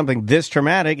 especially something this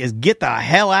traumatic, is get the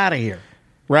hell out of here.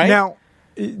 Right now.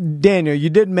 Daniel, you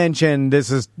did mention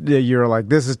you're like,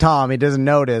 this is Tom. He doesn't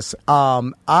notice.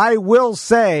 I will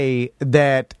say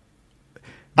that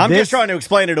I'm just trying to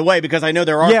explain it away because I know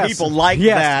there are people like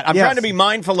that. I'm trying to be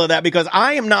mindful of that because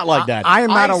I am not like that. I am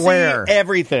not aware. See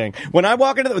everything. When I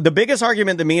walk into the biggest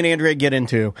argument that me and Andrea get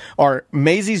into are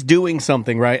Maisie's doing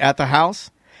something right at the house.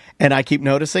 and I keep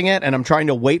noticing it, and I'm trying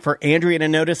to wait for Andrea to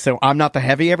notice so I'm not the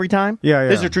heavy every time. Yeah.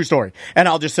 This is a true story. And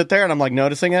I'll just sit there and I'm like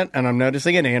noticing it, and I'm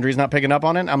noticing it, and Andrea's not picking up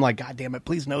on it. I'm like, God damn it,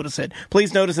 please notice it.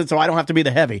 Please notice it so I don't have to be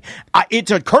the heavy. It's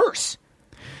a curse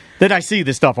that I see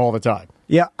this stuff all the time.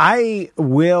 Yeah,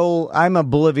 I'm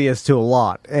oblivious to a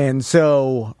lot. And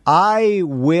so I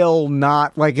will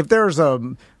not, like, if there's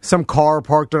some car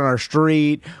parked on our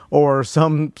street or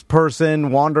some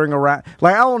person wandering around,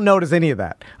 like, I won't notice any of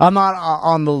that. I'm not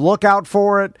on the lookout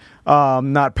for it.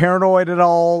 Not paranoid at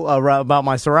all about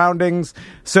my surroundings.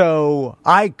 So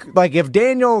if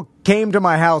Daniel came to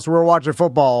my house, we were watching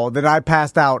football, then I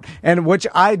passed out, and which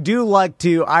I do like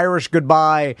to Irish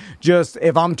goodbye. Just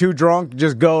if I'm too drunk,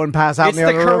 just go and pass out in the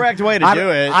other room. It's the correct way to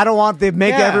do it. I don't want to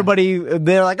make everybody.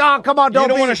 They're like, oh, come on, You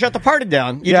don't want to shut the party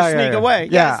down. You just sneak away.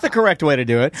 Yeah, it's the correct way to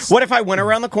do it. What if I went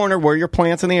around the corner where your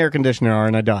plants and the air conditioner are,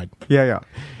 and I died? Yeah.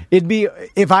 It'd be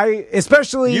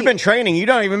especially. You've been training. You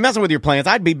don't even messing with your plants.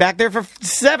 I'd be back there for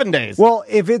 7 days. Well,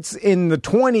 if it's in the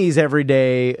 20s every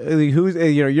day,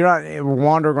 you're not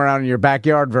wandering around in your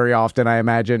backyard very often. I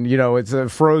imagine it's a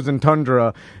frozen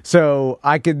tundra, so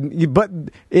I could. But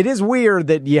it is weird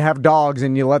that you have dogs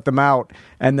and you let them out,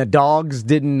 and the dogs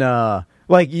didn't.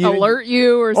 Alert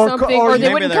you or something, or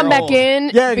they wouldn't come back in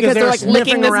because they're like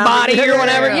licking this body or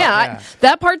whatever. Yeah,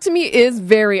 that part to me is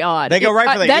very odd. They go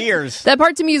right for the ears. That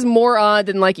part to me is more odd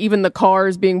than like even the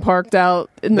cars being parked out.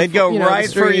 They'd go right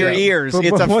for your ears.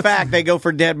 It's a fact. They go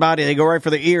for dead body. They go right for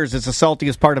the ears. It's the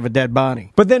saltiest part of a dead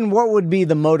body. But then, what would be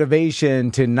the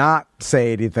motivation to not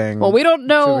say anything? Well, we don't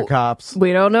know. To the cops.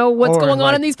 We don't know what's going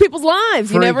on in these people's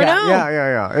lives. You never know.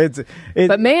 Yeah.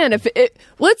 But man,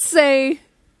 let's say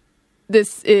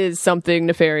this is something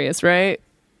nefarious, right?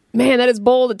 Man, that is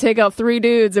bold to take out 3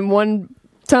 dudes in one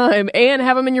time and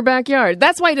have them in your backyard.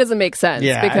 That's why it doesn't make sense.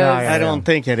 Yeah, because I don't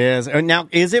think it is. Now,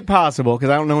 is it possible, because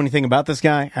I don't know anything about this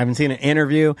guy, I haven't seen an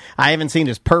interview, I haven't seen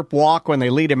his perp walk when they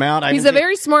lead him out. He's a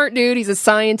very smart dude. He's a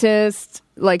scientist.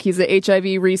 Like, he's an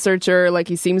HIV researcher. Like,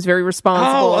 he seems very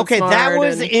responsible. Oh, okay, that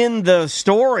was in the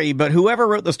story, but whoever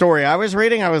wrote the story I was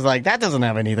reading, I was like, that doesn't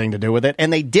have anything to do with it.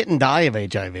 And they didn't die of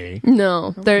HIV.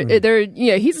 No.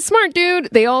 He's a smart dude.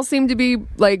 They all seem to be,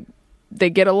 like, they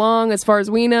get along as far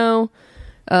as we know.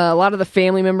 A lot of the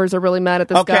family members are really mad at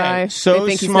this guy. So they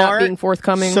think he's not being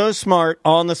forthcoming. So smart,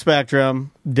 on the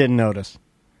spectrum, didn't notice.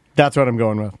 That's what I'm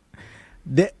going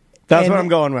with. That's what I'm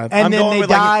going with. And then they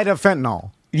died of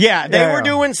fentanyl. Yeah, they were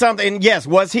doing something. Yes,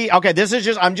 was he? Okay,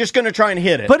 I'm just going to try and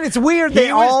hit it. But it's weird.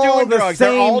 He was doing drugs.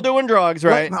 They're all doing drugs,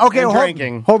 right? Okay,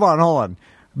 drinking. Hold on.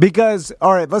 Because,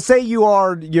 all right, let's say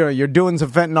you're doing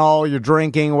some fentanyl, you're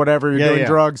drinking, whatever, you're doing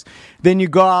drugs. Then you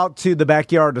go out to the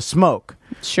backyard to smoke.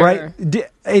 Sure. Right?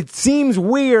 It seems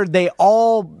weird they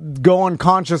all go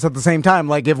unconscious at the same time.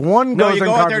 Like, if one goes you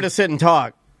go out there to sit and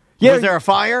talk. Yeah. Was there a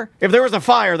fire? If there was a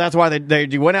fire, that's why they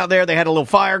went out there. They had a little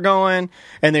fire going,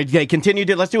 and they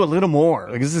continued it. Let's do a little more.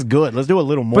 Like, this is good. Let's do a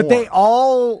little more. But they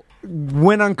all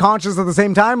went unconscious at the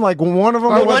same time. Like, one of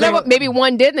them, maybe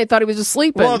one did, and they thought he was just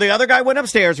sleeping. Well, the other guy went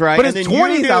upstairs, right? But it's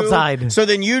 20s outside. So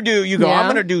then you go, I'm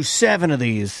going to do 7 of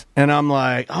these, and I'm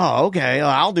like, oh, okay,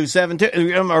 I'll do 7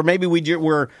 too. Or maybe we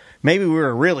were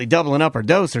really doubling up our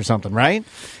dose or something, right?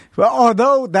 Well,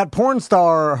 although that porn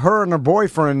star, her and her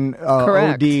boyfriend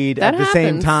OD'd at the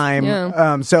same time.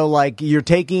 Yeah. So, like, you're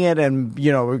taking it and,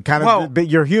 kind of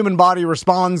your human body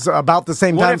responds about the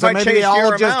same time. So maybe they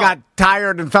all just got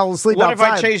tired and fell asleep outside. What if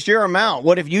I chased your amount?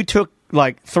 What if you took,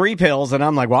 like, 3 pills and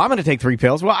I'm like, well, I'm going to take 3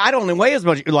 pills. Well, I don't weigh as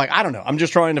much. Like, I don't know. I'm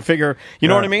just trying to figure, you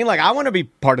know what I mean? Like, I want to be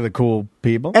part of the cool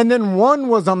people. And then one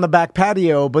was on the back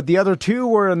patio, but the other 2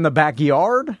 were in the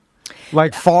backyard.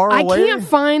 Like, far away? I can't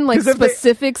find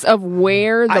specifics of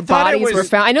where the bodies were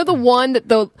found. I know the one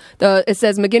that it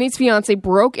says McGinney's fiance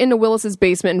broke into Willis's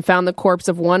basement and found the corpse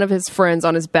of one of his friends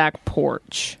on his back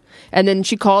porch. And then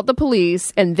she called the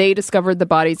police, and they discovered the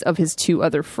bodies of his 2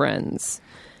 other friends.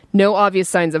 No obvious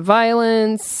signs of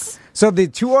violence. So the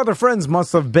 2 other friends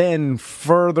must have been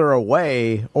further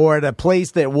away or at a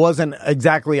place that wasn't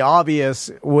exactly obvious.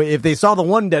 If they saw the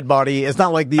one dead body, it's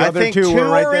not like the other 2 were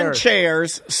right there. 2 were in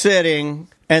chairs sitting,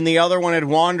 and the other one had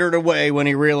wandered away when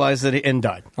he realized that and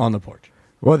died on the porch.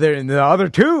 Well, they're in the other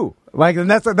 2. Like, and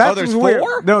that's there's weird.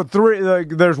 4? No, 3. Like,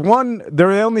 there's one. They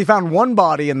only found one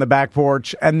body in the back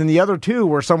porch, and then the other 2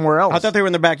 were somewhere else. I thought they were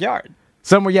in the backyard.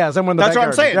 Somewhere in the backyard. That's what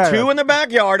I'm saying. 2 in the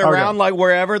backyard around like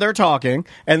wherever they're talking,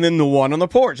 and then the one on the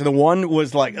porch. The one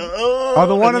was like, the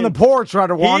one on the porch tried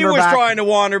to wander back. He was trying to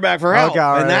wander back for help,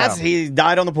 he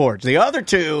died on the porch. The other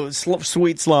 2,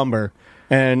 sweet slumber.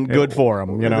 And good for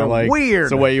them, weird. It's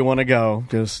the way you want to go,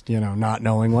 just, not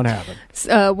knowing what happened.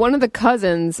 One of the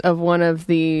cousins of one of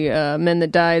the men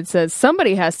that died says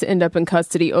somebody has to end up in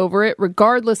custody over it,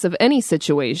 regardless of any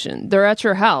situation. They're at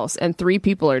your house and 3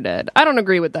 people are dead. I don't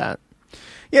agree with that.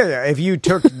 Yeah. If you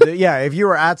took, if you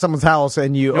were at someone's house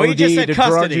and you OD'd, he just said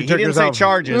custody. He didn't say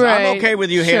charges. Right. I'm okay with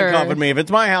you handcuffing me. If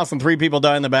it's my house and 3 people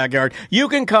die in the backyard, you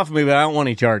can cuff me, but I don't want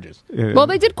any charges. Well,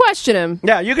 they did question him.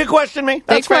 Yeah, you can question me.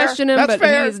 That's they questioned him, That's but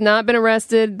fair. he has not been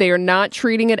arrested. They are not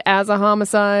treating it as a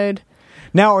homicide.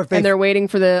 Now, and they're waiting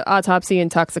for the autopsy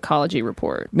and toxicology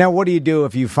report. Now, what do you do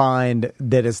if you find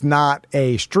that it's not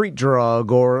a street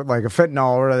drug or like a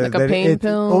fentanyl or like a pain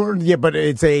pill? But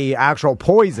it's a actual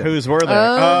poison? Whose were they?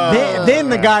 Then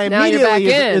the guy immediately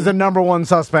is a number 1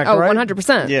 suspect, right?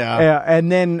 100%. Yeah. And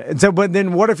then, but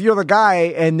then what if you're the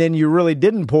guy and then you really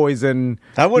didn't poison?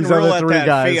 I wouldn't these rule other out 3 that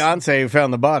guys. fiance who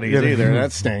found the bodies either.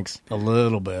 That stinks a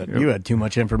little bit. You had too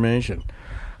much information.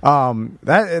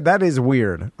 That is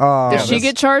weird. Did she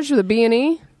get charged with a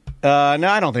B&E? No,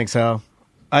 I don't think so.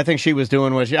 I think she was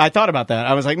doing what I thought about that.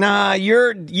 I was like, nah,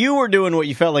 you were doing what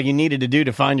you felt like you needed to do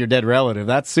to find your dead relative.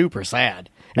 That's super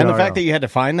sad. And the fact that you had to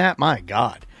find that, my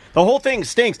God. The whole thing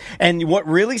stinks. And what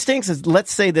really stinks is,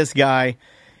 let's say this guy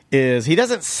he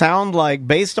doesn't sound like,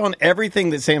 based on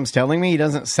everything that Sam's telling me, he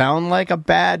doesn't sound like a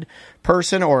bad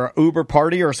person or an Uber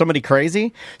party or somebody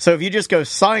crazy. So if you just go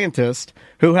scientist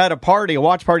who had a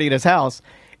watch party at his house,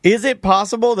 is it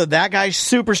possible that guy's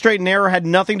super straight and narrow had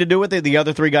nothing to do with it? The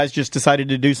other 3 guys just decided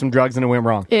to do some drugs and it went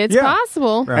wrong. It's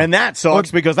possible. Yeah. And that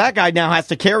sucks because that guy now has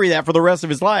to carry that for the rest of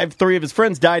his life. 3 of his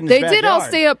friends died in his backyard. They did all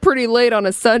stay up pretty late on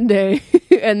a Sunday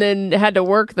and then had to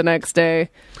work the next day.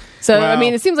 So,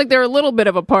 it seems like they're a little bit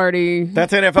of a party.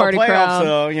 That's NFL playoffs,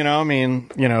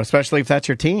 so, especially if that's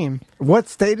your team. What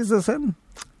state is this in?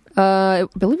 I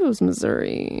believe it was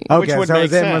Missouri. Okay, which would so make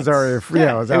it's in sense. Missouri.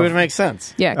 Yeah, it would make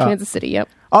sense. Yeah, Kansas City, yep.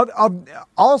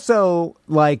 Also,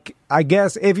 like, I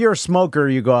guess if you're a smoker,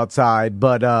 you go outside,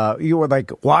 but you were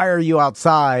like, why are you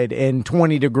outside in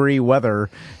 20-degree weather?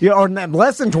 Or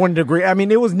less than 20 degree. I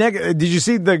mean, it was negative. Did you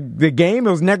see the game?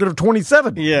 It was negative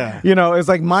 27. Yeah. It was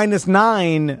like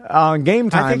 -9 on game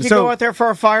time. I think you go out there for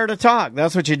a fire to talk.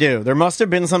 That's what you do. There must have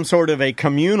been some sort of a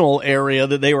communal area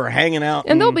that they were hanging out.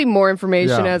 And there'll be more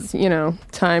information as,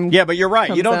 time. Yeah, but you're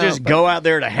right. You don't just go out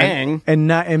there to hang. And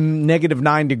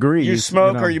 -9 degrees. You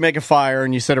smoke or you make a fire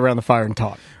and you sit around the fire and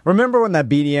talk. Remember when that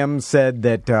BDM said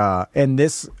that, and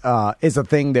this is a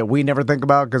thing that we never think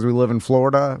about because we live in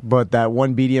Florida, but that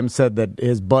one BDM said that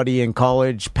his buddy in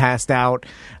college passed out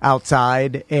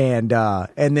outside, and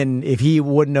then he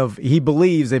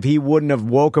believes if he wouldn't have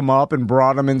woke him up and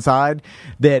brought him inside,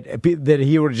 that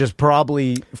he would have just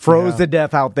probably froze to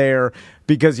death out there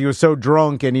because he was so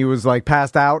drunk and he was like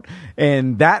passed out,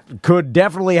 and that could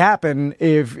definitely happen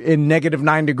if in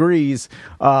 -9 degrees.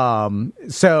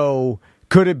 So.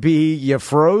 Could it be you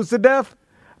froze to death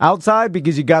outside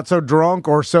because you got so drunk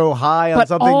or so high on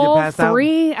something you passed out? All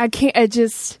 3? I can't.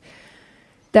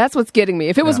 That's what's getting me.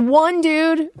 If it was one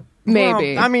dude,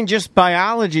 maybe. Well, just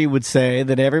biology would say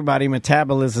that everybody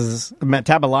metabolizes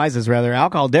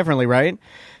alcohol differently, right?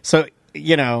 So,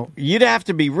 you'd have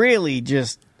to be really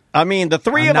just. The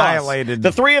 3 of us.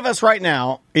 The 3 of us right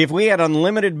now, if we had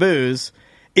unlimited booze.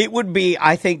 It would be,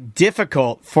 I think,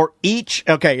 difficult for each.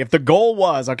 Okay, if the goal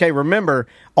was, remember,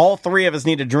 all 3 of us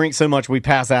need to drink so much we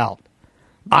pass out.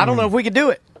 I don't know if we could do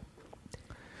it.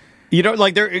 You don't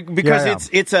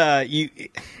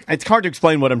it's hard to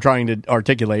explain what I'm trying to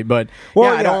articulate, but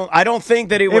I don't think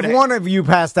that it would. If one of you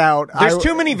passed out, there's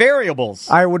too many variables.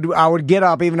 I would get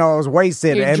up even though I was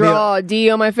wasted. You draw a D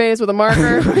on my face with a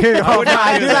marker. I would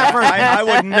not do that. I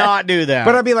would not do that.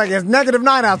 But I'd be like, it's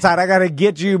 -9 outside. I got to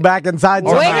get you back inside.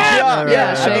 Wake up!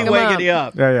 Yeah, shake him up. You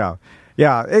up.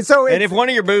 Yeah. And if one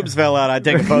of your boobs fell out, I'd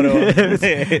take a photo of it.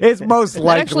 It's most likely.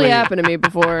 That actually happened to me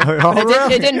before.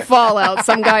 It didn't fall out.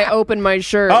 Some guy opened my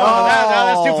shirt. Oh,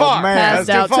 that's too far. Man. That's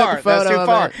too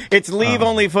far. It's leave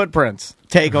only footprints.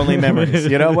 Take only memories.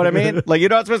 You know what I mean? Like, you're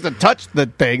not supposed to touch the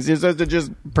things. You're supposed to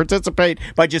just participate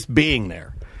by just being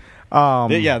there.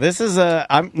 This is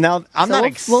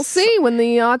We'll see when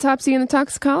the autopsy and the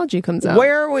toxicology comes out.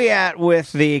 Where are we at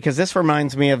with because this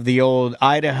reminds me of the old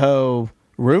Idaho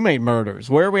roommate murders.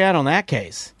 Where are we at on that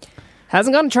case?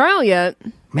 Hasn't gone to trial yet.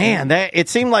 Man, it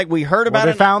seemed like we heard about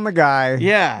it. They found the guy.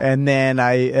 Yeah. And then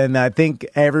I think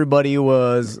everybody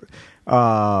was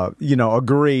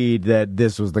agreed that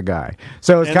this was the guy.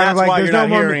 So it's kind of like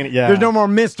there's no more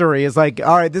mystery. It's like,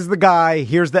 all right, this is the guy.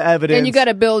 Here's the evidence. And you got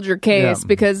to build your case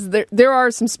because there are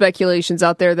some speculations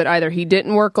out there that either he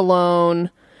didn't work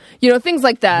alone. things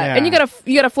like that. Yeah. And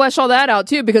you gotta flesh all that out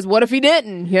too, because what if he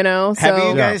didn't? So, have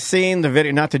you guys seen the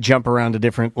video? Not to jump around to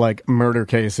different like murder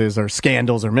cases or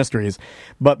scandals or mysteries,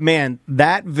 but man,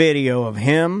 that video of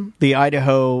him, the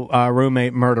Idaho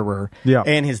roommate murderer,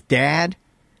 and his dad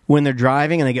when they're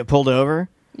driving and they get pulled over,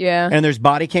 and there's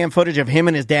body cam footage of him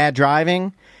and his dad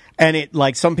driving. And it,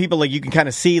 like, some people, like, you can kind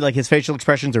of see, like, his facial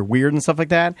expressions are weird and stuff like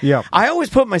that. Yeah. I always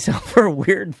put myself for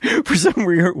some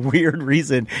weird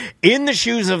reason in the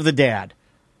shoes of the dad.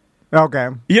 Okay.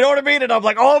 You know what I mean? And I'm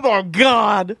like, oh my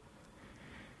God.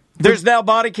 There's now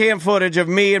body cam footage of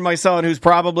me and my son, who's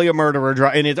probably a murderer,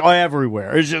 and it's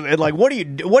everywhere. It's just like, what do you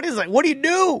do? What do you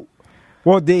do?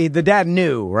 Well, the dad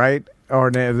knew, right? Or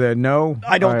no?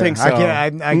 I don't think so. I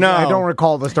don't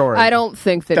recall the story. I don't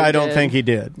think that. I don't think he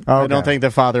did. Okay. I don't think the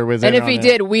father was. And in if he on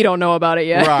did, we don't know about it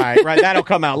yet. Right. That'll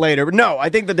come out later. But no, I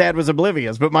think the dad was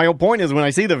oblivious. But my whole point is, when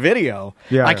I see the video,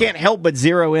 I can't help but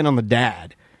zero in on the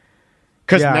dad.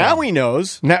 Because now he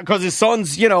knows. Now, because his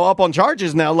son's, up on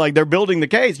charges now, like they're building the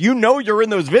case. You know you're in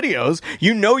those videos.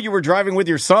 You know you were driving with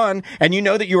your son, and you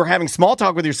know that you were having small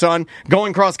talk with your son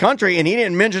going cross country, and he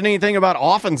didn't mention anything about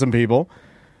offing some people.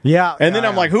 Yeah. And then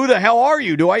I'm like, who the hell are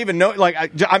you? Do I even know? Like,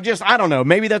 I don't know.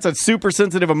 Maybe that's a super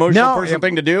sensitive, emotional person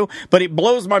thing to do, but it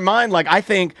blows my mind. Like, I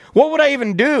think, what would I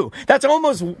even do?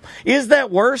 Is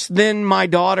that worse than my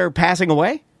daughter passing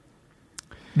away?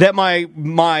 That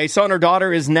my son or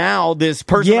daughter is now this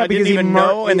person I didn't even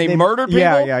know, and they murdered people?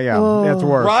 Yeah. Oh. That's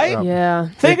worse. Right? Yeah.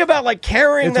 Think about, like,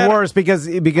 carrying it's that. It's worse because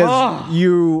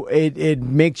it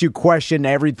makes you question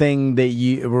everything that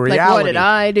reality. Like, what did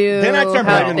I do? Then I start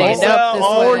How blaming did they end up this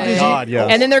myself. way? God, yes.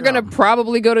 And then they're going to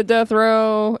probably go to death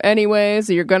row anyway,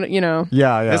 so you're going to,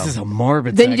 Yeah. This is a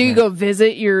morbid Then segment. do you go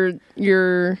visit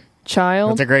your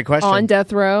child? That's a great question. On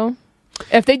death row?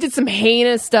 If they did some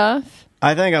heinous stuff?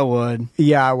 I think I would.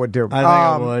 Yeah, I would too. I think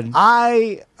I would.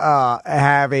 I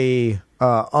have a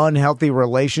unhealthy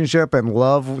relationship and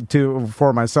love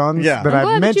for my sons. Yeah. that I'm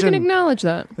glad I've that you can mentioned. acknowledge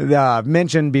that. I've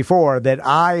mentioned before that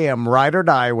I am ride or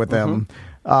die with them.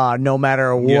 No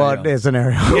matter what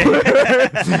scenario.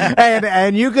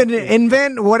 and you can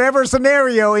invent whatever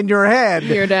scenario in your head.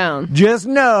 You're down. Just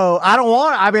know,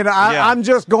 I'm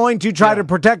just going to try to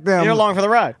protect them. You're along for the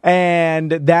ride. And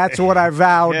that's what I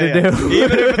vowed to do.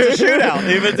 Even if it's a shootout.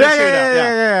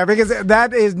 Yeah, because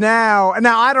that is now.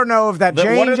 Now, I don't know if that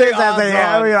changes as they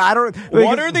have.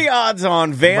 What are the odds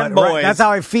on Van Boys? Right, that's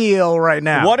how I feel right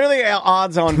now. What are the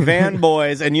odds on Van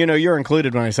Boys? And you're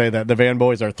included when I say that. The Van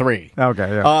Boys are 3.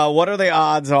 Okay. Yeah. What are the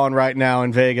odds on right now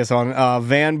in Vegas on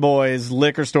Van Boys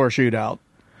liquor store shootout?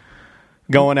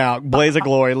 Going out, Blaze of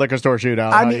Glory, liquor store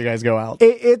shootout. How do you guys go out?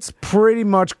 It's pretty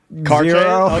much Car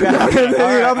zero.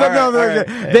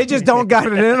 Okay. They just don't got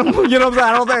it in them. You know what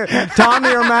I'm saying? I don't think Tommy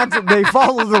or Matt, they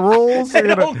follow the rules. They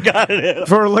don't got it in them.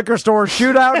 For a liquor store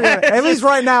shootout. At least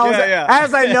right now,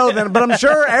 as I know them. But I'm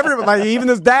sure everybody, like even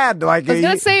his dad, like I was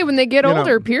gonna say when they get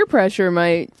older, peer pressure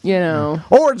might,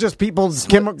 or just people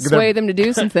sway them to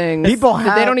do some things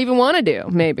that they don't even want to do.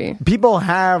 Maybe people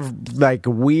have like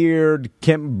weird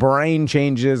brain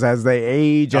changes as they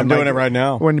age. I'm doing it right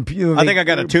now. I think I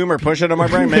got a tumor pushing on my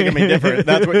brain, making me different.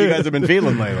 That's what you guys have been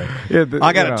feeling lately.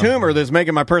 I got a tumor that's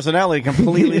making my personality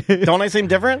completely. Don't I seem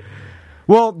different?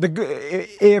 Well,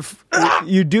 if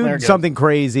you do something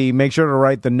crazy, make sure to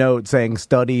write the note saying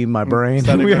 "study my brain."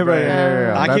 Study my brain.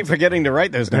 I keep forgetting to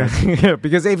write those notes.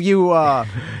 Because if you,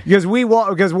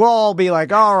 because we'll all be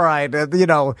like, all right,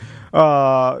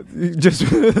 just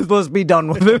let's be done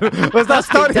with it. Let's not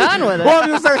study. Be done with it. Well, I'm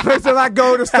just saying, let's not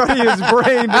go to study his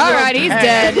brain. All right, he's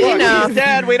dead. He's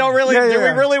dead. We don't really. Do we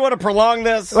really want to prolong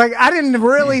this? Like, I didn't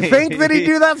really think that he'd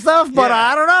do that stuff, but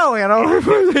I don't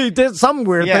know. He did some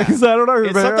weird things. I don't know.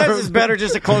 Sometimes it's better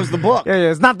just to close the book. Yeah,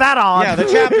 it's not that odd. Yeah, the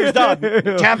chapter's done.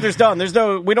 Chapter's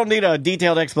done. We don't need a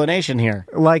detailed explanation here.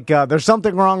 Like, there's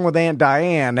something wrong with Aunt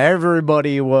Diane.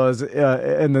 Everybody was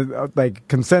in the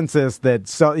consensus that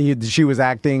she was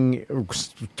acting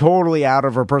totally out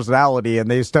of her personality,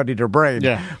 and they studied her brain.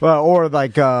 Yeah. Or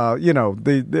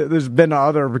there's been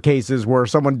other cases where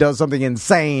someone does something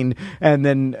insane, and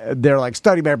then they're like,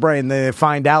 study my brain. They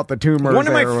find out the tumor. One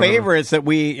of my favorites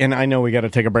and I know we got to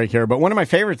take a break here, but one of my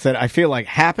favorites that I feel like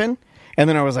happened, and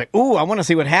then I was like, ooh, I want to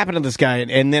see what happened to this guy,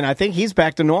 and then I think he's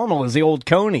back to normal, is the old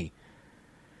Coney.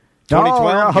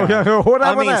 2012. What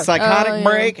happened? I mean, psychotic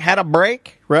break, had a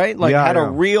break, right? Like, had a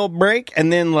real break,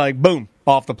 and then, like, boom,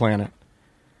 off the planet.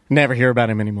 Never hear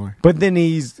about him anymore. But then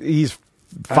he's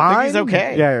fine. I think he's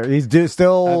okay. Yeah, he's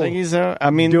still. I think he's.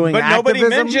 Doing but activism? Nobody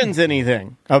mentions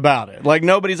anything about it. Like,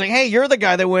 nobody's like, "Hey, you're the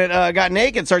guy that went got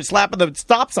naked, started slapping the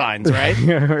stop signs, right?"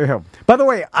 Yeah. By the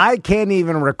way, I can't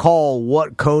even recall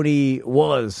what Coney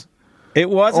was. It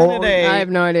wasn't I have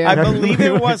no idea. I believe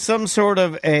it was some sort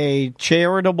of a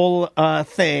charitable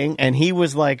thing, and he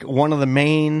was like one of the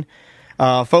main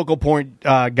focal point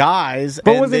guys.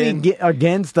 But wasn't he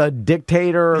against a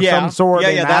dictator of some sort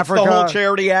in that's Africa? the whole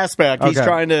charity aspect. He's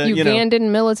trying to, Ugandan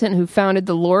militant who founded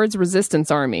the Lord's Resistance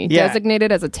Army,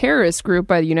 designated as a terrorist group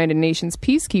by the United Nations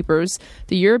peacekeepers,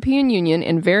 the European Union,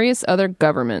 and various other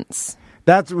governments.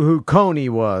 That's who Coney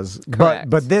was. Correct.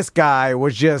 But this guy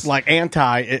was just like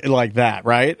anti like that,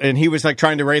 right? And he was like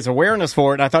trying to raise awareness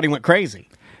for it, and I thought he went crazy.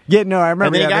 Yeah, no, I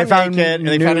remember. And then he got naked, and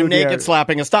they found him naked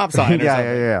slapping a stop sign.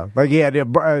 Yeah. Like he had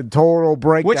a total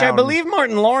breakdown. Which I believe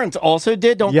Martin Lawrence also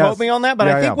did. Don't quote me on that, but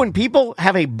I think when people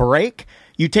have a break,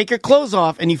 you take your clothes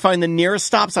off and you find the nearest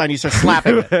stop sign, you start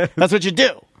slapping it. That's what you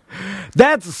do.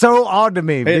 That's so odd to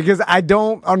me because I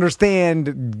don't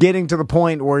understand getting to the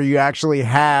point where you actually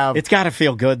have. It's got to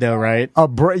feel good though, right?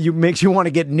 Makes you want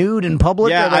to get nude in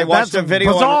public. Yeah, I watched a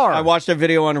video. Bizarre. I watched a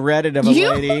video on Reddit of a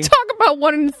lady. You talk about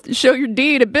wanting to show your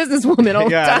D to businesswomen all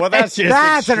the time. Well, that's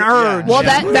an urge. Well,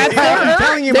 that's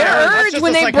their urge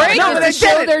when they break is to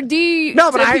show their D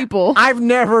to people. I've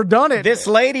never done it. This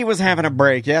lady was having a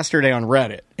break yesterday on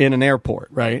Reddit in an airport,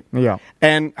 right? Yeah.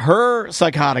 And her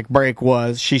psychotic break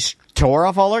was she tore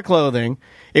off all her clothing.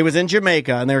 It was in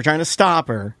Jamaica, and they were trying to stop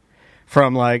her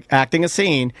from like acting a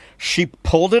scene. She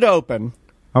pulled it open.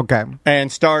 Okay.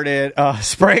 And started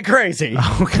spray crazy.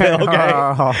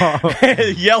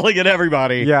 Okay. Yelling at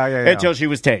everybody. Yeah. Until she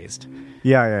was tased.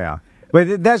 Yeah.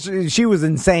 But she was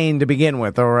insane to begin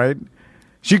with, all right?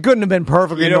 She couldn't have been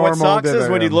perfectly normal. You know what sucks is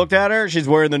when you looked at her, she's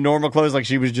wearing the normal clothes like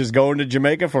she was just going to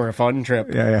Jamaica for a fun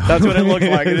trip. Yeah. That's what it looked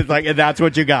like. And it's like, and that's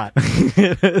what you got.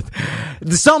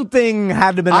 Something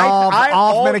had to have been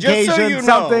off medication. Just so you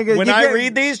know, when I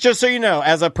read these, just so you know,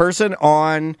 as a person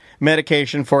on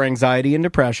medication for anxiety and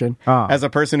depression, as a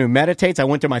person who meditates, I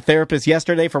went to my therapist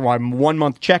yesterday for my 1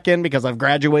 month check-in because I've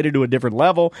graduated to a different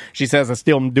level. She says I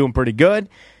still am doing pretty good.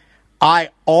 I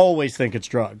always think it's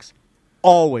drugs.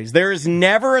 Always. There is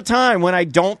never a time when I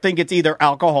don't think it's either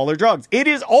alcohol or drugs. It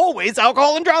is always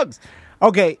alcohol and drugs.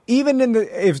 Okay, even in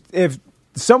if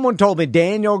someone told me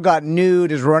Daniel got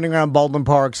nude, is running around Baldwin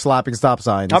Park slapping stop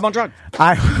signs, I'm on drugs.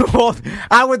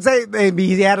 I would say maybe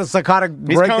he had a psychotic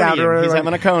breakdown. He's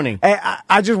having a coney.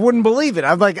 I just wouldn't believe it.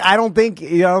 I'm like, I don't think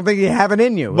you have it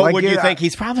in you. But like, would you think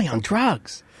he's probably on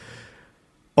drugs?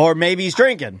 Or maybe he's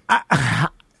drinking.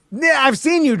 Yeah, I've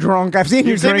seen you drunk. I've seen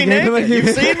you drinking. You've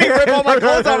seen me rip all my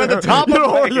clothes off at the top of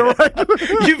my head. You're right.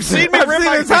 You've seen me rip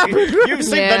my You've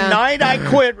seen the night I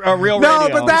quit Real Radio. No,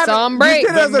 but that you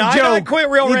did it as a night joke. I quit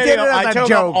Real Radio, I took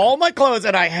off all my clothes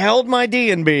and I held my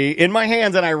D&B in my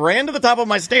hands and I ran to the top of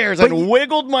my stairs and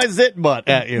wiggled my zit butt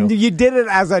at you. You did it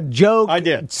as a joke. I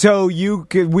did. So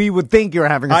we would think you were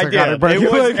having a psychotic break.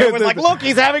 It was like, look,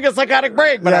 he's having a psychotic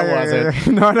break, but I wasn't.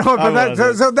 No,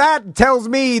 but so that tells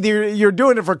me you're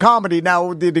doing it for comedy.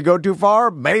 Now, did it go too far?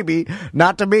 Maybe.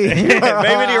 Not to me. Maybe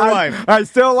to your wife. I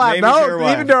still laugh. Maybe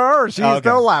No, even to her. She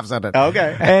still laughs at it.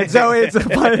 Okay. And so it's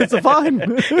a fine.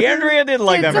 Andrea didn't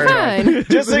like that very much.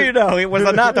 Just so you know, it was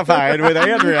a not a fine with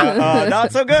Andrea.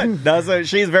 Not so good.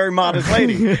 She's a very modest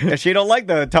lady. And she don't like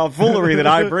the tomfoolery that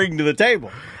I bring to the table.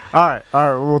 All right.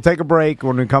 We'll take a break.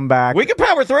 When we come back, we can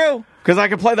power through. Because I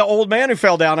can play the old man who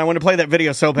fell down. I want to play that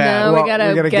video so bad. No, we got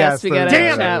a guest we got to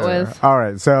chat with. All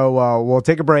right, so we'll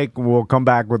take a break. We'll come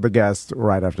back with the guest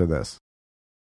right after this.